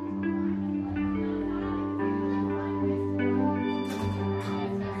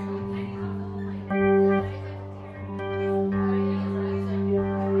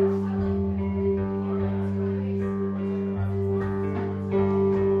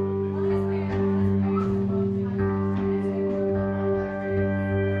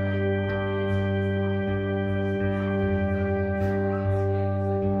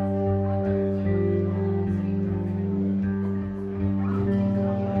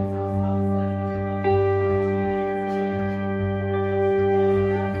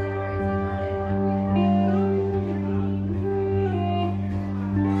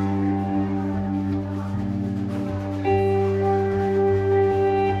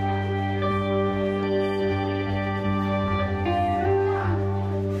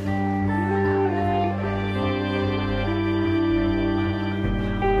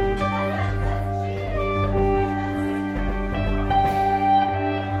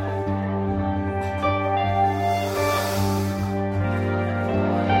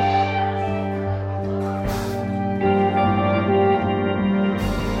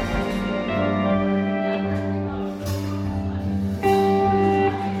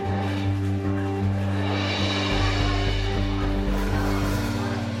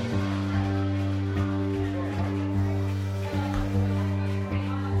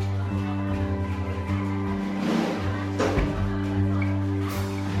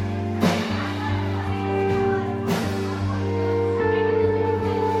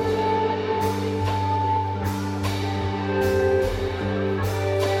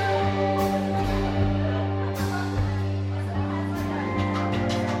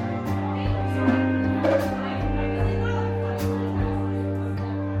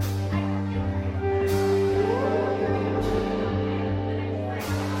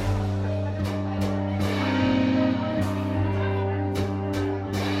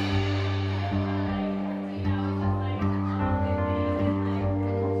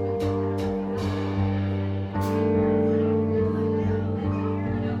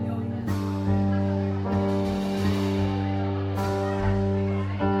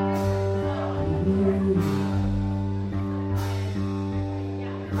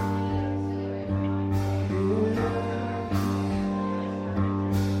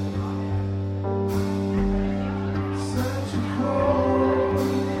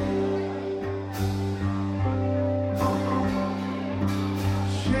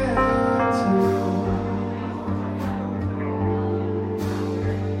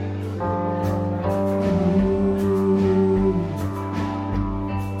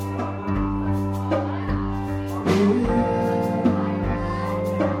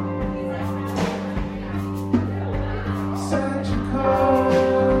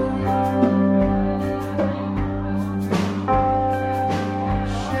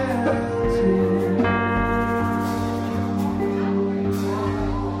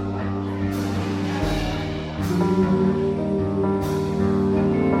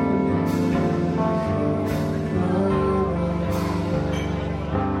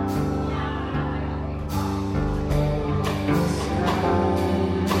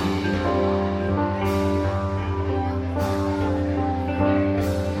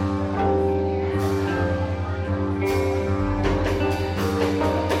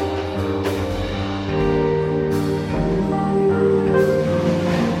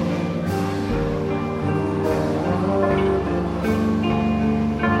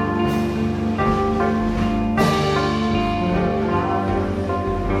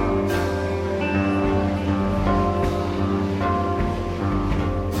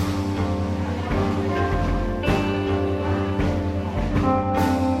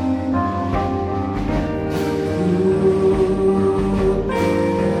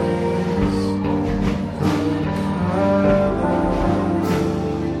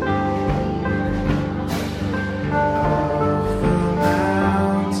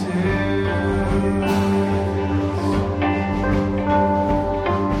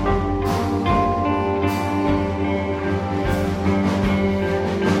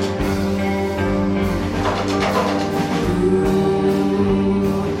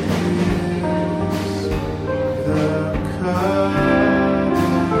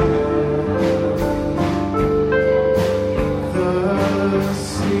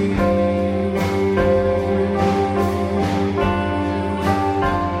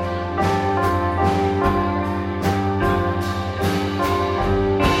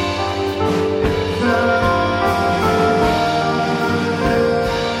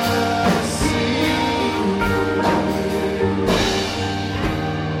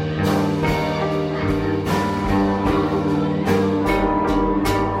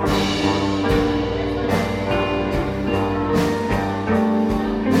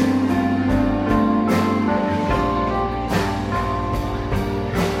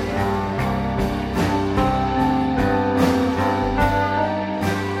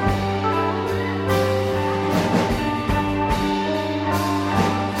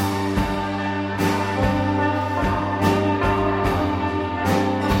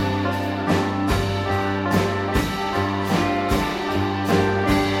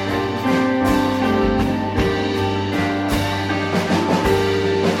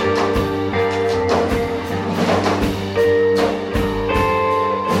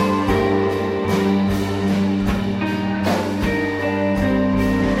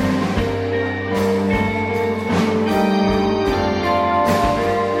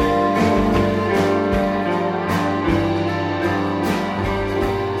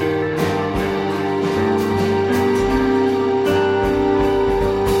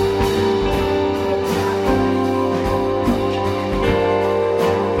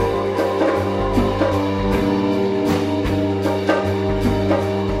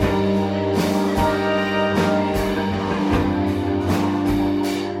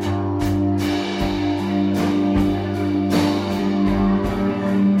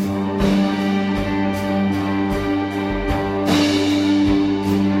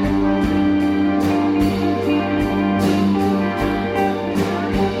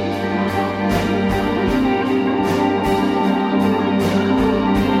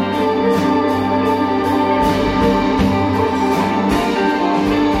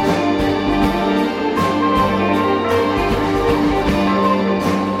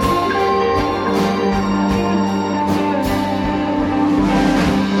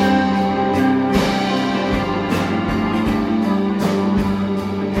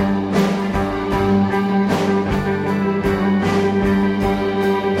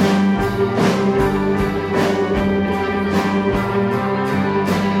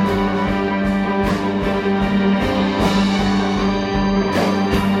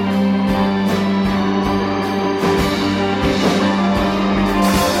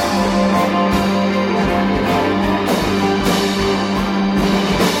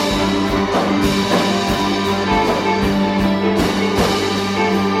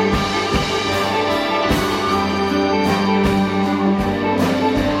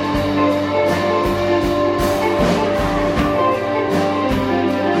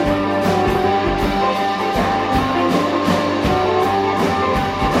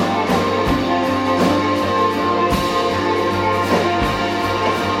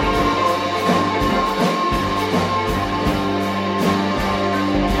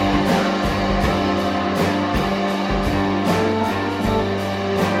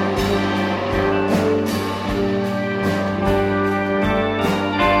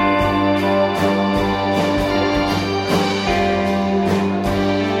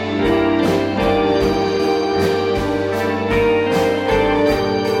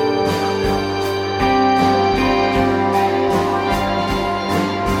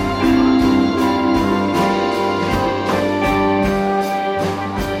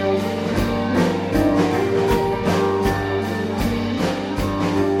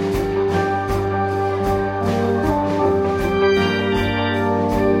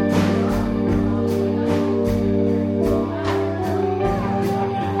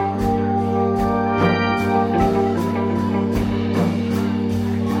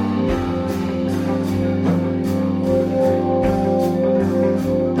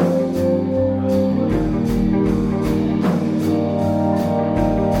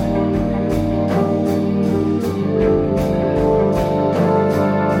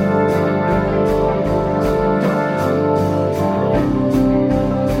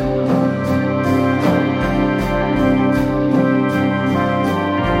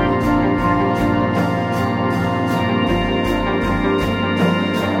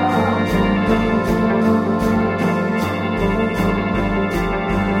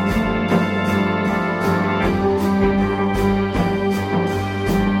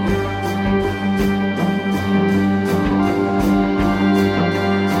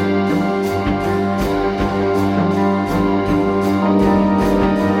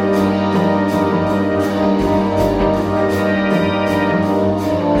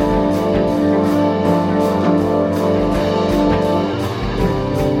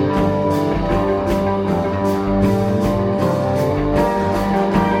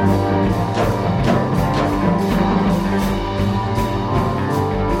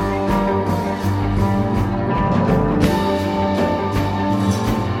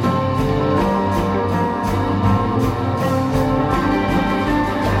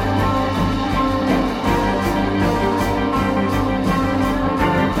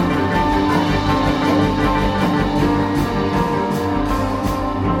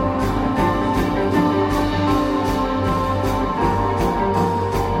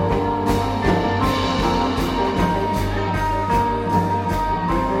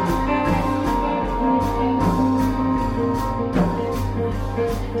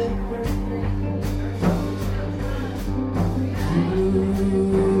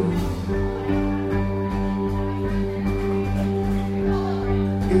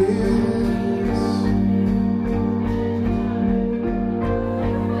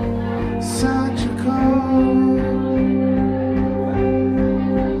 Such a cold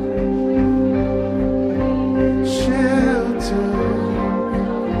shelter.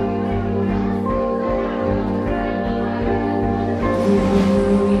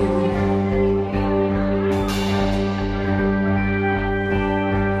 Ooh.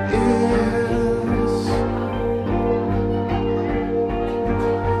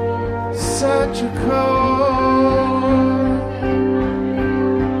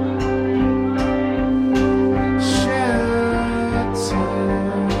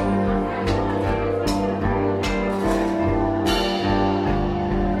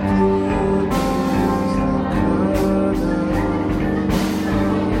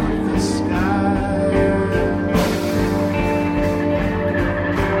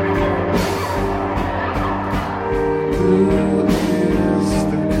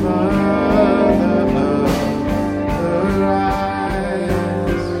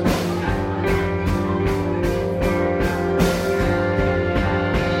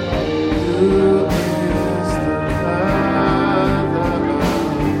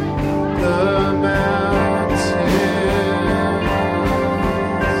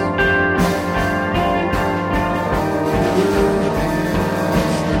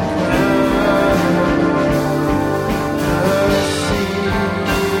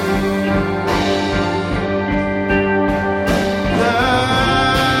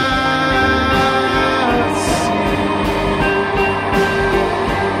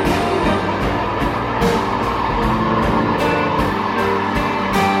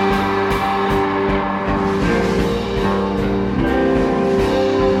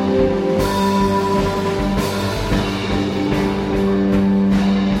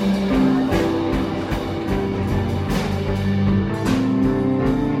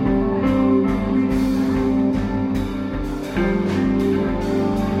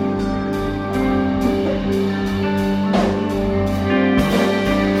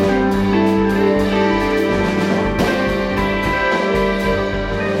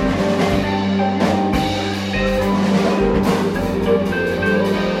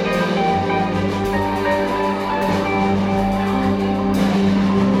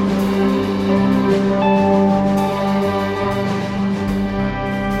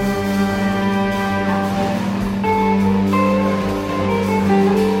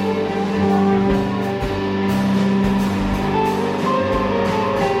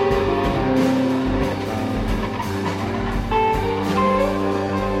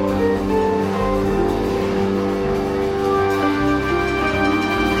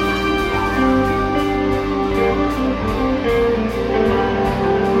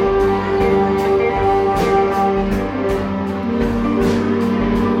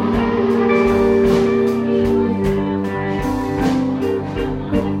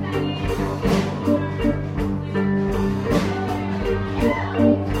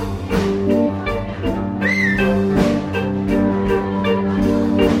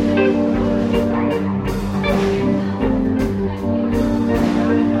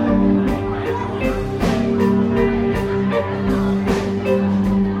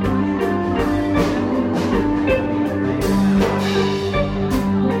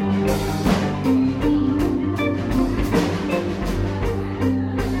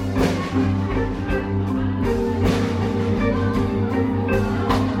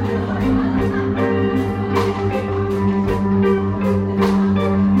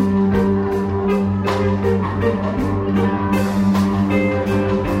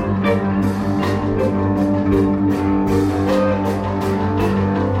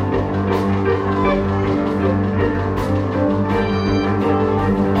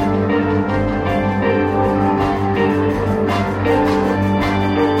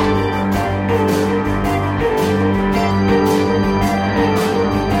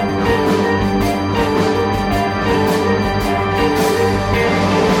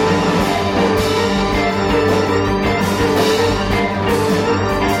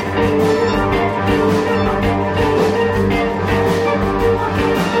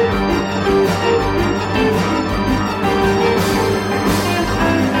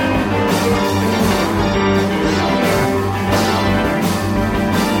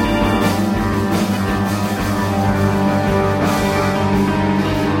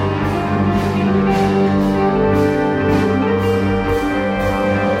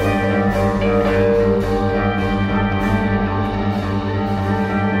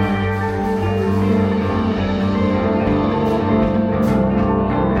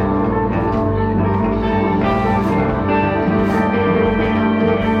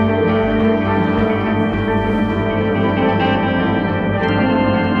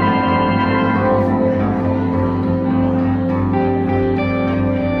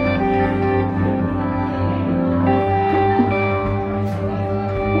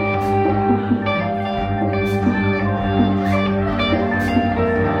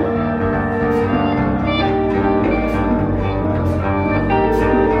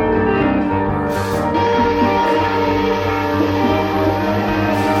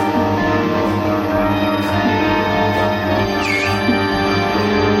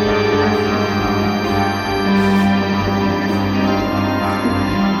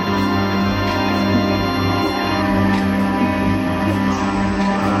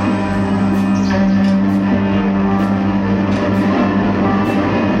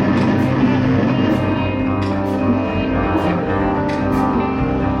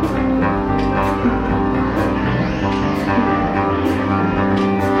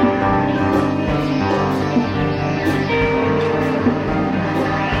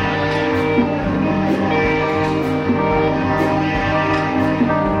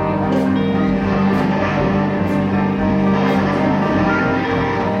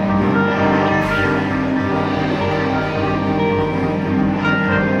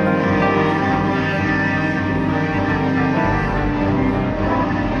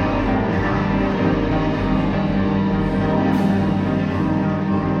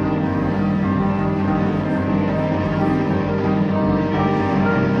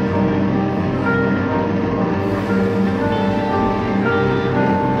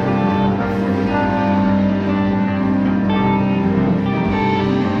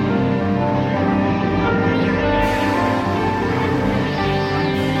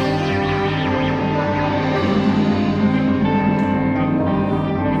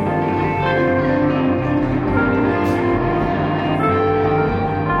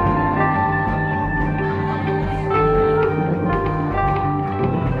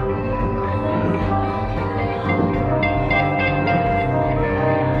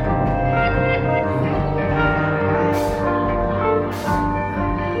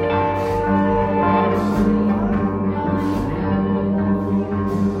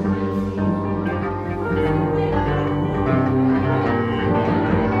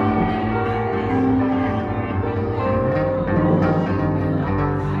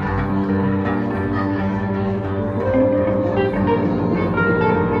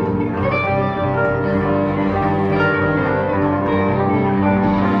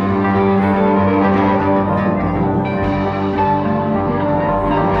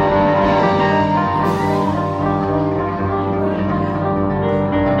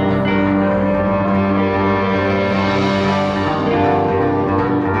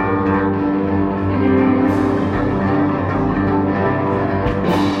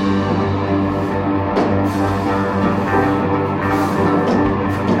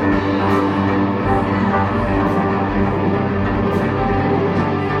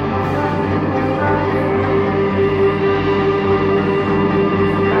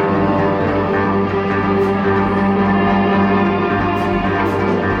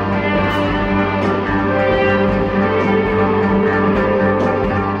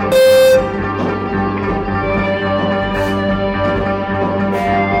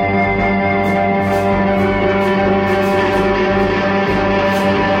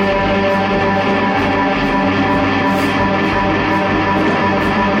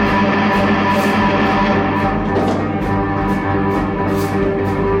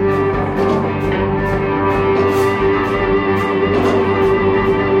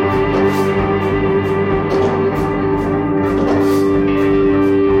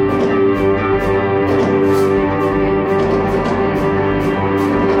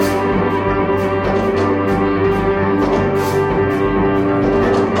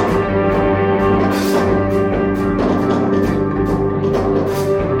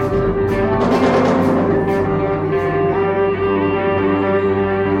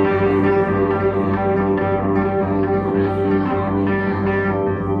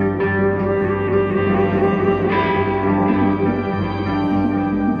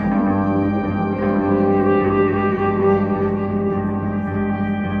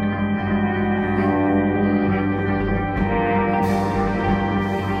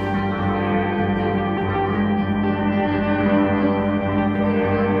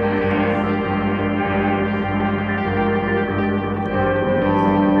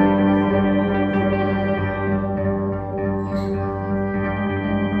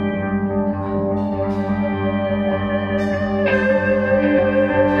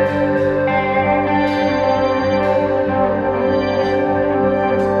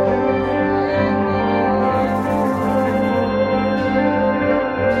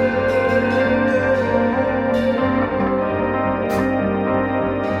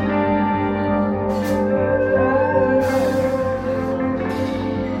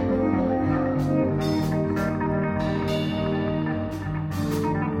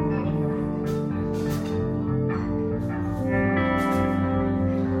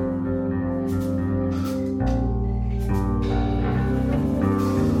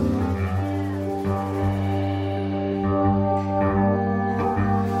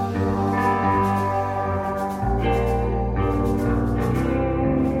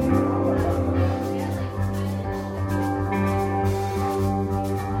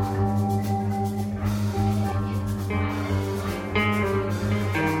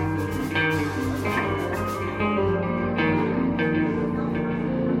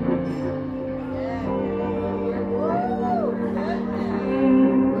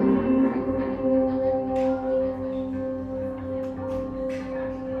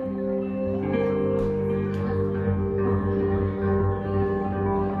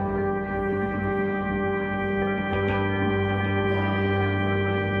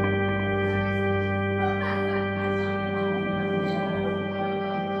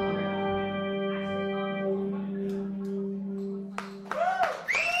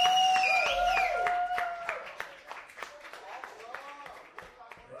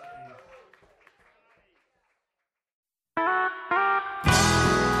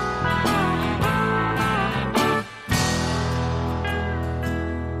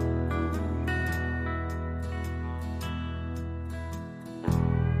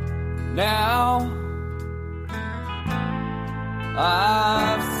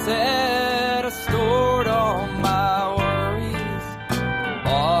 I've said I stored all my worries,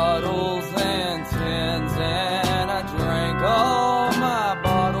 bottles and tins, and I drank all my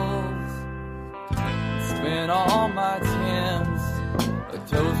bottles, spent all my tins. A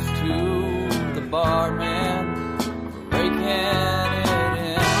toast to the barman for raking it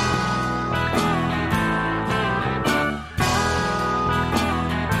in.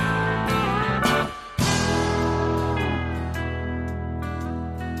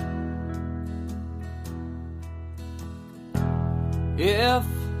 If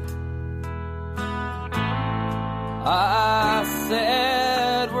I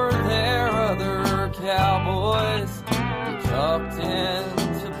said were there other cowboys you tucked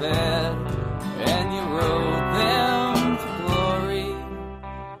into bed and you rode them to glory,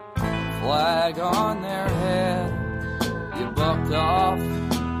 flag on their head, you bucked off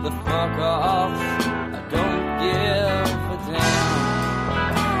the fuck offs, I don't give a damn.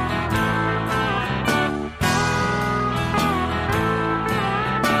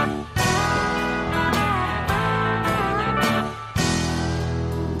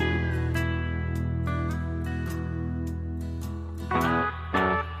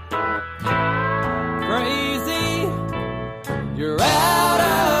 You're out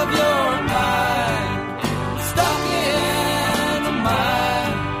of your mind, stuck in a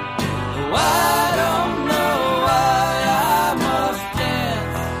mine. Oh, I don't know why I must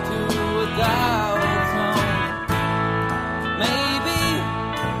dance to a dial tone. Maybe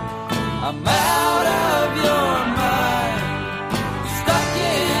I'm out of your mind, stuck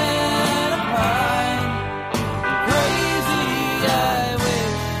in a pine. Crazy, I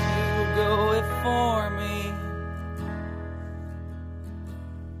wish you would go it for me.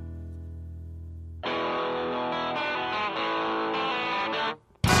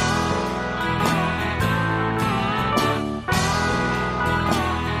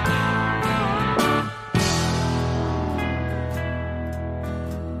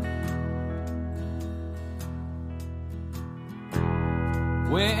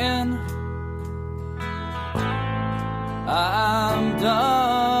 When I'm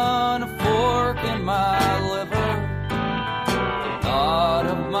done, a fork in my liver, thought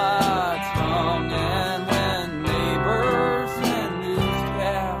of my tongue, and when neighbors and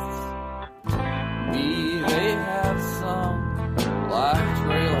newscasts, me they have sung, life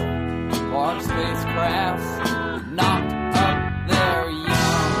trailer, park spacecrafts, knocked up their young.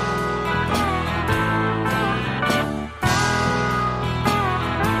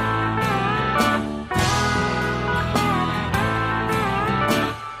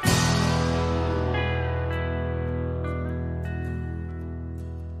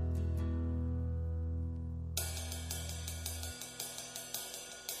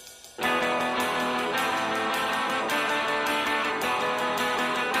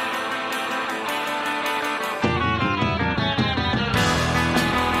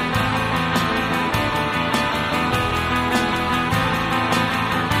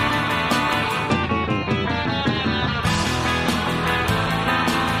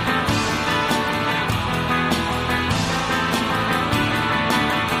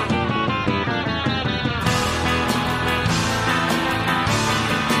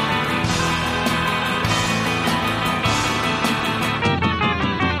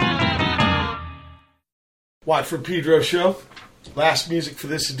 Watt from Pedro Show. Last music for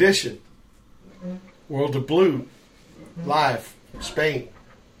this edition. World of Blue. Live. Spain.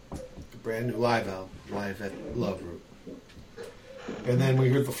 The brand new live album. Live at Love Room. And then we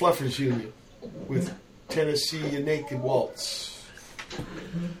heard the Fluffers Union with Tennesseeyanaked waltz.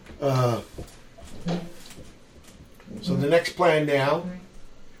 So the next plan now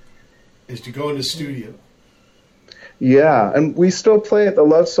is to go in the studio. Yeah, and we still play at the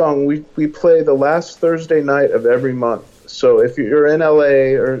Love Song. We play the last Thursday night of every month. So if you're in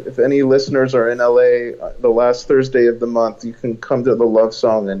LA, or if any listeners are in LA, the last Thursday of the month, you can come to the Love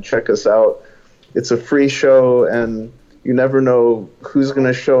Song and check us out. It's a free show, and you never know who's going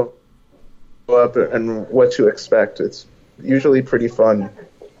to show up and what to expect. It's usually pretty fun.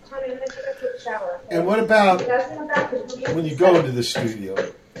 And what about when you go into the studio?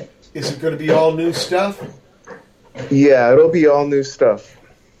 Is it going to be all new stuff? Yeah, it'll be all new stuff.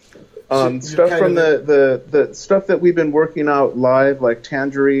 Stuff from the stuff that we've been working out live, like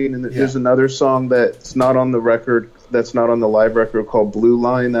Tangerine, and there's another song that's not on the record, that's not on the live record, called Blue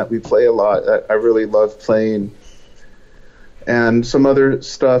Line, that we play a lot, that I really love playing. And some other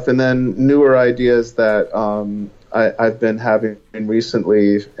stuff, and then newer ideas that I've been having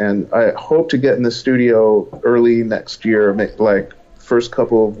recently, and I hope to get in the studio early next year, like first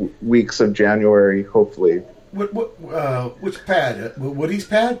couple of weeks of January, hopefully. Which pad? Woody's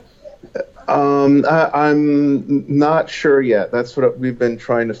pad? I'm not sure yet. That's what we've been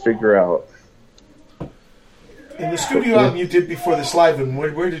trying to figure out. In the studio album you did before this live one,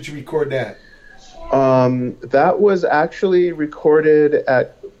 where did you record that? That was actually recorded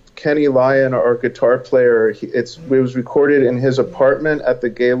at Kenny Lyon, our guitar player. It was recorded in his apartment at the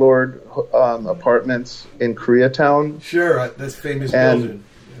Gaylord Apartments in Koreatown. Sure, that's famous building.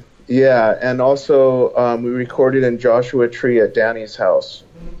 Yeah, and also we recorded in Joshua Tree at Danny's house.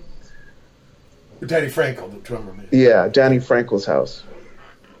 Danny Frankel, the drummer, man. Yeah, Danny Frankel's house.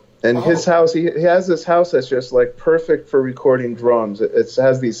 And his house, he has this house that's just like perfect for recording drums. It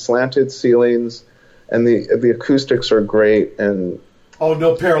has these slanted ceilings, and the acoustics are great. And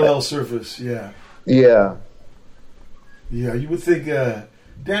no parallel surface, yeah. Yeah. Yeah, you would think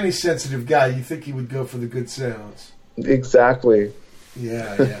Danny's a sensitive guy. You think he would go for the good sounds. Exactly.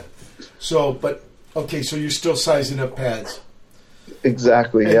 Yeah. So you're still sizing up pads.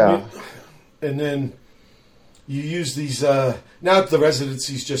 Exactly, yeah. And then you use these, now the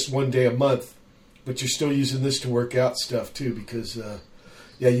residency's just one day a month, but you're still using this to work out stuff too, because,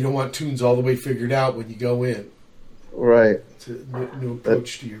 you don't want tunes all the way figured out when you go in. Right. It's a new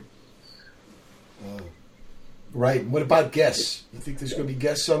approach to your... right. And what about guests? You think there's going to be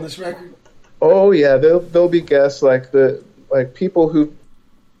guests on this record? Oh, yeah, there'll be guests, like people who've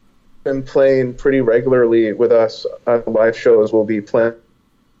been playing pretty regularly with us at the live shows will be playing.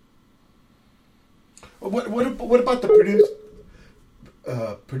 What about the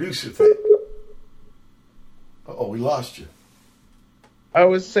producer thing? We lost you. I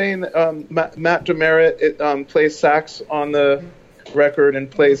was saying Matt Demerit plays sax on the record and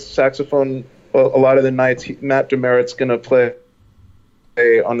plays saxophone a lot of the nights. Matt Demerit's going to play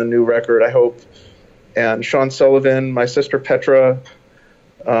on the new record, I hope. And Sean Sullivan, my sister Petra,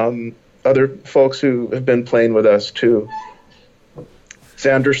 other folks who have been playing with us too.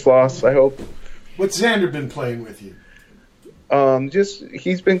 Xander Schloss, I hope. What's Xander been playing with you?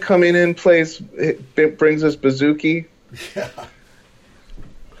 He's been coming in, brings us bouzouki. Yeah.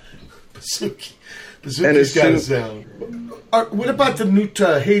 Bouzouki's got a sound. What about the new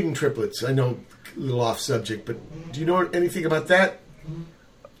Haden triplets? I know, a little off subject, but do you know anything about that?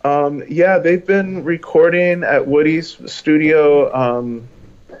 Yeah, they've been recording at Woody's studio,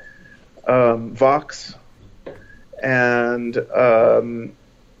 Vox, and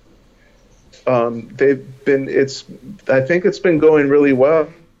I think it's been going really well.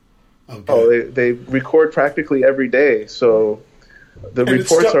 Okay. They record practically every day, so the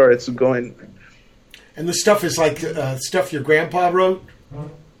reports are it's going. And the stuff is like stuff your grandpa wrote?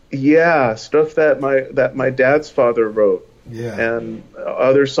 Yeah, stuff that my dad's father wrote. Yeah. And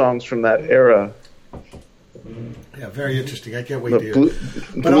other songs from that era. Yeah, very interesting. I can't wait to hear it.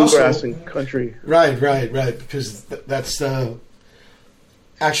 Bluegrass and country. Right, because that's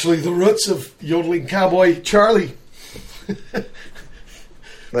actually the roots of yodeling cowboy Charlie.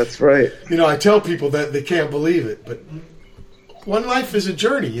 That's right. I tell people that they can't believe it, but one life is a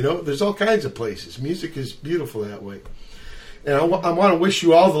journey, There's all kinds of places. Music is beautiful that way. And I want to wish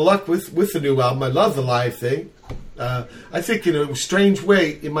you all the luck with the new album. I love the live thing. I think in a strange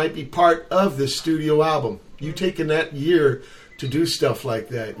way, it might be part of this studio album. You taking that year to do stuff like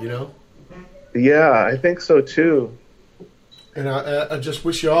that, Yeah, I think so too. And I just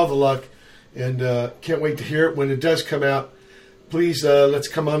wish you all the luck, and can't wait to hear it when it does come out. Please, let's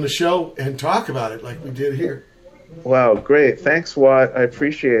come on the show and talk about it like we did here. Wow, great. Thanks, Watt. I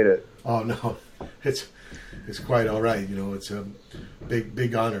appreciate it. Oh, no. It's quite all right. It's a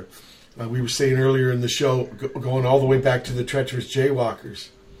big honor. We were saying earlier in the show, going all the way back to the Treacherous Jaywalkers.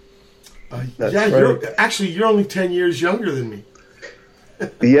 That's right. You're only 10 years younger than me.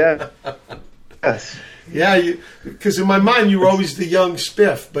 Yeah. Yes. Yeah, because in my mind you were always the young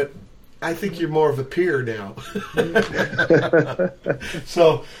spiff, but I think you're more of a peer now.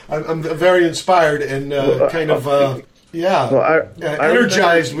 So I'm very inspired and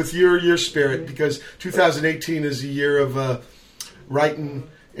energized with your spirit, because 2018 is a year of writing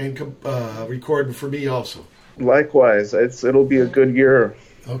and recording for me also. Likewise, it'll be a good year.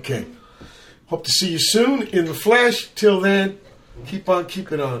 Okay. Hope to see you soon in the flesh. Till then, keep on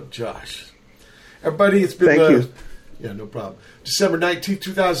keeping on, Josh. Everybody, it's been... Thank you. Yeah, no problem. December 19th,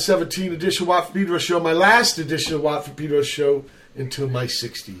 2017 edition of Watt for Pedro Show. My last edition of Watt for Pedro Show until my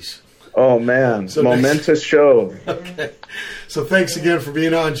 60s. Oh, man. So momentous show. Okay. So thanks again for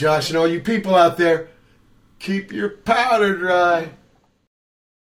being on, Josh. And all you people out there, keep your powder dry.